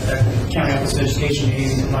the County Office of Education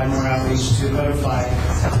meetings and provide more outreach to notify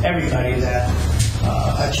everybody that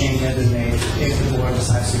a change has been made if the board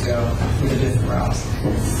decides to go with a different route.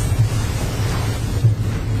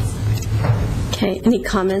 Okay, any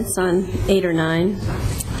comments on 8 or 9?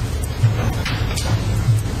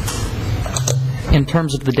 In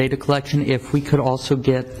terms of the data collection, if we could also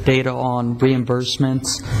get data on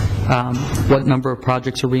reimbursements, what number of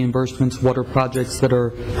projects are reimbursements, what are projects that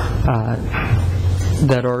are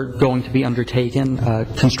going to be undertaken,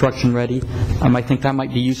 construction ready. I think that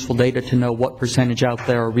might be useful data to know what percentage out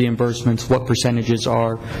there are reimbursements, what percentages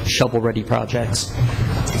are shovel-ready projects,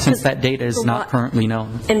 since that data is not currently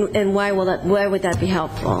known. And why would that be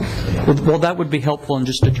helpful? Well, that would be helpful in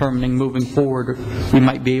just determining moving forward. We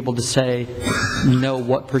might be able to say, know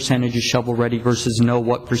what percentage is shovel-ready versus know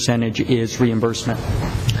what percentage is reimbursement.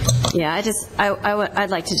 Yeah, I'd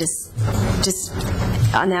like to just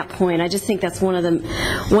on that point, I just think that's one of the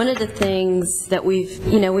things that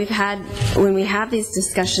we've had when we have these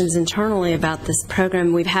discussions internally about this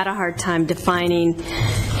program. We've had a hard time defining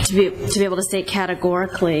to be able to say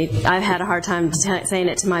categorically. I've had a hard time saying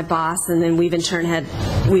it to my boss, and then we've in turn had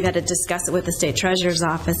to discuss it with the state treasurer's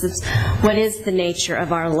office. It's what is the nature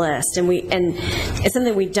of our list, and it's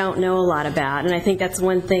something we don't know a lot about. And I think that's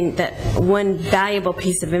one valuable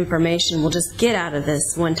piece of information we'll just get out of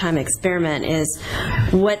this one-time experiment is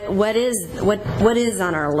what is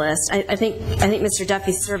on our list. I think Mr.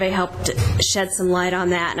 Duffy's survey helped shed some light on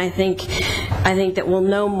that, and I think that we'll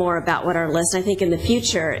know more about what our list. I think in the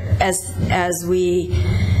future, as we,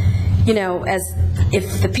 as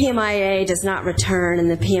if the PMIA does not return and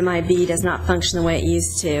the PMIB does not function the way it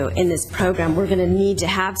used to in this program, we're going to need to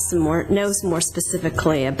have know more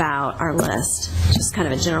specifically about our list. Just kind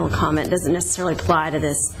of a general comment. It doesn't necessarily apply to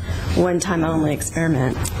this one-time only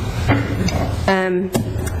experiment.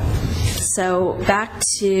 So back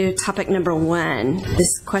to topic number 1,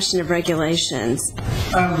 this question of regulations.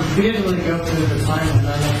 We didn't really go through the timeline.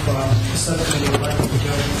 I don't know if the subcommittee would like to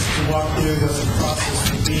walk through what the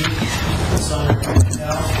process would be.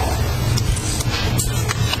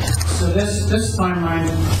 So this timeline,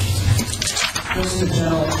 just the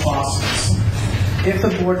general process. If the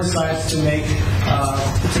board decides to take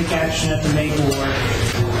action at the May board,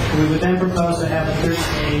 we would then propose to have a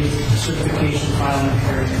 30-day certification filing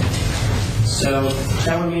period. So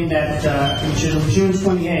that would mean that June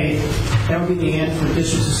 28th, that would be the end for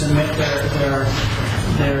districts to submit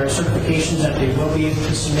their certifications that they will be able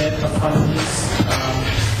to submit upon release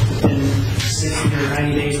within 60 or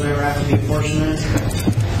 90 days, whatever, after the apportionment.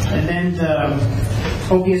 And then the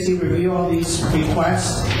OPSC review all these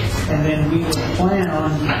requests, and then we will plan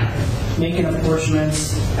on making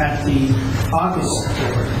apportionments at the August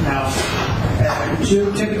board. Now,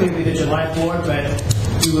 typically we do the July board, but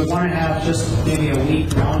we would want to have just maybe a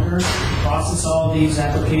week longer to process all of these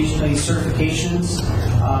applications, these certifications.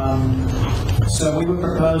 So we would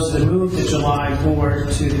propose to move the July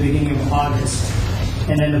board to the beginning of August.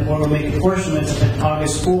 And then the board will make apportionments at the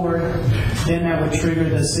August board. Then that would trigger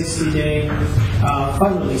the 60-day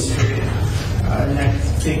fund release period. And that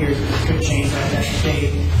figure could change at that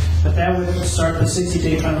date. But that would start the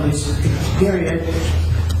 60-day fund release period.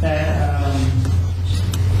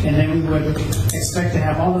 And then we would expect to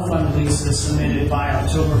have all the fund releases submitted by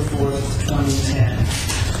October 4th,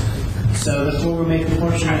 2010. So the board will make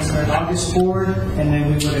apportionments at August board, and then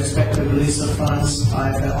we would expect to release the funds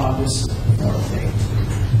by the August 4th date.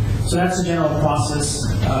 So that's the general process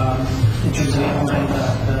in terms of implementing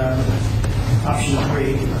the option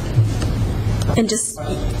 3. And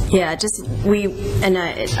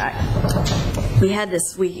we had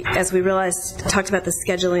this, as we talked about the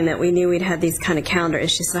scheduling, that we knew we'd had these kind of calendar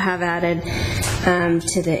issues. So I have added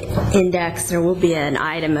to the index, there will be an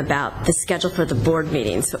item about the schedule for the board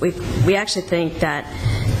meetings. But we actually think that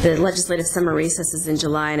the legislative summer recess is in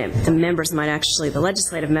July, and the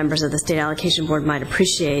legislative members of the State Allocation Board might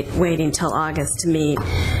appreciate waiting till August to meet.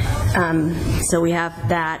 So we have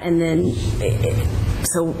that, and then,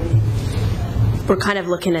 we're kind of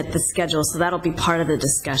looking at the schedule, so that'll be part of the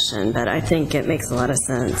discussion, but I think it makes a lot of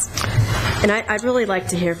sense. And I'd really like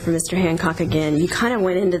to hear from Mr. Hancock again. You kind of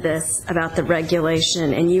went into this about the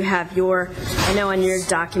regulation, and you have I know on your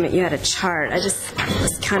document you had a chart. I just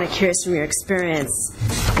was kind of curious from your experience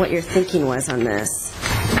what your thinking was on this.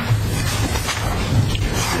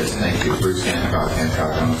 Yes, thank you. Bruce Hancock,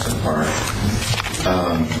 Johnson Park.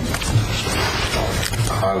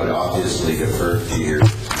 I would obviously defer to your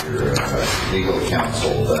legal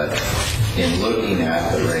counsel, but in looking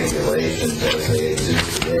at the regulations as they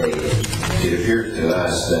exist today, it appears to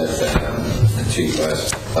us that, to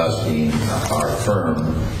us being our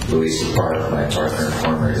firm, Louisa Park, my partner,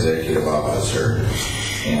 former executive officer,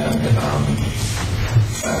 and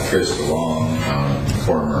Chris DeLong,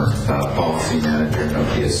 former policy manager in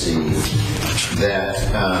OPSC, that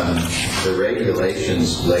the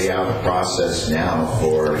regulations lay out a process now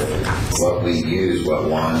for what we use, what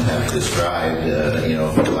Juan has described,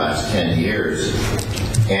 for the last 10 years.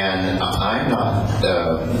 And I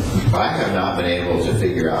have not been able to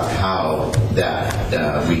figure out how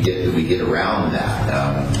that we get around that,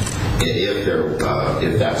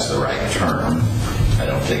 if that's the right term. I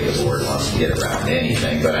don't think the board wants to get around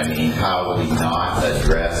anything, but I mean, how do we not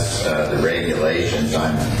address the regulations?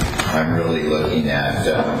 I'm really looking at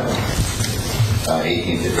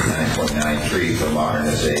 1859.93 for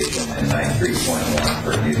modernization and 93.1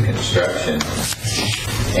 for new construction.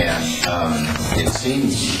 And it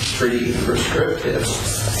seems pretty prescriptive.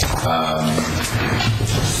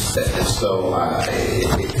 So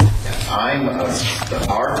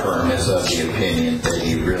our firm is of the opinion that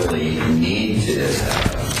you really need to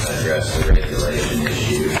address the regulation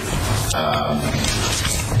issue.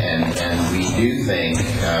 And we do think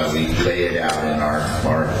we lay it out in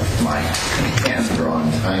my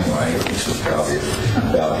hand-drawn timeline, which is probably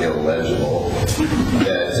about illegible,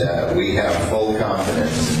 that we have full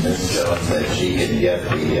confidence in Ms. Jones that she can get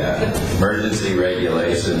the emergency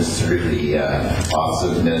regulations through the Office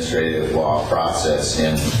of Administrative Law process.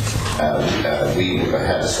 And we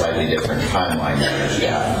have a slightly different timeline than the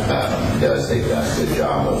staff does. They've done a good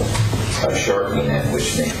job of shortening it,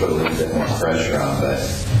 which may put a little bit more pressure on. But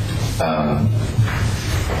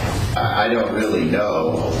I don't really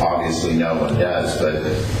know. Obviously, no one does. But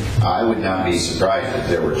I would not be surprised if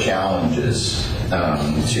there were challenges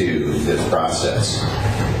to this process,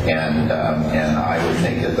 and I would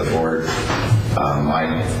think that the board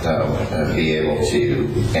might be able to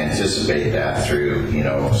anticipate that through,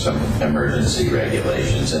 some emergency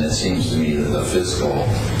regulations. And it seems to me that the fiscal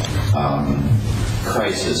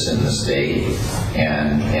crisis in the state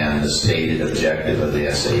and the stated objective of the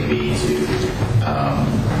SAB to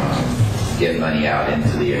get money out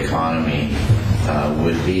into the economy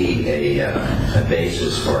would be a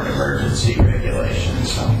basis for an emergency regulation.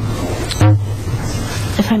 So.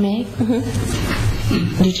 If I may?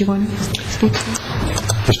 Did you want to speak?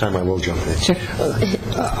 This time I will jump in. Sure.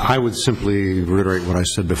 I would simply reiterate what I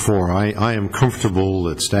said before. I am comfortable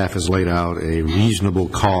that staff has laid out a reasonable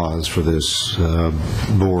cause for this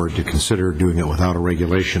board to consider doing it without a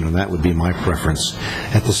regulation, and that would be my preference.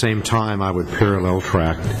 At the same time, I would parallel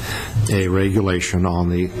track a regulation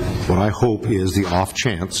on what I hope is the off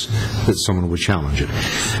chance that someone would challenge it.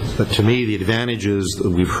 But to me, the advantages that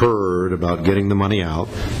we've heard about getting the money out,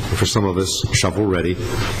 for some of us, shovel ready,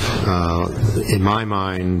 in my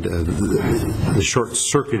mind, the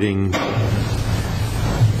short-circuiting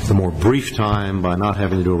the more brief time by not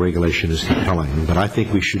having to do a regulation is compelling. But I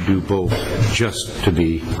think we should do both just to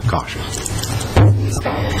be cautious.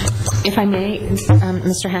 If I may,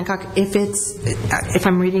 Mr. Hancock, if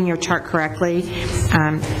I'm reading your chart correctly,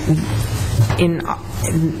 in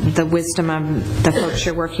the wisdom of the folks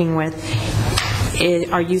you're working with,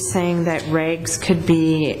 are you saying that regs could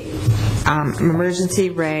be, emergency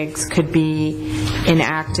regs could be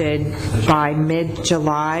enacted by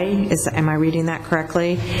mid-July? Am I reading that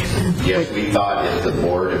correctly? Yes, we thought if the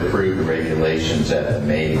board approved the regulations at the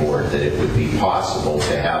May board that it would be possible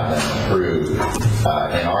to have them approved.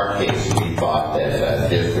 In our case, we thought that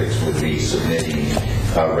districts would be submitting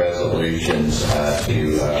resolutions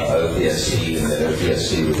to OPSC, and that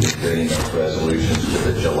OPSC would be putting those resolutions to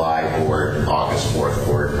the July board, August 4th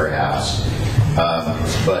board perhaps.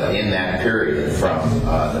 But in that period, from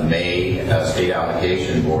the May State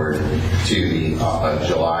Allocation Board to the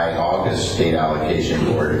July-August State Allocation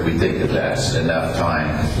Board, we think that that's enough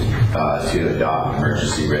time to adopt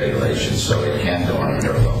emergency regulations, so it can go on a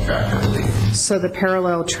parallel track, I believe. So the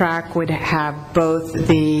parallel track would have both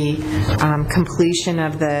the completion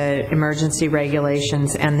of the emergency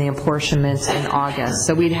regulations and the apportionments in August.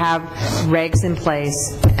 So we'd have regs in place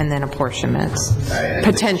and then apportionments,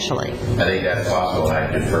 potentially. I think that's possible. I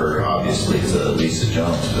defer, obviously, to Lisa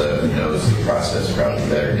Jones, who knows the process probably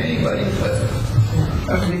better than anybody.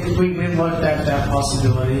 But we've looked at that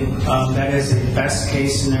possibility. That is a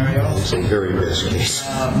best-case scenario. It's a very best case.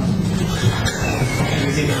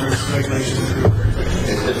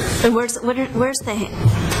 And where's the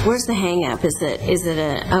where's the hang up? Is it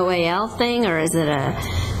an OAL thing, or is it a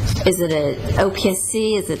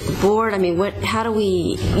OPSC? Is it the board? I mean, how do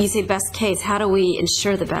we, you say best case, how do we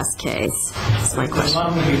ensure the best case? That's my question. There's a lot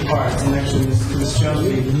of moving parts, and actually Ms.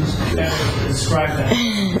 Jones can describe that.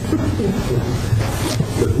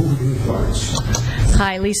 The moving parts.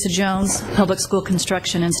 Hi, Lisa Jones, Public School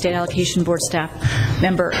Construction and State Allocation Board staff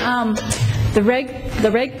member. The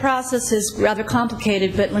reg process is rather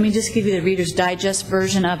complicated, but let me just give you the Reader's Digest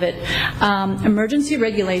version of it. Emergency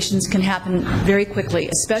regulations can happen very quickly,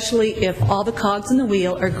 especially if all the cogs in the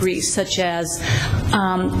wheel are greased, such as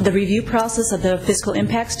the review process of the fiscal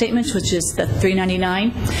impact statements, which is the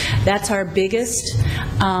 399. That's our biggest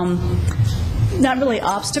not really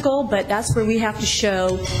obstacle, but that's where we have to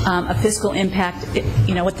show a fiscal impact,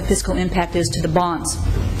 what the fiscal impact is to the bonds.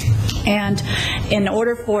 And in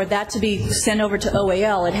order for that to be sent over to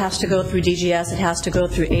OAL, it has to go through DGS, it has to go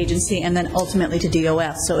through agency, and then ultimately to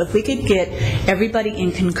DOF. So if we could get everybody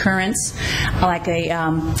in concurrence, like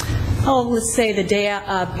let's say the day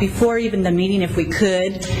before even the meeting, if we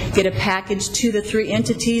could, get a package to the 3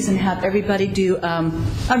 entities and have everybody do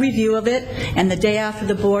a review of it, and the day after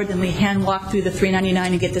the board, then we hand walk through the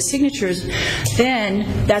 399 and get the signatures, then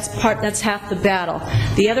that's half the battle.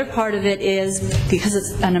 The other part of it is, because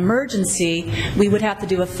it's an emergency, we would have to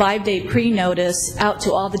do a 5-day pre-notice out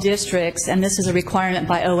to all the districts, and this is a requirement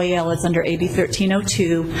by OAL. It's under AB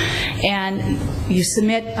 1302, and you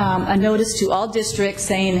submit a notice to all districts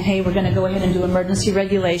saying, hey, we're going to go ahead and do emergency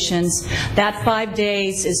regulations. That 5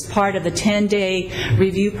 days is part of the 10-day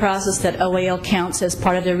review process that OAL counts as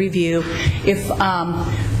part of their review. If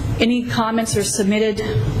any comments are submitted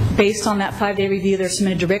based on that 5-day review, they're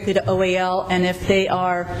submitted directly to OAL, and if they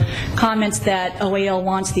are comments that OAL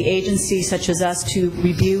wants the agency, such as us, to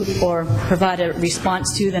review or provide a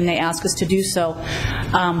response to, then they ask us to do so.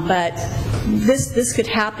 But this could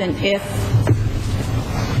happen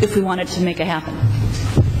if we wanted to make it happen.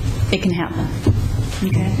 It can happen.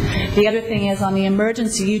 Okay. The other thing is, on the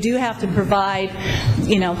emergency, you do have to provide,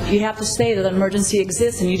 you have to say that an emergency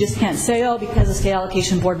exists, and you just can't say, oh, because the State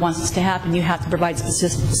Allocation Board wants this to happen. You have to provide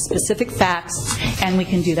specific facts, and we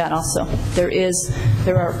can do that also.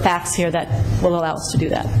 There are facts here that will allow us to do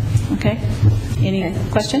that. Okay? Any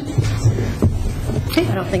question? Okay.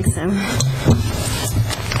 I don't think so.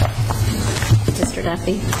 Mr.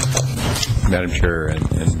 Duffy. Madam Chair and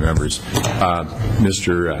members,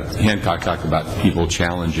 Mr. Hancock talked about people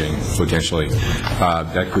challenging, potentially.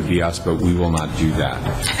 That could be us, but we will not do that.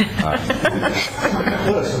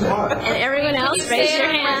 And everyone else, raise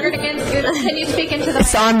your hand. Can you speak into the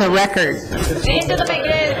It's on the record. into the make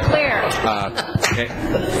it clear?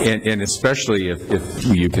 And especially if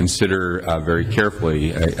you consider very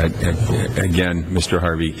carefully, again, Mr.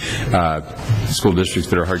 Harvey, school districts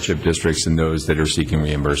that are hardship districts and those that are seeking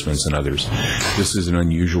reimbursements and others. This is an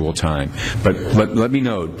unusual time. But let me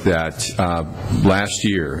note that last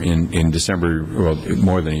year, in December, well,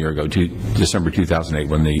 more than a year ago, December 2008,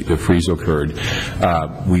 when the freeze occurred,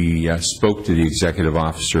 we spoke to the executive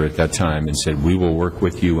officer at that time and said, we will work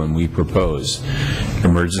with you when we propose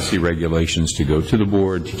emergency regulations to go to the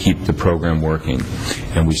board to keep the program working.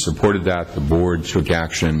 And we supported that. The board took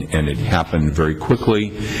action, and it happened very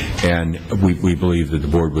quickly. And we believe that the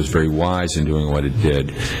board was very wise in doing what it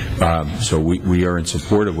did. So we are in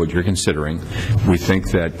support of what you're considering. We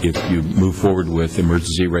think that if you move forward with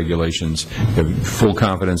emergency regulations, have full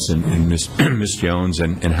confidence in Ms. Jones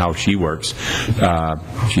and how she works.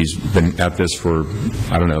 She's been at this for,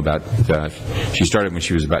 I don't know, she started when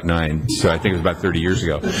she was about 9, so I think it was about 30 years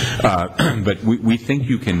ago. But we think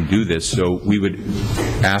you can do this, so we would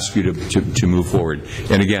ask you to move forward.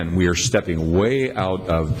 And again, we are stepping way out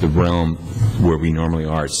of the realm where we normally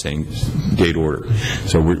are, saying date order.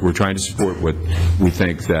 So we're trying to support what we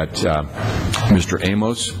think that Mr.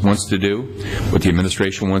 Amos wants to do, what the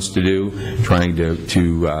administration wants to do, trying to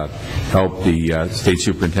help the State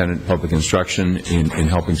Superintendent of Public Instruction in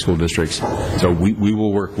helping school districts. So we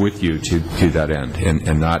will work with you to that end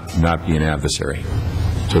and not be an adversary.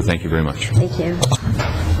 So thank you very much. Thank you.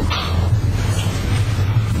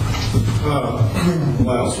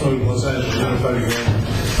 Lyle Smoot, Los Angeles Unified again.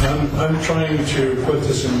 I'm trying to put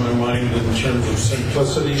this in my mind in terms of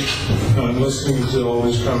simplicity. I'm listening to all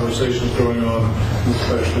these conversations going on,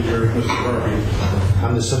 especially here, Mr. Harvey.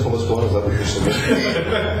 I'm the simplest one, is that what you're saying?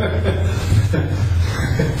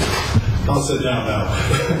 I'll sit down now.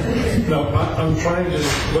 No, I'm trying to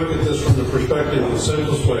look at this from the perspective of the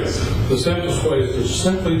simplest way. The simplest way is to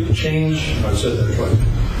simply change, I've said that twice,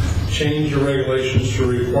 change your regulations to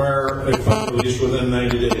require a fund release within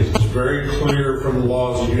 90 days. It's very clear from the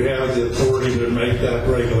laws that you have the authority to make that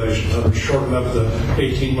regulation, shorten up the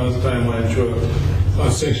 18-month timeline to a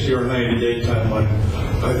 60 or 90-day timeline.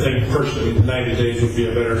 I think personally 90 days would be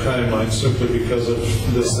a better timeline simply because of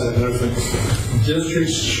this, that, and other thing.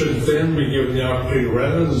 Districts should then be given the opportunity,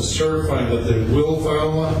 rather than certifying that they will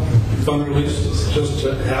file a fund release, just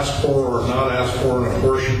to ask for or not ask for an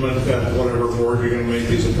apportionment at whatever board you're going to make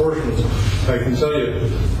these apportionments. I can tell you,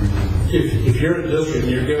 if you're a district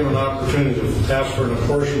and you're given an opportunity to ask for an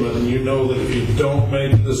apportionment and you know that if you don't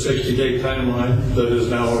make the 60-day timeline that is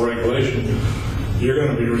now a regulation, you're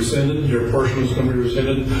going to be rescinded, your apportionment is going to be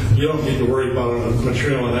rescinded. You don't need to worry about a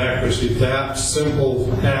material inaccuracy. That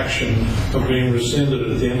simple action of being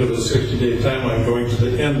rescinded at the end of a 60-day timeline, going to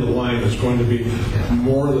the end of the line, is going to be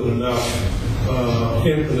more than enough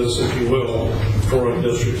impetus, if you will, for a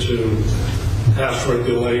district to ask for a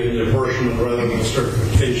delay in the apportionment rather than a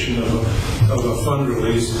certification of a fund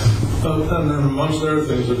release. And then amongst other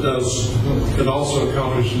things, it also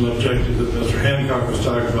accomplishes an objective that Mr. Hancock was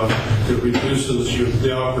talking about. It reduces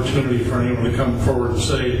the opportunity for anyone to come forward and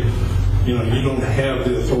say, you don't have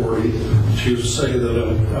the authority to say that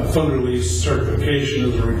a fund release certification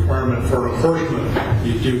is a requirement for an apportionment.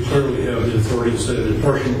 You do clearly have the authority to say that the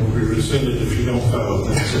apportionment will be rescinded if you don't file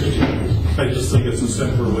within 60 days. I just think it's a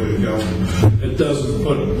simpler way to go. It doesn't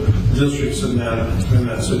put districts in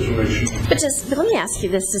that situation. But let me ask you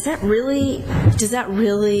this: does that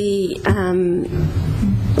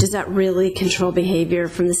really control behavior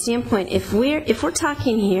from the standpoint, if we're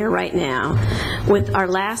talking here right now with our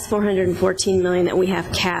last $414 million that we have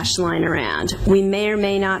cash lying around, we may or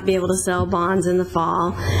may not be able to sell bonds in the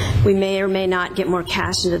fall, we may or may not get more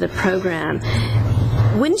cash into the program.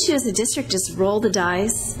 Wouldn't you as a district just roll the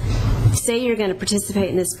dice, say you're going to participate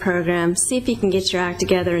in this program, see if you can get your act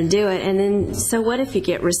together and do it, and then so what if you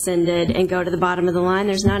get rescinded and go to the bottom of the line?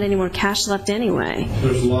 There's not any more cash left anyway.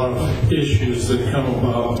 There's a lot of issues that come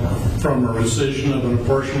about from a rescission of an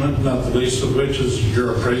apportionment, not the least of which is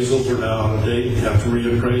your appraisals are now out of date. You have to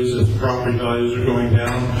reappraise it. Property values are going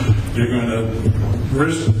down. You're going to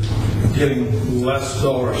risk getting less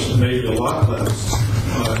dollars, maybe a lot less,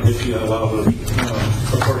 if you allow the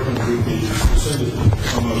apportionment to be rescinded.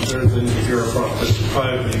 Almost everything, if you're a Prop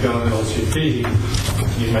 55 and you got an LCP,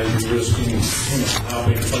 you may be risking not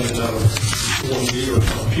being funded out of 1D or a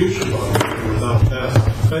future bond without that. I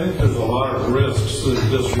think there's a lot of risks that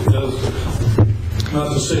the district does,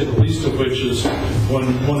 not to say the least of which is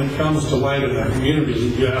when it comes to land in our community,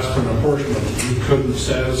 you ask for an apportionment, you couldn't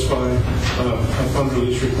satisfy a fund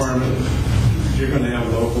release requirement, you're going to have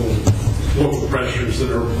local pressures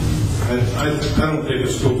that are, I don't think a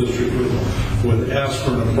school district would ask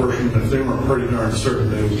for an apportionment if they weren't pretty darn certain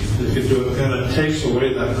they could do it. And it takes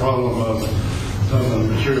away that problem of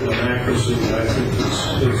material inaccuracy. I think it's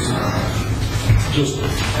just, a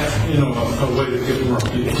way to get more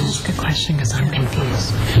people. That's a good question because I'm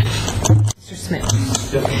confused. Mr. Smith.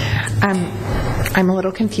 Yeah. I'm a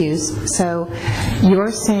little confused. So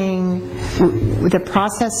you're saying the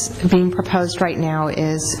process being proposed right now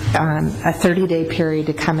is a 30-day period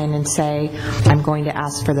to come in and say, I'm going to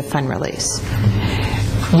ask for the fund release.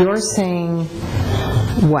 You're saying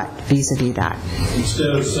what vis-a-vis that?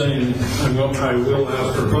 Instead of saying, I will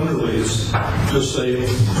ask for fund release, just say,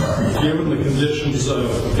 given the conditions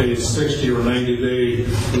of a 60 or 90-day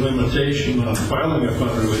limitation on filing a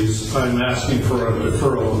fund release, I'm asking for a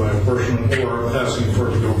deferral of my apportionment or asking for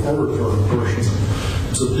it to go forward for an apportionment.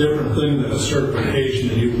 It's a different thing than a certification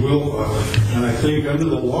that you will file. And I think under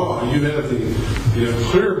the law, you have the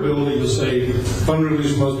clear ability to say fund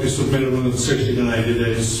release must be submitted within 60 to 90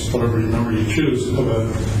 days, whatever number you choose, of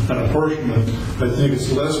an apportionment. I think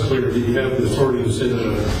it's less clear that you have the authority to say that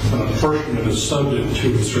an apportionment is subject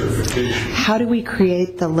to a certification. How do we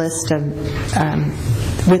create the list of,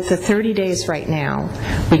 with the 30 days right now,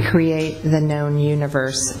 we create the known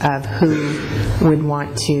universe of who would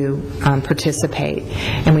want to participate,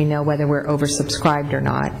 and we know whether we're oversubscribed or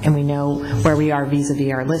not, and we know where we are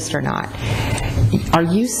vis-a-vis our list or not. Are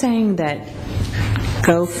you saying that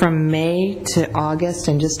go from May to August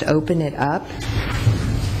and just open it up?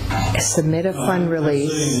 Submit a fund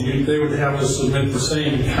release. They would have to submit the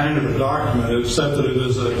same kind of a document, except that it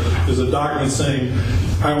is a document saying,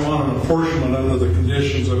 I want an apportionment under the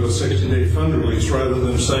conditions of a 60-day fund release, rather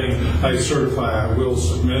than saying, I certify I will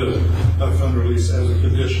submit a fund release as a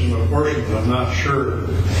condition of apportionment. I'm not sure.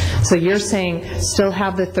 So you're saying still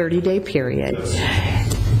have the 30-day period.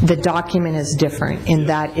 Yes. The document is different in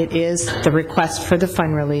that it is the request for the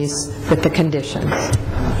fund release with the conditions.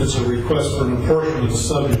 It's a request for an apportionment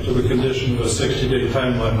subject to the condition of a 60-day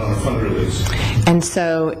timeline on a fund release. And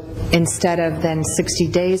so instead of then 60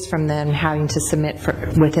 days from them having to submit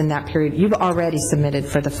within that period, you've already submitted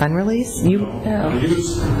for the fund release?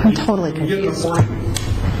 I'm totally confused.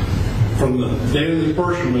 From the date of the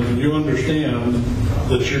apportionment, you understand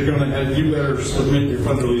that you're going to have, you better submit your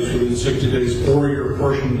fund release within 60 days or your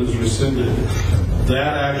apportionment is rescinded.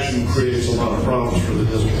 That action creates a lot of problems for the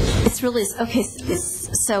district. It's really, okay,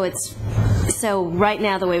 so right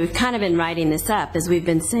now the way we've kind of been writing this up is we've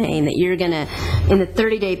been saying that you're going to, in the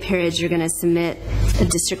 30-day period, you're going to submit a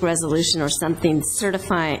district resolution or something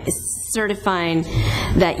certifying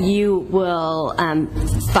that you will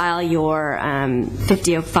file your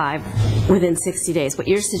 5005 within 60 days. What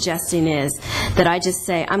you're suggesting is that I just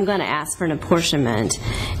say, I'm going to ask for an apportionment,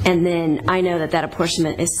 and then I know that that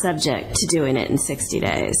apportionment is subject to doing it in 60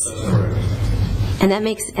 days. That's correct. And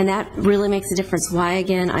that really makes a difference. Why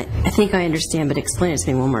again? I think I understand, but explain it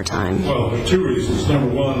to me one more time. Well, there are two reasons.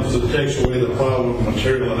 Number one is it takes away the problem of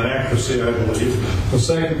material inaccuracy, I believe. The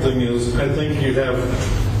second thing is I think you have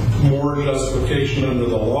more justification under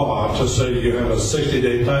the law to say you have a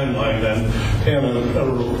 60-day timeline and a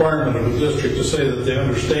requirement of a district to say that they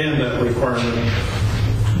understand that requirement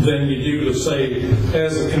than you do to say,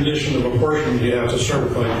 as a condition of apportionment, you have to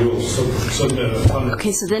certify you will submit a fund.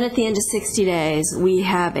 Okay, so then at the end of 60 days, we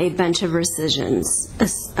have a bunch of rescissions.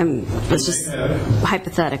 Let's just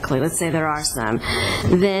hypothetically, let's say there are some.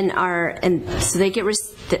 Then so they get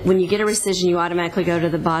when you get a rescission, you automatically go to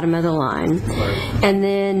the bottom of the line, right. And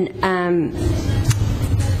then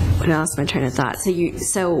what else? My train of thought. So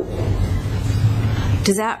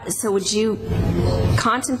would you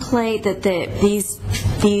contemplate that these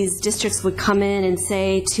districts would come in and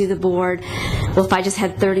say to the board, well, if I just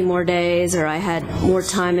had 30 more days or I had more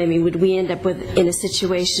time, I mean, would we end up in a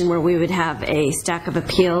situation where we would have a stack of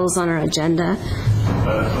appeals on our agenda?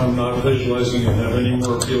 I'm not visualizing you have any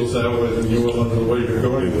more appeals that way than you will under the way you're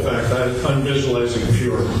going. In fact, I'm visualizing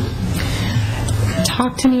fewer.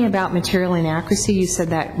 Talk to me about material inaccuracy. You said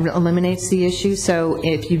that eliminates the issue. So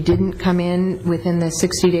if you didn't come in within the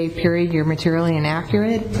 60-day period, you're materially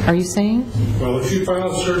inaccurate, are you saying? Well, if you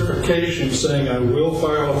file a certification saying I will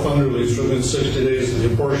file a fund release within 60 days of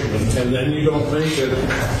the apportionment, and then you don't make it,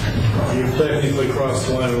 you've technically crossed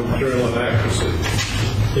the line of material inaccuracy.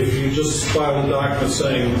 If you just file a document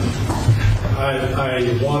saying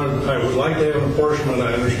I would like to have an apportionment,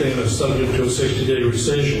 I understand it's subject to a 60-day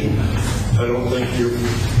rescission, I don't think you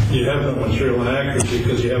have no material inaccuracy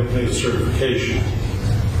because you haven't made a certification.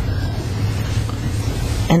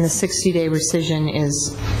 And the 60-day rescission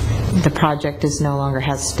is the project no longer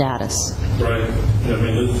has status. Right. I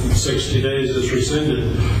mean, 60 days is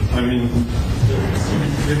rescinded. I mean,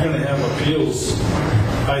 you're going to have appeals,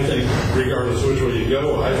 I think, regardless which way you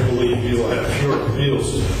go. I believe you'll have fewer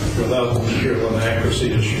appeals without the material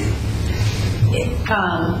inaccuracy issue.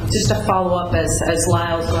 Just to follow up as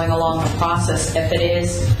Lyle's going along the process, if it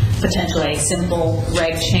is potentially a simple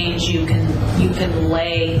reg change, you can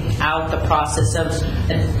lay out the process of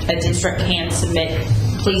a district can submit,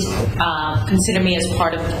 please consider me as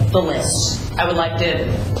part of the list. I would like to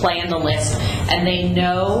play in the list. And they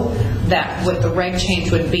know that what the reg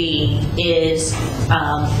change would be is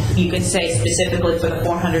you could say specifically for the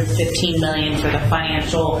 $415 million for the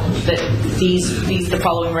financial, that the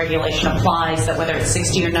following regulation applies, that whether it's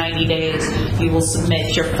 60 or 90 days, you will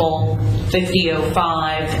submit your full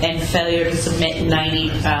 5005, and failure to submit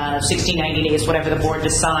 60, 90 days, whatever the board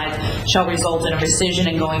decides, shall result in a rescission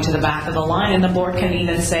and going to the back of the line, and the board can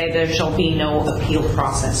even say there shall be no appeal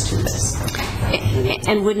process to this.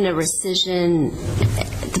 And wouldn't a rescission,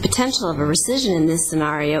 the potential of a rescission in this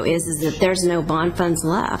scenario is that there's no bond funds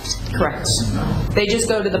left? Correct. They just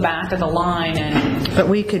go to the back of the line and... But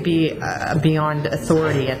we could be beyond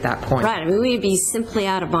authority at that point. Right. I mean, we'd be simply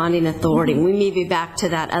out of bonding authority. We may be back to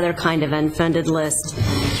that other kind of unfunded list.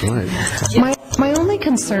 That's right. My only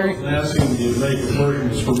concern... I wasn't asking you to make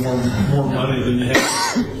apportionments for more money than you have.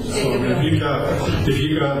 So if you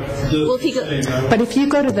got this But if you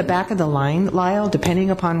go to the back of the line, Lyle, depending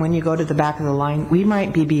upon when you go to the back of the line, we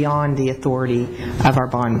might be beyond the authority of our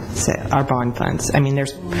bond funds. I mean,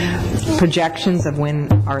 there's projections of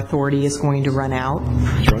when our authority is going to run out.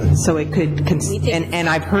 That's right. So it could, and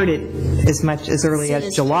I've heard it as much as early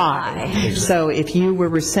as July. So if you were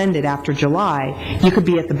rescinded after July, you could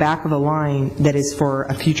be at the back of the line that is for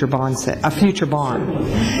a future bond.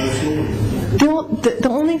 The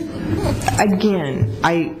only, again,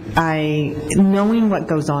 knowing what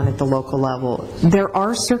goes on at the local level, there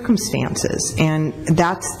are circumstances, and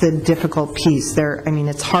that's the difficult piece.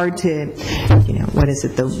 It's hard to, what is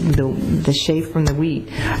it, the chaff from the wheat.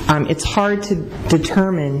 It's hard to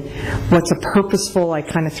determine what's a purposeful, I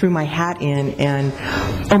kind of threw my hat in, and,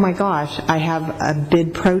 oh my gosh, I have a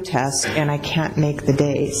bid protest, and I can't make the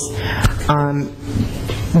days.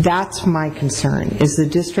 That's my concern, is the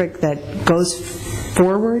district that goes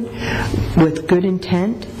forward with good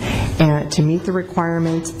intent and to meet the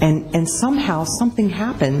requirements, and somehow something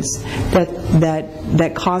happens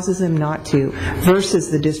that causes them not to, versus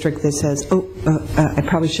the district that says, I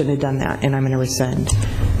probably shouldn't have done that, and I'm going to rescind.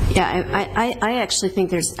 Yeah, I actually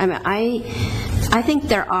think I think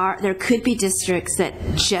there could be districts that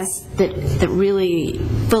that really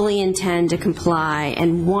fully intend to comply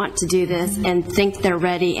and want to do this and think they're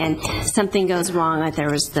ready, and something goes wrong, like there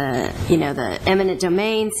was the eminent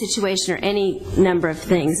domain situation or any number of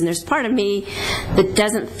things, and there's part of me that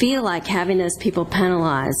doesn't feel like having those people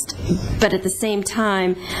penalized, but at the same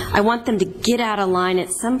time I want them to get out of line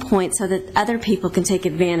at some point so that other people can take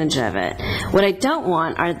advantage of it. What I don't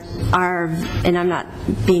want are, and I'm not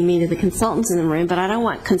being mean to the consultants in the room, but I don't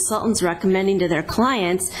want consultants recommending to their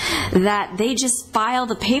clients that they just file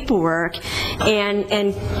the paperwork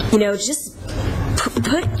and just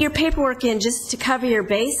put your paperwork in just to cover your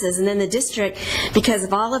bases, and then the district, because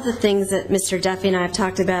of all of the things that Mr. Duffy and I have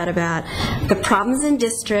talked about the problems in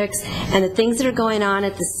districts and the things that are going on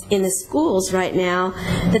in the schools right now,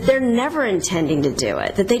 that they're never intending to do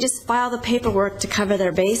it, that they just file the paperwork to cover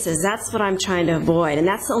their bases. That's what I'm trying to avoid, and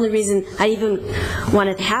that's the only reason I even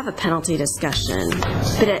wanted to have a penalty discussion.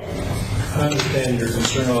 But I understand your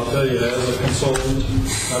concern. I'll tell you, as a consultant,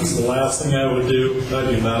 that's the last thing I would do. I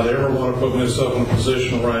do not ever want to put myself in a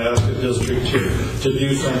position where I ask a district to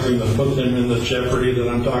do something that puts them in the jeopardy that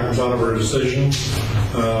I'm talking about of our decision.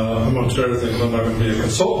 Amongst other things, I'm not going to be a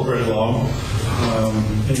consultant very long.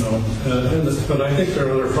 But I think there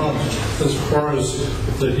are other fronts. As far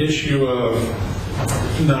as the issue of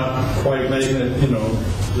not quite making it,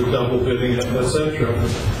 the double bidding, etc.,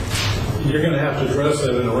 you're going to have to address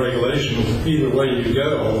that in a regulation. Either way you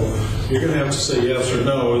go, you're going to have to say yes or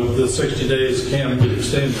no. The 60 days can be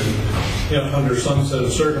extended under some set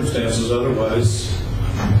of circumstances. Otherwise,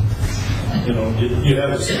 you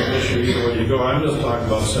have the same issue either way you go. I'm just talking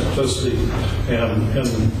about simplicity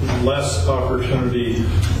and less opportunity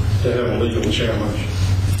to have a legal challenge.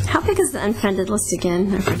 how big is the unfunded list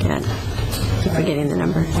again? I forget. I'm forgetting the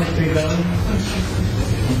number.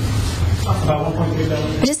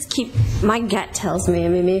 I just keep, my gut tells me,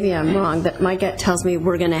 maybe I'm wrong, but my gut tells me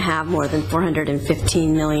we're going to have more than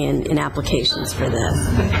 415 million in applications for this.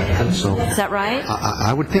 I think so. Is that right?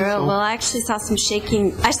 I would think so. Well, I actually saw some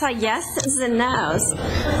shaking. I saw yeses and no's.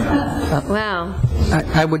 Wow.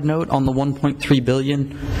 I would note on the 1.3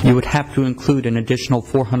 billion, you would have to include an additional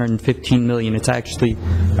 415 million. It's actually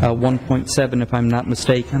 1.7 if I'm not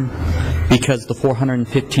mistaken, because the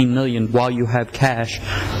 415 million, while you have cash,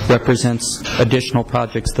 represents additional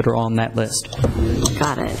projects that are on that list.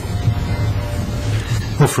 Got it.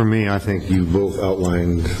 Well, for me, I think you both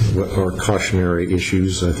outlined what are cautionary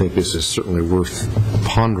issues. I think this is certainly worth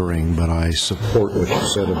pondering, but I support what you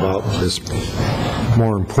said about this.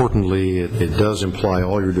 More importantly, it does imply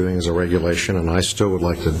all you're doing is a regulation, and I still would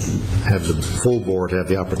like to have the full board have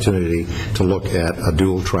the opportunity to look at a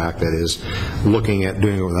dual track, that is, looking at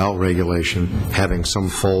doing it without regulation, having some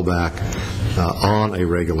fallback on a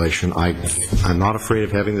regulation. I'm not afraid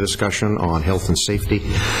of having the discussion on health and safety.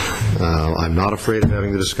 I'm not afraid of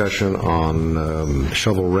having the discussion on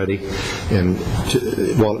shovel-ready. And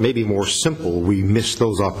while it may be more simple, we miss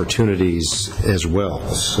those opportunities as well.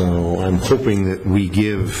 So I'm hoping that we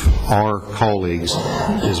give our colleagues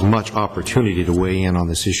as much opportunity to weigh in on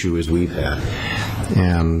this issue as we've had.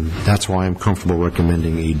 And that's why I'm comfortable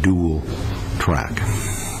recommending a dual track.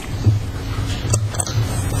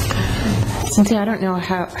 Cynthia, I don't know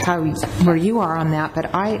where you are on that,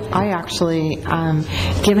 but I actually,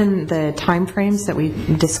 given the time frames that we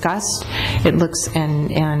discussed, it looks,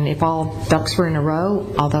 and if all ducks were in a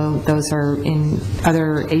row, although those are in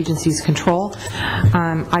other agencies' control,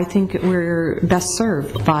 I think we're best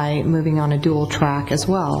served by moving on a dual track as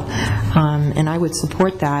well, and I would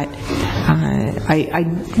support that.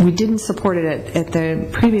 We didn't support it at the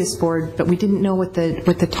previous board, but we didn't know what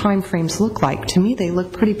the time frames look like. To me, they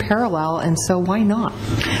look pretty parallel, and so why not?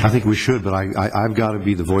 I think we should, but I've got to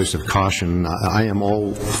be the voice of caution. I am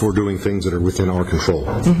all for doing things that are within our control.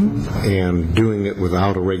 And doing it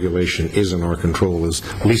without a regulation isn't our control. As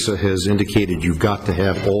Lisa has indicated, you've got to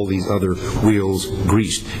have all these other wheels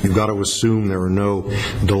greased. You've got to assume there are no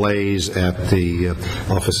delays at the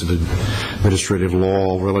Office of Administrative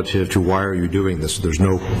Law relative to why are you doing this. There's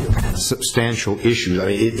no substantial issues. I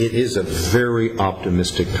mean, it is a very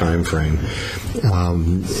optimistic time frame.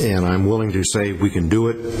 And I'm willing to say we can do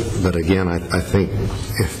it, but again, I think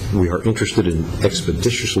if we are interested in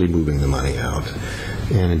expeditiously moving the money out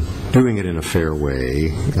and doing it in a fair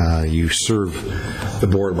way, you serve the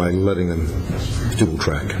board by letting them dual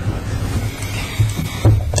track.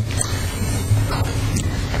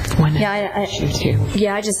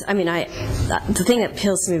 The thing that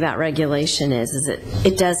appeals to me about regulation is that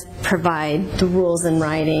it does provide the rules in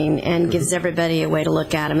writing and gives everybody a way to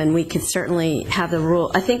look at them, and we could certainly have the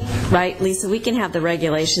rule. I think, right, Lisa, we can have the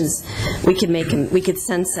regulations, we could make them, we could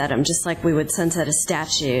sunset them just like we would sunset a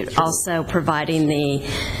statute, also providing the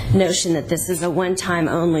notion that this is a one-time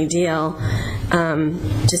only deal.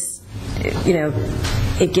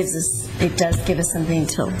 It does give us something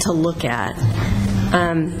to look at.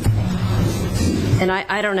 And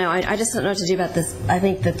I don't know. I just don't know what to do about this. I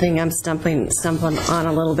think the thing I'm stumbling on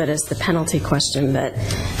a little bit is the penalty question. But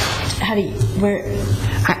how do you?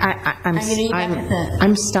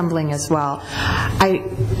 I'm stumbling as well. I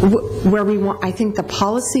think the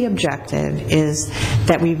policy objective is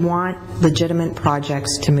that we want legitimate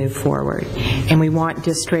projects to move forward, and we want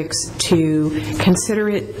districts to consider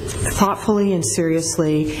it thoughtfully and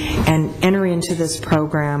seriously and enter into this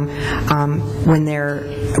program when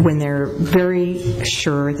they're very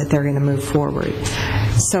sure that they're going to move forward.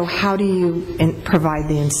 So how do you provide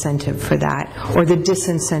the incentive for that, or the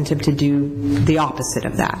disincentive to do the opposite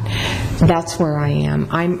of that? That's where I am.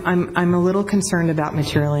 I'm a little concerned about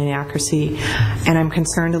material inaccuracy, and I'm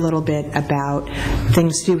concerned a little bit about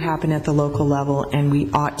things do happen at the local level, and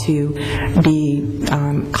we ought to be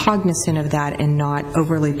cognizant of that and not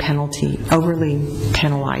overly penalize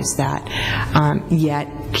that, yet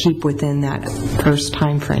keep within that first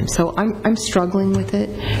time frame. So I'm struggling with it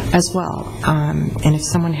as well. And if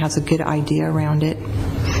someone has a good idea around it.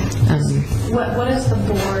 What is the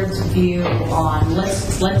board's view on,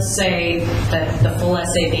 let's say that the full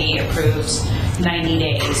SAB approves 90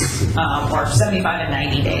 days, or 75 and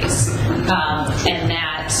 90 days, and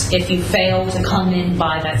that if you fail to come in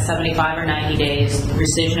by that 75 or 90 days,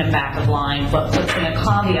 rescission and back of line, but puts in a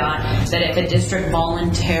caveat that if a district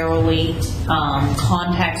voluntarily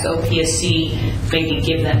contacts OPSC, maybe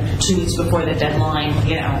give them 2 weeks before the deadline,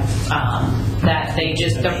 that they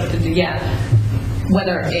just don't,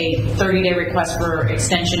 whether a 30-day request for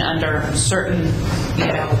extension under certain,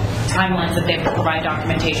 timelines that they have to provide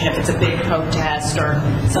documentation if it's a big protest or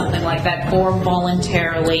something like that, or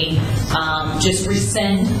voluntarily just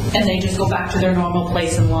rescind and they just go back to their normal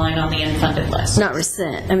place in line on the unfunded list. Not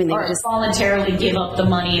rescind. I mean, they or just voluntarily give up the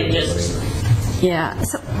money and just. Yeah.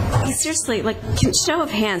 So seriously, show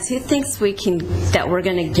of hands, who thinks that we're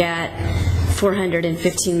going to get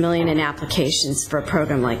 $415 million in applications for a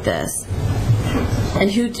program like this? And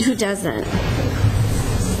who doesn't?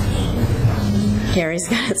 Gary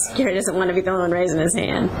doesn't want to be the one raising his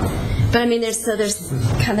hand. But I mean, there's a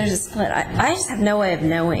split. I just have no way of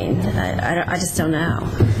knowing. I just don't know.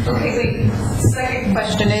 Okay, the second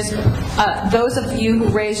question is, those of you who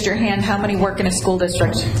raised your hand, how many work in a school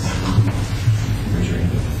district?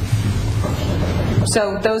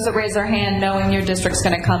 So those that raise their hand knowing your district's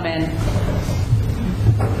going to come in.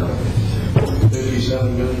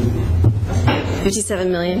 57 million.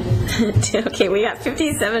 57 million? Okay, we got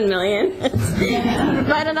 57 million.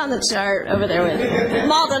 Write it on the chart over there with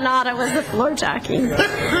Maldonado was the floor jockey.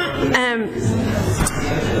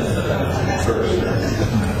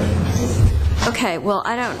 Okay, well,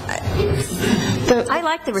 I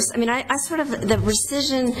like the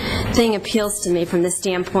rescission thing appeals to me from the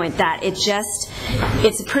standpoint that it's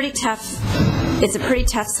a pretty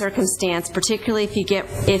tough circumstance, particularly if you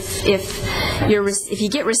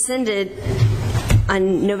get rescinded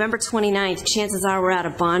on November 29th, chances are we're out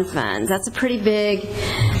of bond funds. That's a pretty big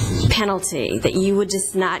penalty that you would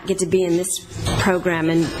just not get to be in this program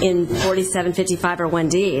in 4755 or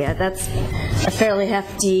 1D. That's a fairly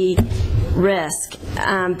hefty risk.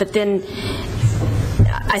 But then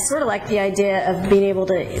I sort of like the idea of being able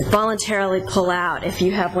to voluntarily pull out if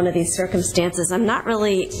you have one of these circumstances. I'm not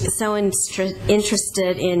really so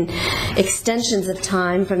interested in extensions of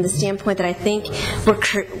time from the standpoint that I think we're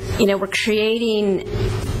creating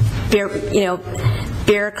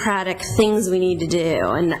bureaucratic things we need to do,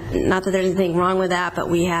 and not that there's anything wrong with that, but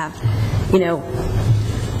we have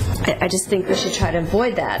I just think we should try to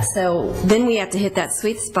avoid that. So then we have to hit that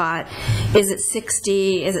sweet spot. Is it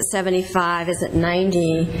 60? Is it 75? Is it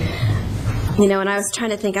 90? And I was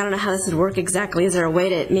trying to think, I don't know how this would work exactly. Is there a way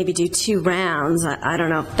to maybe do 2 rounds? I don't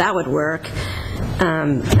know if that would work.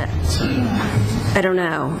 I don't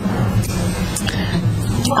know.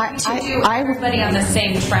 To do everybody on the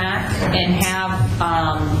same track and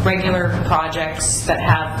have regular projects that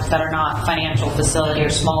are not financial facility or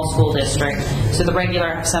small school district. So the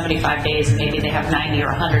regular have 75 days, maybe they have 90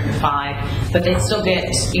 or 105, but they still get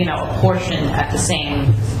a portion at the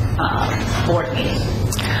same board meeting.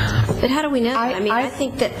 But how do we know that? I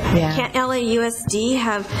think that can't LAUSD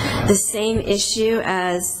have the same issue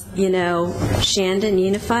as Shandon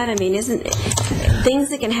Unified? I mean, isn't things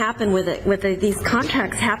that can happen with these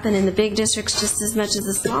contracts happen in the big districts just as much as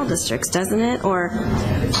the small districts, doesn't it?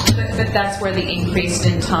 But that's where the increase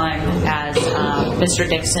in time, as Mr.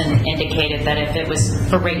 Dixon indicated, that if it was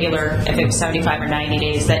for regular, if it was 75 or 90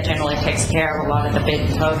 days, that generally takes care of a lot of the bid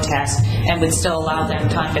and code tests and would still allow them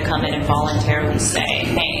time to come in and voluntarily say,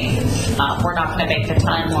 hey, we're not going to make the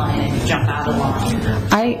timeline and jump out of line.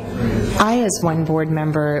 I, as one board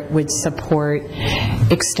member, would support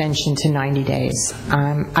extension to 90 days.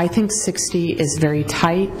 I think 60 is very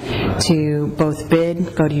tight to both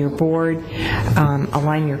bid, go to your board,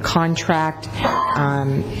 align your contract,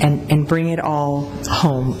 and bring it all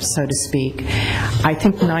home, so to speak. I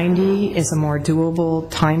think 90 is a more doable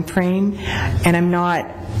time frame, and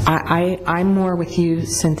I'm more with you,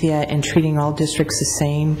 Cynthia, in treating all districts the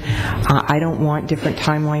same. I don't want different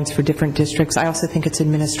timelines for different districts. I also think it's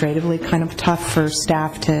administratively kind of tough for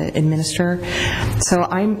staff to administer. So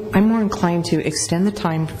I'm more inclined to extend the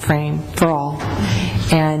time frame for all,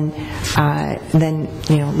 and then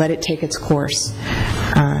let it take its course.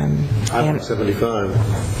 I'm 75.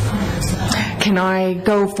 Can I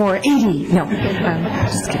go for 80? No,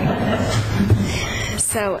 just kidding.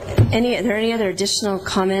 So, are there any other additional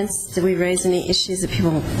comments? Did we raise any issues that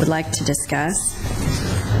people would like to discuss?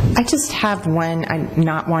 I just have one. I'm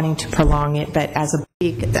not wanting to prolong it, but as a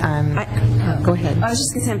big, go ahead. I was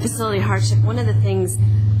just going to say on facility hardship, one of the things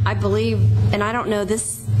I believe, and I don't know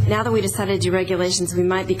this, now that we decided to do regulations, we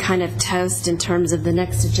might be kind of toast in terms of the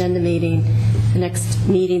next agenda meeting,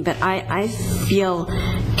 but I feel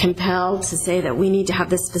compelled to say that we need to have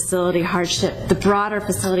this facility hardship, the broader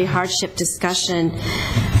facility hardship discussion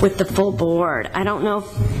with the full board. I don't know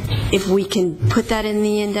if we can put that in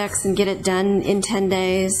the index and get it done in 10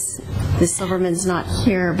 days. Ms. Silverman's not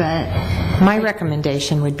here, but... My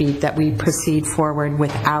recommendation would be that we proceed forward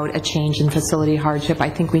without a change in facility hardship. I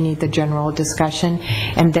think we need the general discussion,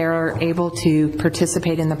 and they're able to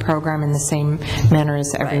participate in the program in the same manner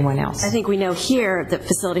as everyone else. I think we know here that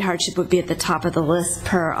facility hardship would be at the top of the list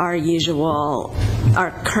per our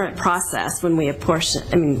current process when we apportion,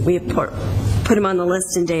 put them on the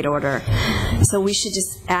list in date order. So we should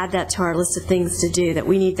just add that to our list of things to do, that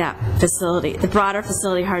we need that the broader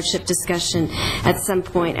facility hardship discussion at some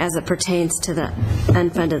point as it pertains to the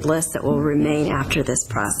unfunded list that will remain after this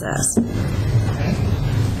process.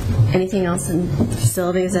 Anything else in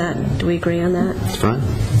facilities? Do we agree on that? That's fine.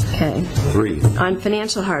 Okay. 3. On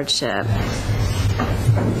financial hardship.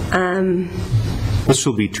 This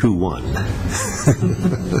will be 2-1.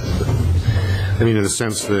 In the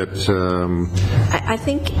sense that... I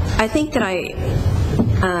think that I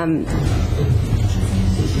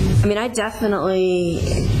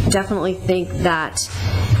definitely think that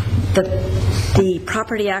the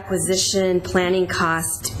property acquisition planning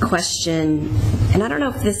cost question, and I don't know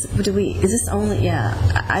if is this only,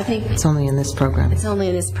 I think it's only in this program. It's only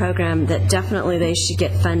in this program that definitely they should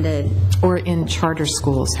get funded. Or in charter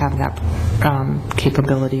schools have that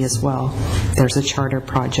capability as well. There's a charter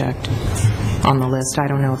project on the list. I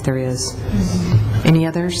don't know if there is. Any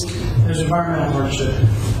others? There's environmental hardship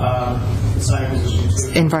site acquisitions.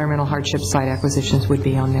 Environmental hardship site acquisitions would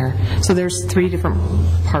be on there. So there's 3 different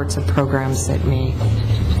parts of programs that may...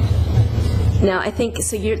 Now, I think,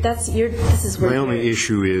 so this is where... My only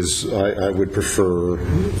issue is I would prefer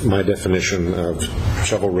my definition of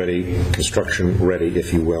shovel-ready, construction-ready,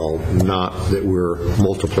 if you will, not that we're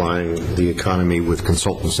multiplying the economy with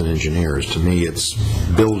consultants and engineers. To me, it's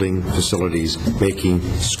building facilities, making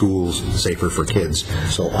schools safer for kids.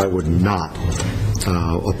 So I would not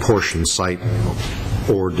apportion site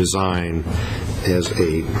or design as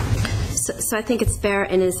a... So I think it's fair,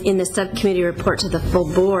 and is in the subcommittee report to the full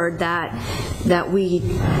board, that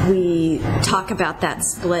we talk about that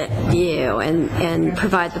split view and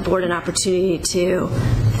provide the board an opportunity to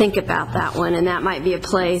think about that one, and that might be a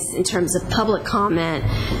place in terms of public comment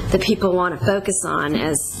that people want to focus on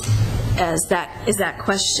as as that is that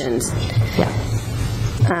questioned. Yeah.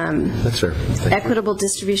 That's fair. Thank you. Equitable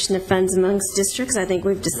distribution of funds amongst districts, I think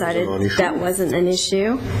we've decided that wasn't an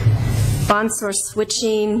issue. Bond source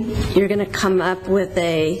switching, you're going to come up with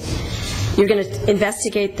you're going to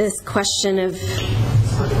investigate this question of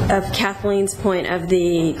Kathleen's point of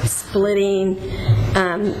the splitting,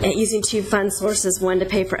 using two fund sources, one to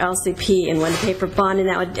pay for LCP and one to pay for bond, and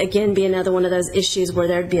that would again be another one of those issues where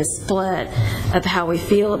there'd be a split of how we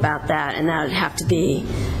feel about that, and that would have to be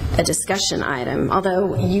a discussion item.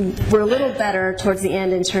 Although you were a little better towards the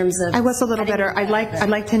end in terms of... I was a little better. I'd like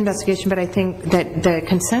the investigation, but I think that the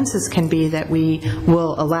consensus can be that we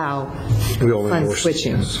will allow fund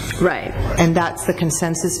switching. Right. And that's the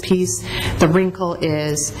consensus piece. The wrinkle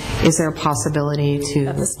is there a possibility to...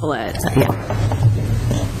 Of the split. Yeah.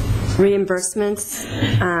 Reimbursements.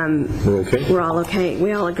 We're okay? We're all okay.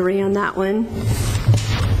 We all agree on that one.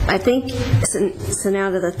 I think, so now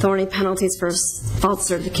to the thorny penalties for false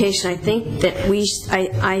certification, I think that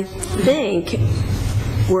I think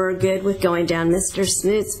we're good with going down Mr.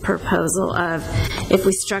 Smoot's proposal of if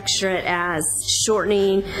we structure it as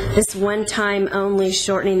shortening this one time only,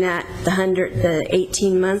 shortening that the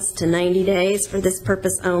 18 months to 90 days for this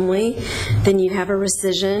purpose only, then you have a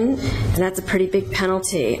rescission, and that's a pretty big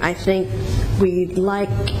penalty. I think we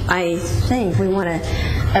want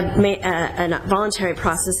a voluntary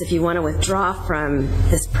process. If you want to withdraw from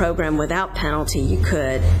this program without penalty, you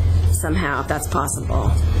could somehow, if that's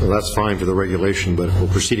possible. Well, that's fine for the regulation, but if we're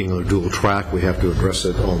proceeding on a dual track, we have to address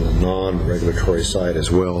it on the non-regulatory side as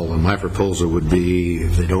well. And my proposal would be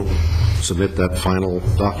if they don't submit that final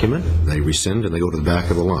document, they rescind and they go to the back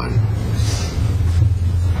of the line.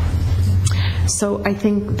 So I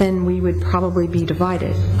think then we would probably be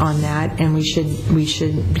divided on that, and we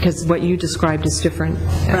should because what you described is different.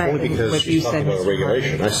 Only because she's talking about a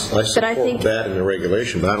regulation. I support that in the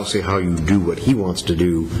regulation, but I don't see how you do what he wants to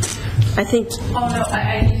do. I think... Oh, no,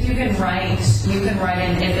 I think you can write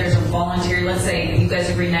in if there's a voluntary, let's say you guys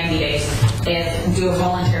agree 90 days, if do a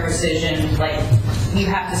voluntary rescission, like you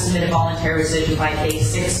have to submit a voluntary rescission by day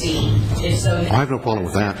 60. If so, I have no problem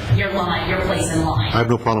with that. Your place in line. I have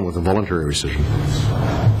no problem with the voluntary rescission.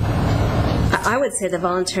 I would say the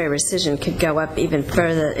voluntary rescission could go up even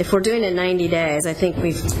further. If we're doing it 90 days, I think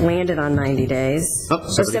we've landed on 90 days. Oh,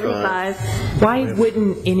 75. Why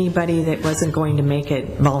wouldn't anybody that wasn't going to make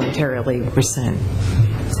it voluntarily rescind?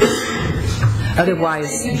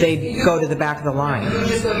 Otherwise, they'd go to the back of the line. You would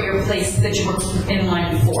just go to your place that you were in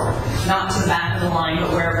line before, not to the back of the line, but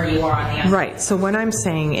wherever you are on the outside. Right. So what I'm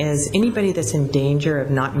saying is anybody that's in danger of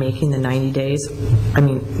not making the 90 days, I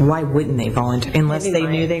mean, why wouldn't they volunteer? Unless they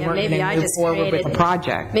knew they weren't going to move forward with the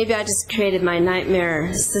project. Maybe I just created my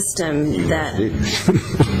nightmare system that...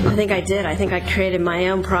 I think I did. I think I created my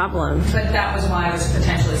own problem. But that was why I was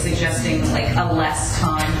potentially suggesting like a less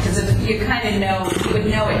time, because you kind of know, you would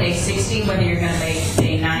know at day 60 whether you're going to make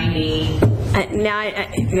day 90. Now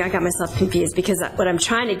I got myself confused, because what I'm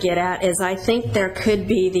trying to get at is I think there could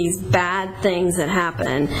be these bad things that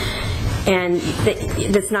happen and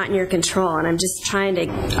that's not in your control, and I'm just trying to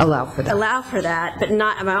allow for that, but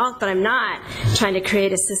I'm not trying to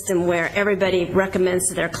create a system where everybody recommends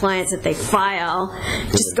to their clients that they file,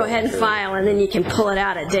 just go ahead and file, and then you can pull it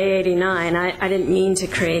out at day 89. I didn't mean to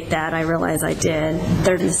create that. I realize I did.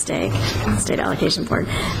 Third mistake, State Allocation Board.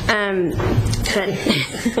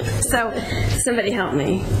 So somebody help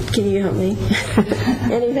me. Can you help me?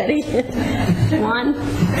 Anybody? Juan?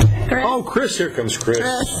 Chris? Oh, Chris, here comes Chris.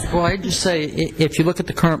 Well, I'd just say, if you look at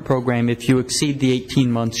the current program, if you exceed the 18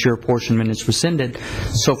 months, your apportionment is rescinded.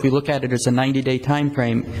 So if we look at it as a 90-day time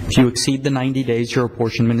frame, if you exceed the 90 days, your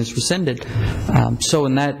apportionment is rescinded. So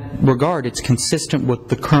in that regard, it's consistent with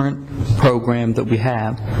the current program that we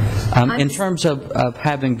have. In terms of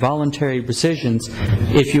having voluntary rescissions,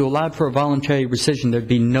 if you allowed for a voluntary rescission, there'd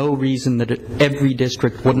be no reason that every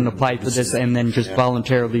district wouldn't apply for this and then just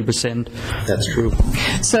voluntarily rescind. That's true.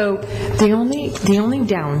 So the only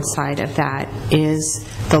downside of that is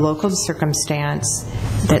the local circumstance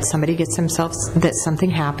that somebody gets themselves, that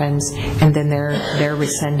something happens, and then they're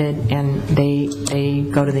rescinded and they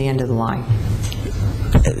go to the end of the line.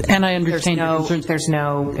 And I understand if there's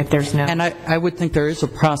no. And I would think there is a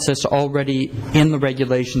process already in the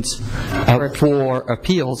regulations for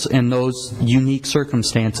appeals in those unique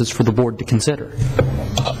circumstances for the board to consider.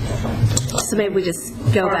 So maybe we just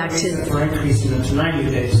go back to... We're increasing it to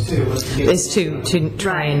 90 days, too. Is to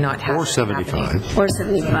try and not have Or it 75. Or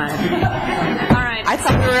 75. All right. I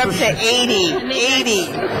thought we were up to 80.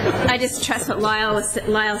 I just trust what Lyle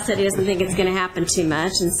said. He doesn't think it's going to happen too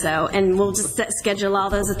much, and we'll just schedule all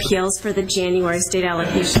those appeals for the January state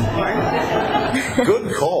allocation board.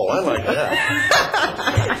 Good call. I like that.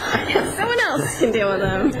 Someone else can deal with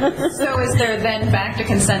them. So is there then back to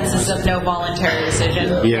consensus of no voluntary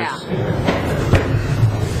decision? Yes.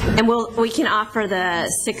 And we can offer the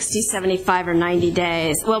 60, 75, or 90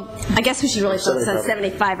 days. Well, I guess we should really focus on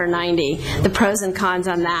 75 or 90, the pros and cons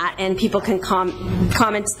on that, and people can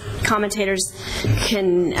commentators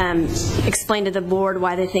can explain to the board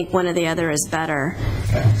why they think one or the other is better.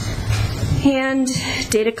 And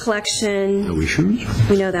data collection. No issues?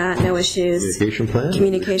 We know that, no issues. Communication plans?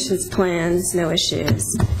 Communications plans, no issues.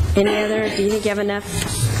 Any other, do you think you have enough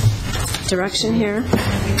direction here?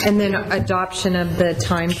 And then adoption of the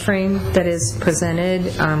time frame that is presented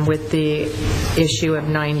with the issue of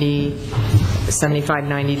 75,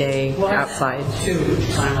 90-day outside.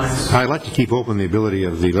 I'd like to keep open the ability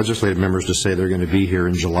of the legislative members to say they're going to be here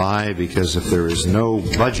in July, because if there is no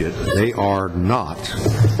budget, they are not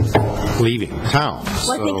leaving town.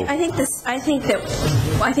 Well, I think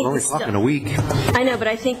we're only talking a week. I know, but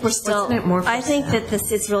I think we're still. I think that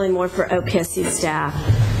this is really more for OPSC staff.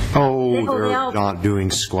 Oh, they're not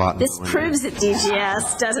doing squat. This proves that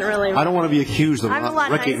DGS doesn't really. I don't want to be accused of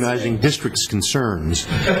not recognizing district's concerns.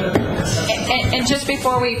 And just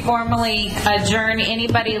before we formally adjourn,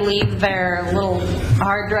 anybody leave their little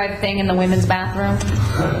hard drive thing in the women's bathroom?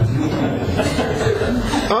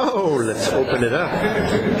 Oh, let's open it up.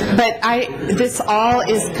 But this all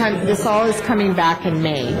is coming back in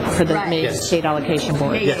May for the May state allocation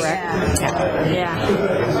board, correct? Yeah.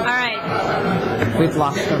 All right. We've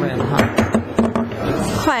lost the room, huh?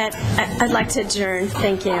 Quiet. I'd like to adjourn.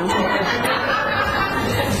 Thank you.